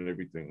alone and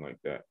everything like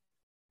that.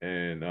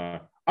 And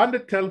on the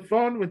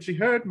telephone, when she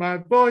heard my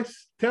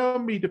voice, tell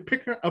me to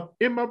pick her up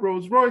in my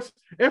Rolls Royce.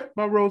 If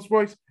my Rolls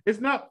Royce is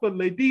not for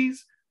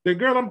ladies, then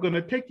girl, I'm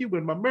gonna take you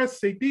in my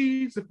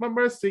Mercedes. If my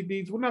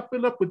Mercedes will not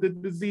fill up with the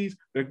disease,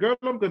 then girl,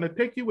 I'm gonna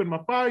take you in my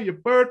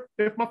Firebird.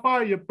 If my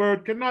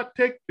Firebird cannot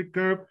take the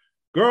curb,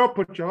 girl,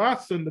 put your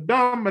ass in the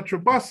Dom Metro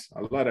bus.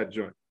 I love that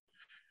joint.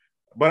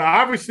 But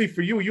obviously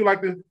for you, you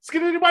like the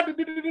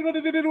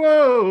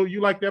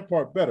you like that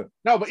part better.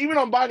 No, but even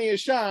on Bonnie and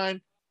Shine,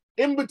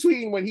 in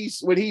between when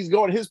he's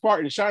going his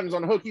part and Shine is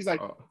on the hook, he's like,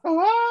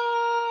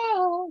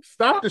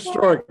 stop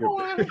destroying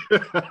him.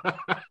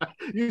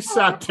 You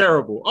sound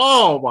terrible.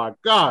 Oh my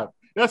God.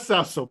 That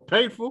sounds so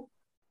painful.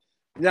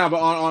 Yeah, but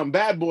on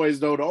Bad Boys,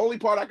 though, the only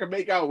part I can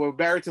make out what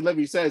Barrington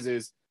Levy says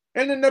is,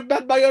 and then the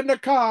bad boy on the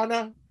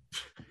corner.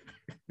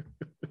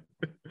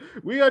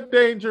 We are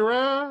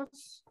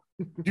dangerous.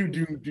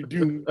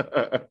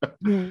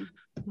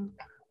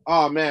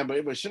 Oh man, but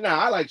Shania,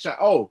 I like Shania.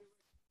 Oh,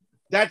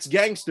 That's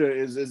Gangster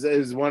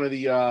is one of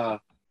the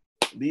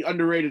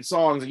underrated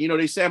songs, and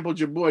they sampled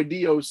your boy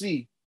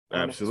DOC.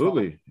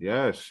 Absolutely,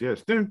 yes.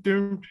 Dum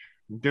dum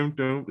dum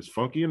dum. It's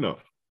funky enough.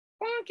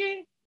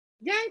 Funky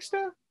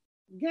gangster.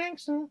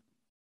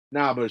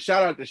 Nah, but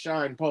shout out to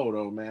Shine Poe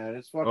though, man.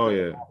 It's fucking. Oh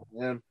yeah,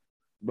 man.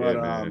 But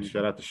yeah, man.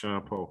 Shout out to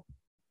Sean Poe.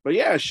 But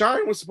yeah,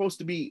 Shine was supposed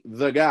to be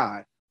the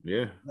guy.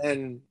 Yeah.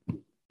 And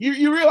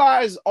you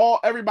realize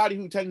everybody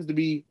who tends to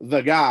be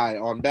the guy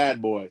on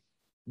Bad Boy,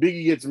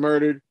 Biggie gets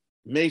murdered,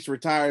 Mace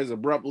retires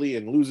abruptly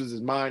and loses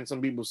his mind, some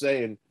people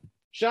say, and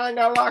Shine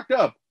got locked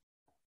up.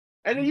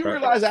 And then you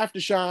realize after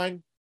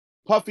Shine,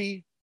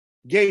 Puffy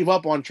gave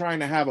up on trying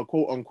to have a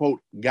quote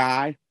unquote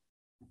guy.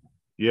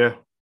 Yeah.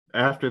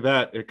 After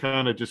that, it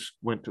kind of just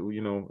went to,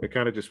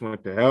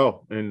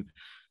 hell. And,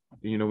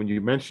 when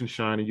you mentioned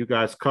Shine and you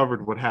guys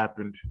covered what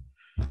happened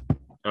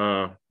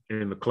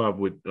in the club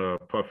with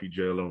Puffy,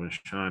 J-Lo, and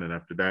Shine, and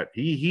after that,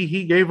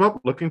 he gave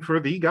up looking for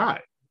the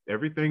guy.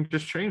 Everything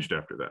just changed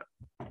after that.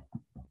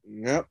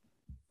 Yep.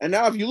 And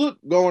now if you look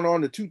going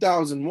on to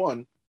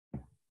 2001,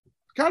 it's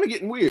kind of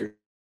getting weird.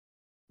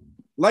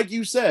 Like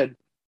you said,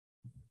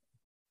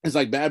 it's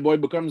like Bad Boy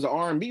becomes an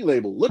R&B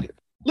label.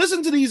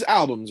 Listen to these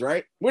albums,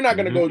 right? We're not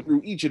going to go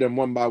through each of them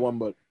one by one,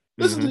 but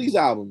listen to these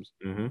albums.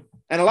 And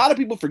a lot of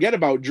people forget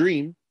about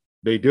Dream.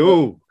 They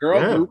do.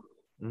 Girl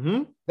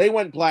group. They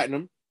went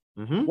platinum.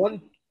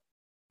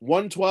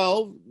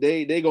 112,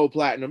 they go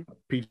platinum.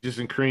 Peaches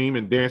and Cream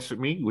and Dance With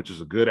Me, which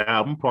is a good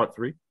album, part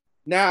 3.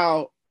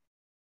 Now,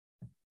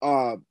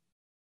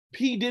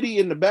 P. Diddy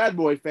and the Bad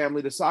Boy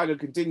family, the saga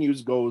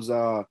continues, goes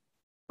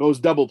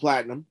double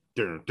platinum.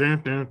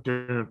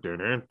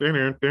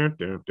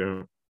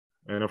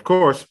 And of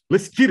course,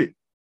 let's get it.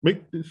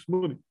 Make this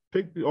money.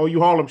 Take all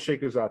you Harlem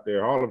Shakers out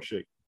there, Harlem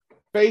Shake.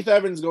 Faith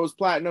Evans goes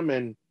platinum,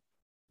 and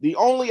the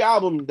only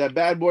album that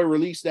Bad Boy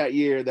released that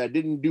year that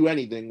didn't do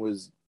anything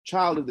was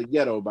Child of the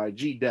Ghetto by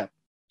G-Dep.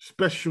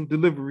 Special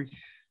Delivery.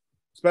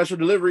 Special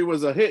Delivery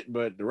was a hit,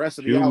 but the rest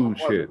of the album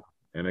wasn't. Hit.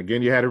 And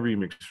again, you had a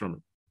remix from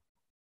it.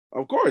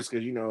 Of course,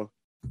 because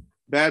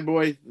Bad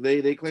Boy,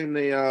 they claim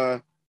they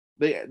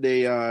invented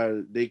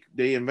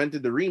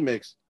the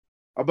remix.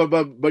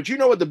 But you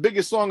know what the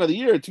biggest song of the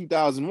year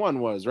 2001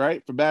 was,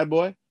 right? For Bad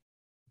Boy?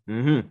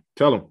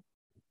 Tell them.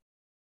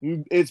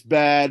 It's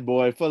Bad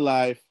Boy for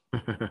life.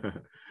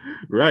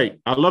 Right.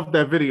 I love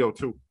that video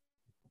too.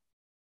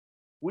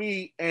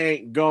 We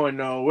ain't going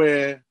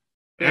nowhere.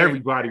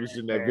 Everybody was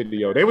in that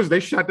video. They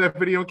shot that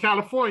video in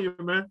California,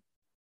 man.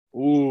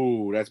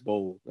 Ooh, that's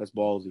bold. That's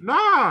ballsy.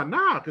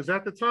 Nah, because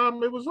at the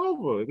time it was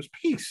over. It was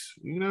peace.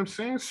 You know what I'm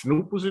saying?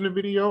 Snoop was in the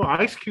video.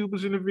 Ice Cube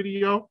was in the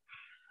video.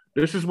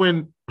 This is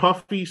when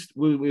Puffy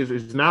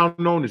is now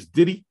known as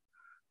Diddy.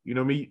 You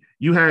know what I mean?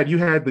 You had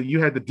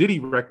the Diddy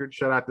record.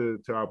 Shout out to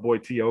our boy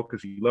T.O.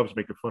 because he loves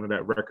making fun of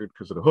that record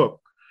because of the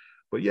hook.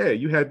 But yeah,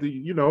 you had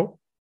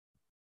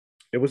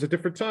it was a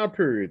different time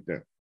period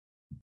then.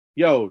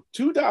 Yo,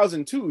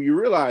 2002, you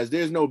realize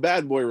there's no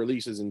Bad Boy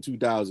releases in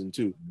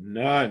 2002.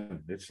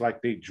 None. It's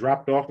like they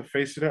dropped off the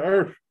face of the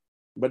earth.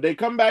 But they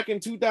come back in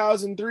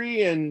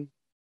 2003, and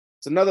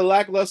it's another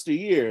lackluster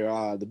year.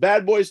 The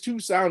Bad Boys 2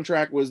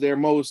 soundtrack was their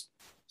most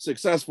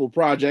successful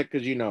project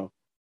because, you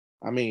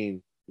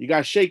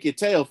got Shake Your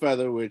Tail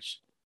Feather, which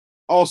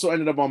also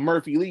ended up on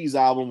Murphy Lee's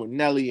album with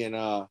Nelly and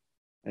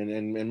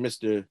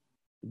Mr.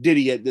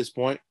 Diddy at this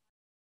point.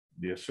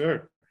 Yes,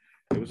 sir.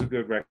 It was a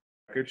good record.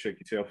 Shake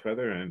Your Tail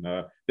Feather,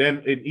 and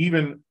then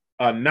even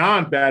a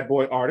non-Bad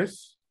Boy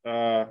artist,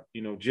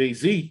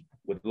 Jay-Z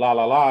with La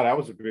La La, that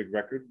was a big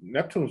record.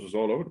 Neptunes was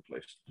all over the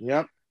place.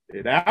 Yep.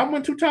 That album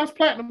went 2 times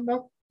platinum,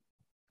 though.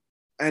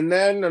 And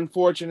then,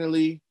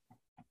 unfortunately,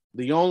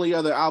 the only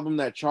other album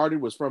that charted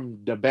was from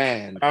the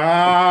band.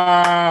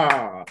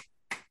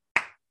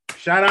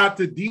 Shout out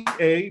to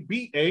D-A-B-A-N-D.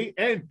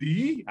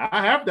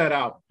 I have that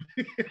album.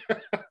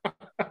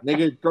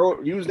 Nigga,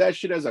 use that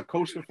shit as a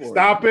coaster for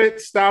Stop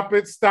it.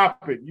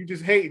 You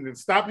just hating, and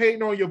stop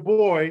hating on your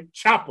boy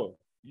Chopper.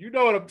 You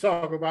know what I'm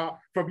talking about.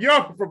 From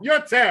your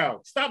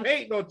town. Stop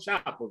hating on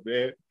Chopper,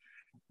 man.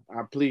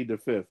 I plead the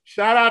fifth.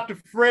 Shout out to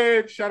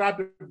Fred, shout out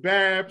to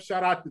Bab,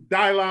 shout out to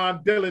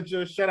Dylon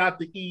Dillinger, shout out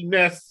to E.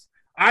 Ness.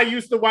 I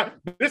used to watch.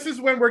 This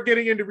is when we're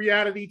getting into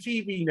reality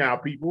TV now,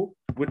 people,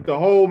 with the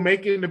whole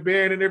Making the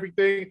Band and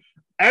everything.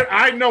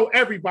 I know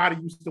everybody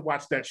used to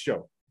watch that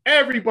show.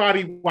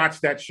 Everybody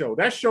watched that show.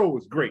 That show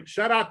was great.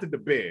 Shout out to the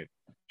band.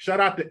 Shout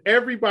out to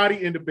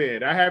everybody in the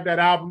band. I have that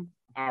album.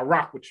 I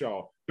rock with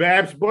y'all.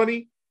 Babs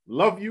Bunny,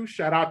 love you.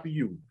 Shout out to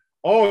you.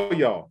 All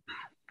y'all.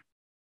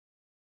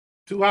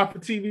 Too Hot for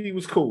TV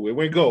was cool. It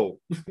went gold.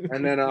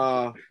 And then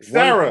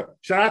Sarah.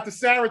 Shout out to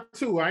Sarah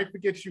too. I ain't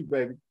forget you,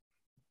 baby.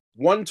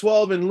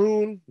 112 and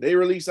Loon, they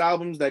release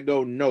albums that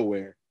go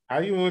nowhere. How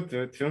you want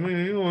that? Tell me how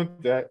you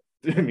want that.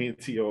 Me and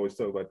T always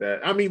talk about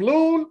that. I mean,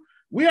 Loon,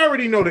 we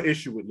already know the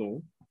issue with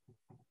Loon.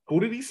 Who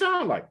did he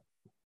sound like?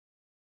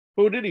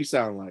 Who did he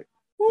sound like?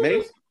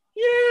 Mace?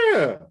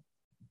 Yeah.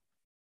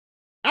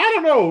 I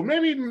don't know.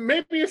 Maybe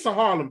it's a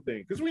Harlem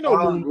thing because we know.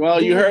 Loon,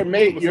 well, you heard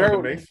Mace. You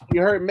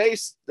heard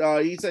Mace.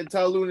 He said,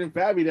 "Tell Loon and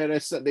Fabi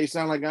that they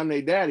sound like I'm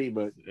their daddy."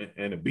 But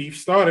and the beef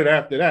started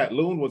after that.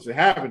 Loon wasn't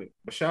having it.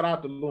 But shout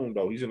out to Loon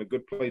though. He's in a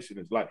good place in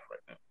his life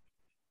right now.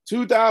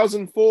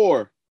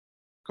 2004,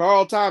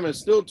 Carl Thomas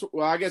still.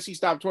 I guess he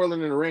stopped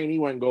twirling in the rain. He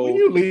went gold. Will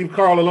you leave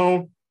Carl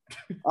alone?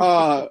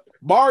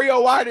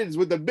 Mario Winans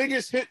with the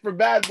biggest hit for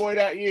Bad Boy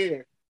that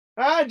year.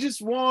 I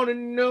just want to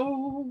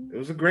know. It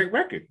was a great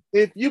record.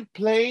 If you're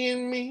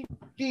playing me,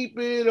 keep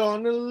it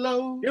on the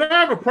low. You don't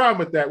have a problem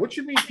with that. What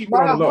you mean keep it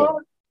on the low?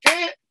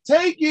 Can't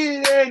take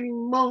it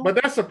anymore. But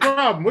that's a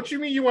problem. What you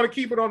mean you want to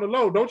keep it on the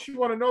low? Don't you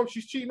want to know if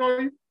she's cheating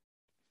on you?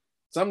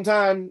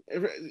 Sometimes,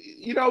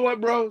 you know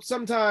what, bro?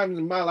 Sometimes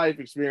my life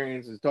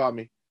experience has taught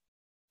me.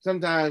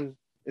 Sometimes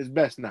it's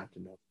best not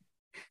to know.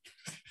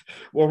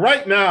 Well,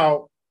 right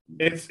now,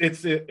 it's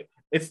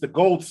the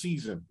gold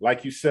season,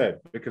 like you said,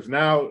 because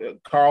now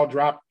Carl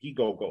dropped, he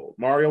go gold.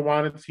 Mario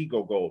Winans, he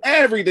go gold.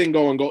 Everything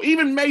going gold.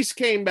 Even Mace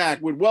came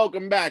back with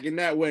Welcome Back, and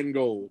that went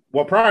gold.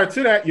 Well, prior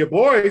to that, your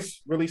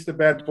boys released the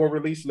Bad Boy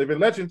release, Living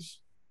Legends.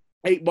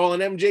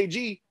 8Ball and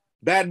MJG,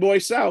 Bad Boy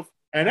South.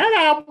 And that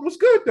album was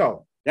good,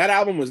 though. That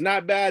album was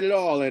not bad at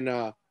all.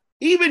 And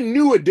even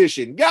New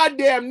Edition,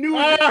 goddamn New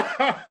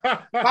Edition.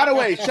 By the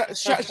way,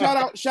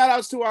 shout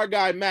outs to our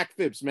guy, Mac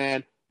Phipps,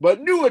 man. But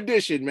New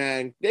Edition,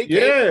 man.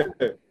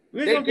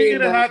 We're going to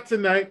get it hot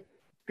tonight.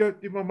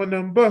 Give me my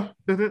number.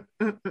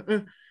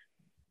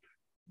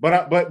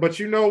 But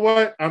you know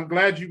what? I'm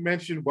glad you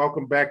mentioned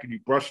Welcome Back and you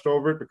brushed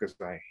over it because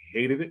I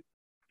hated it.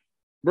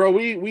 Bro,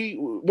 we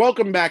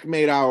Welcome Back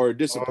made our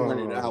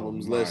disappointed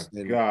albums list.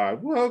 And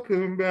God,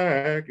 Welcome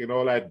Back and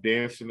all that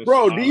dancing.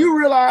 Bro, do you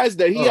realize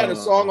that he had a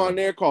song on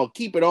there called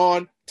Keep It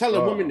On,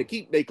 telling women to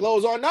keep their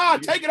clothes on? Nah,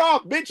 take it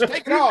off, bitch.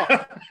 Take it off.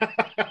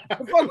 What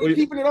the fuck are you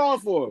keeping it on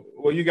for?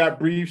 Well, you got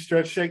Breathe,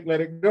 Stretch, Shake, Let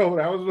It Go.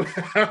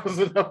 That was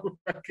another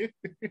record.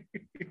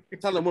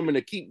 Telling women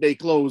to keep their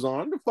clothes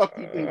on. What the fuck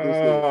you think this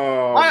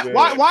is?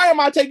 Why am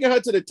I taking her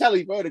to the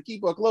telly for her to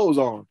keep her clothes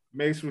on?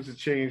 Mace was a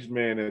changed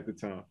man at the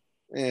time.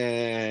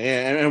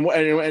 And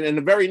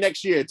the very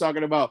next year,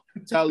 talking about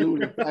tell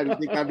Loon and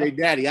think I'm their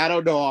daddy. I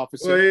don't know,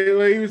 officer.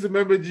 Well, he was a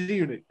member of G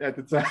Unit at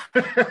the time.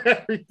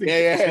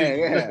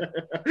 Yeah.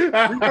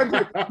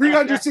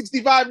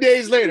 365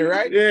 days later,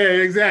 right? Yeah,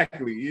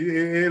 exactly.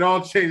 It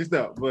all changed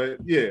up, but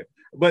yeah.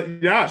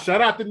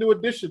 Shout out to New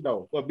Edition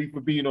though for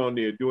being on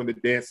there, doing the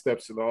dance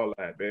steps and all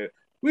that, man.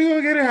 We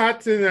gonna get it hot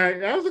tonight.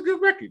 That was a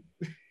good record.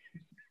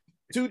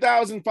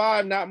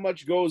 2005, not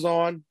much goes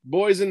on.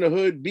 Boys in the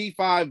Hood,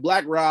 B5,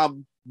 Black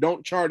Rob,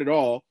 don't chart at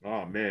all.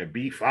 Oh man,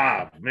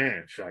 B5,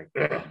 man. It's like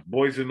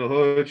Boys in the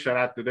Hood, shout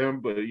out to them.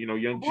 But you know,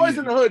 Young Boys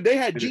in Jeezy the Hood, they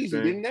had did his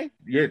Jeezy, didn't thing.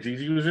 they? Yeah,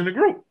 Jeezy was in the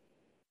group.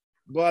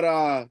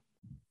 But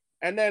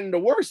and then the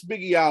worst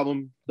Biggie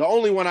album, the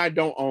only one I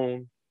don't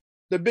own,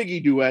 the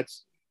Biggie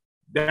duets.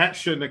 That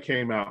shouldn't have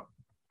came out.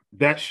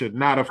 That should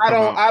not have come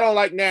out. I don't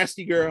like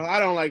Nasty Girl. I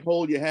don't like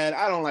Hold Your Head.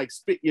 I don't like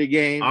Spit Your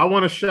Game. I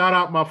want to shout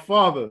out my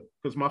father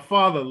because my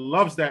father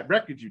loves that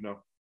record, you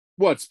know.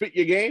 What, Spit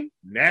Your Game?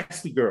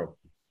 Nasty Girl.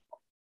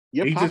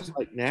 Your He pops just-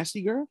 like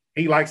Nasty Girl?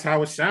 He likes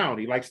how it sounds.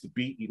 He likes the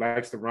beat. He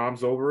likes the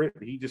rhymes over it.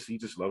 He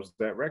just loves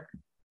that record.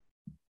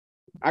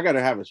 I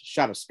gotta have a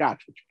shot of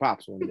scotch with your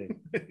pops one day.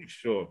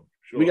 Sure.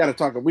 We gotta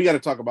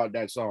talk about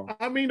that song.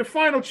 I mean, the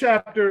final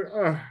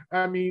chapter,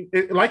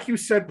 like you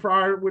said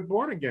prior with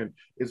Born Again,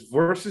 is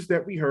verses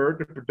that we heard.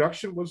 The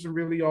production wasn't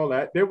really all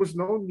that. There was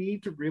no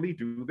need to really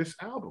do this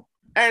album.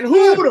 And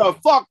who the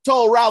fuck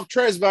told Ralph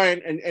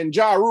Tresvant and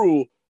Ja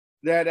Rule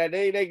that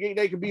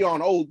they could be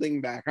on Old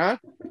Thing Back, huh?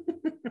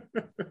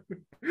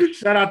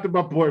 Shout out to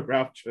my boy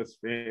Ralph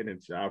Tresvant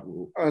and Ja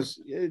Rule.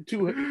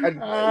 Two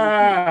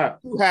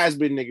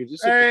has-been niggas.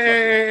 Just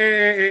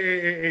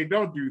Hey,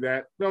 don't do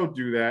that. Don't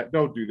do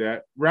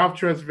that. Ralph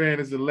Tresvant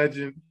is a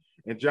legend,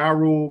 and Ja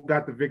Rule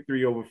got the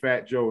victory over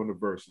Fat Joe in the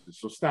verses.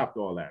 So stop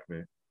all that,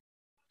 man.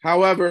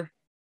 However,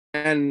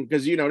 and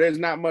because there's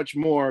not much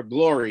more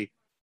glory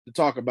to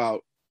talk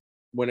about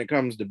when it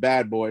comes to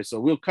Bad Boy, so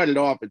we'll cut it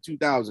off at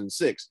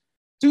 2006.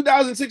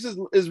 2006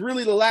 is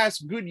really the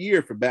last good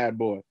year for Bad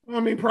Boy. I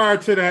mean, prior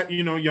to that,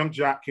 Young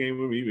Jock came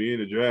with me in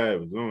the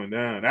drive, was going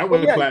down. That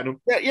went platinum.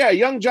 Yeah,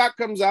 Young Jock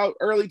comes out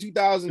early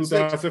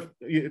 2006.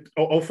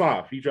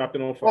 05. He dropped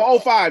in 05. Oh,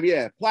 05,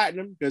 yeah,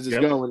 platinum because it's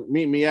Yep. going.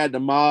 Meet me at the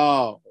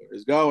mall.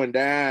 It's going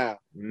down.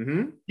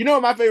 Mm-hmm. You know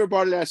what my favorite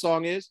part of that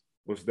song is?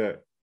 What's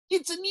that?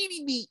 It's a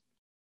needy beat.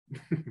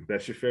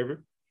 That's your favorite?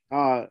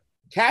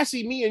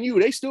 Cassie, Me and You,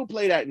 they still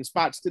play that in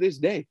spots to this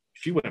day.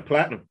 She went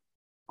platinum.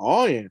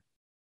 Oh yeah.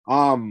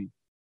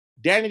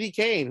 Danity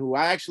Kane, who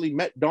I actually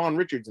met Dawn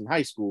Richards in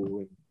high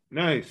school.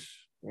 Nice.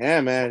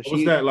 Yeah, man. What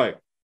was that like?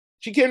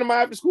 She came to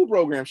my after school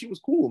program. She was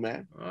cool,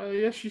 man.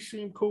 Yeah, she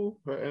seemed cool.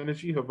 Her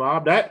energy, her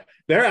vibe.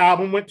 Their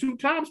album went 2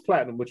 times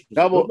platinum, which was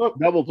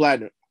double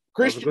platinum. was a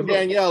Christian good look.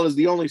 Danielle is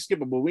the only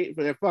skippable. We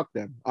fuck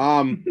them.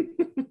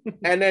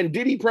 And then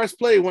Diddy Press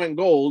Play went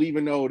gold,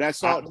 even though that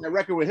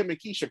record with him and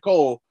Keisha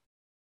Cole.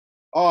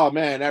 Oh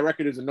man, that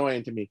record is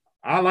annoying to me.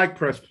 I like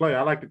Press Play.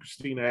 I like the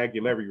Christina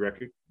Aguilera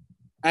record.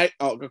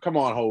 Come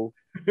on, Ho.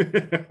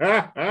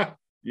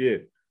 Yeah.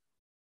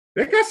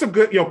 They got some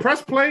good,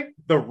 Press Play,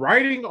 the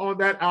writing on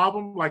that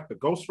album, like the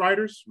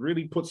ghostwriters,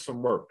 really put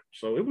some work.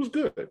 So it was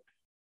good.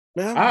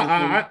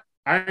 I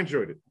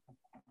enjoyed it.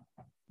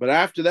 But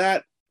after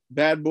that,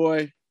 Bad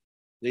Boy,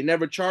 they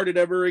never charted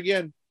ever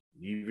again.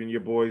 Even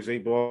your boys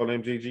 8 Ball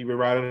and MJG were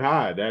riding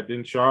high. That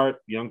didn't chart.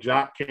 Young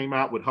Jock came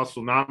out with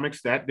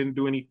Hustlenomics. That didn't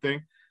do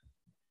anything.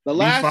 The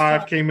last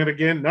B5 came in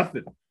again,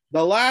 nothing.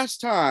 The last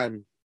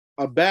time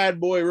a Bad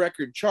Boy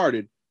record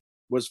charted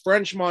was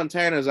French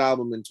Montana's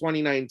album in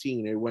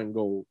 2019. It went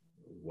gold.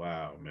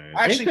 Wow, man.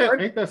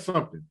 Actually, ain't that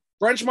something?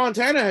 French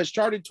Montana has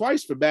charted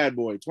twice for Bad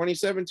Boy,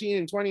 2017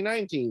 and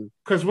 2019.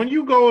 Because when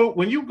you go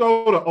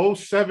to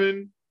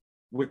 07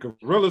 with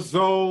Gorilla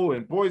Zoe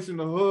and Boys in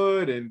the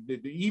Hood and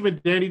even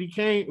Danny D.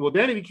 Kane, well,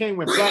 Danny D. Kane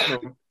went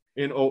platinum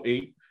in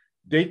 08.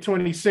 Day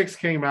 26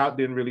 came out,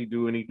 didn't really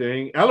do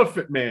anything.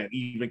 Elephant Man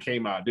even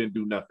came out, didn't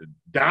do nothing.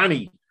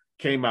 Donnie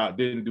came out,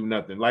 didn't do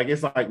nothing. Like,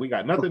 it's like we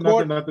got nothing.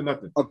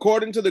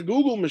 According to the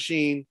Google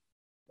machine,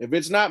 if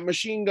it's not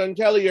Machine Gun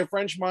Kelly or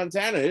French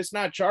Montana, it's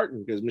not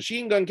charting because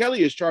Machine Gun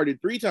Kelly has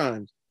charted 3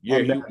 times.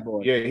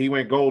 He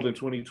went gold in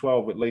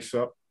 2012 with Lace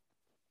Up.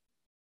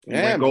 He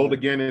went gold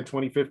again in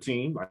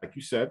 2015, like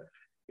you said.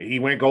 He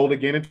went gold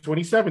again in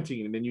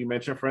 2017. And then you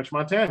mentioned French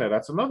Montana.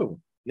 That's another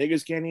one.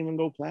 Niggas can't even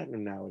go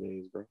platinum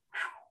nowadays, bro.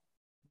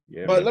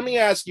 Yeah, but let me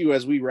ask you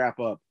as we wrap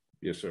up.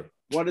 Yes, sir.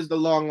 What is the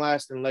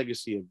long-lasting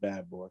legacy of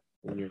Bad Boy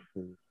in your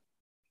opinion?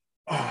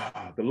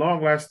 The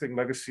long-lasting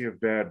legacy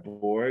of Bad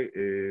Boy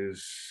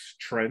is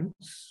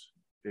trends.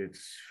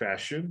 It's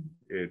fashion.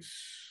 It's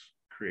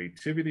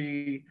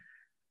creativity.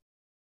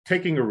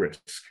 Taking a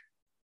risk.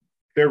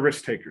 They're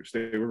risk takers.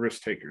 They were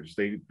risk takers.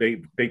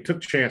 They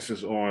took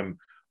chances on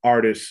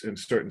artists and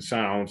certain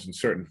sounds and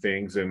certain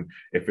things. And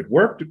if it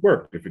worked, it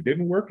worked. If it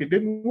didn't work, it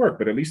didn't work.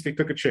 But at least they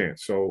took a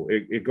chance. So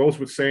it goes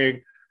with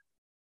saying,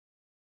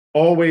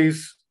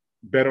 always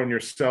bet on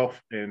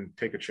yourself and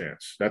take a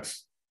chance.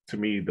 That's, to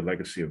me, the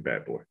legacy of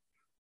Bad Boy.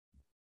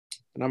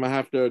 And I'm gonna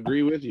have to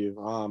agree with you.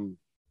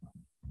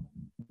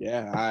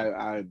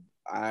 I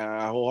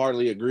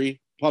wholeheartely agree.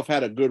 Puff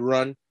had a good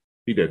run.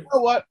 He did. You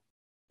know what?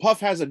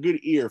 Puff has a good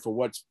ear for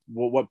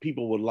what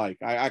people would like.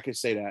 I can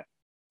say that.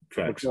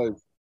 Facts.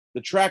 Because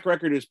the track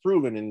record is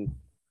proven, and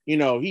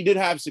he did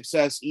have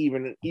success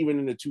even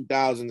in the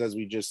 2000s, as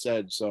we just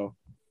said. So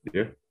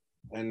yeah.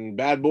 And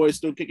Bad Boy is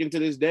still kicking to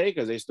this day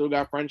because they still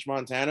got French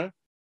Montana.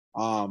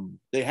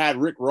 They had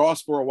Rick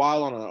Ross for a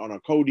while on a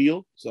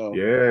co-deal. So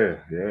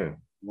yeah.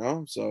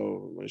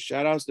 So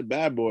shout outs to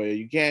Bad Boy.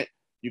 You can't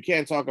you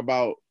can't talk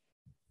about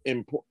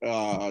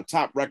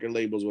top record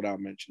labels without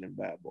mentioning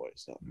Bad Boy.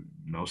 So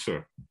No,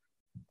 sir.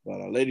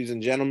 But ladies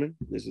and gentlemen,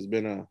 this has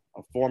been a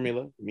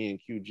formula. Me and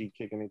QG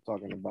kicking it,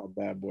 talking about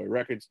Bad Boy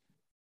Records.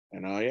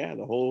 And yeah,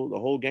 the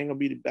whole gang will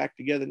be back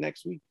together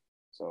next week.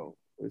 So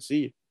we'll see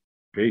you.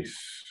 Peace.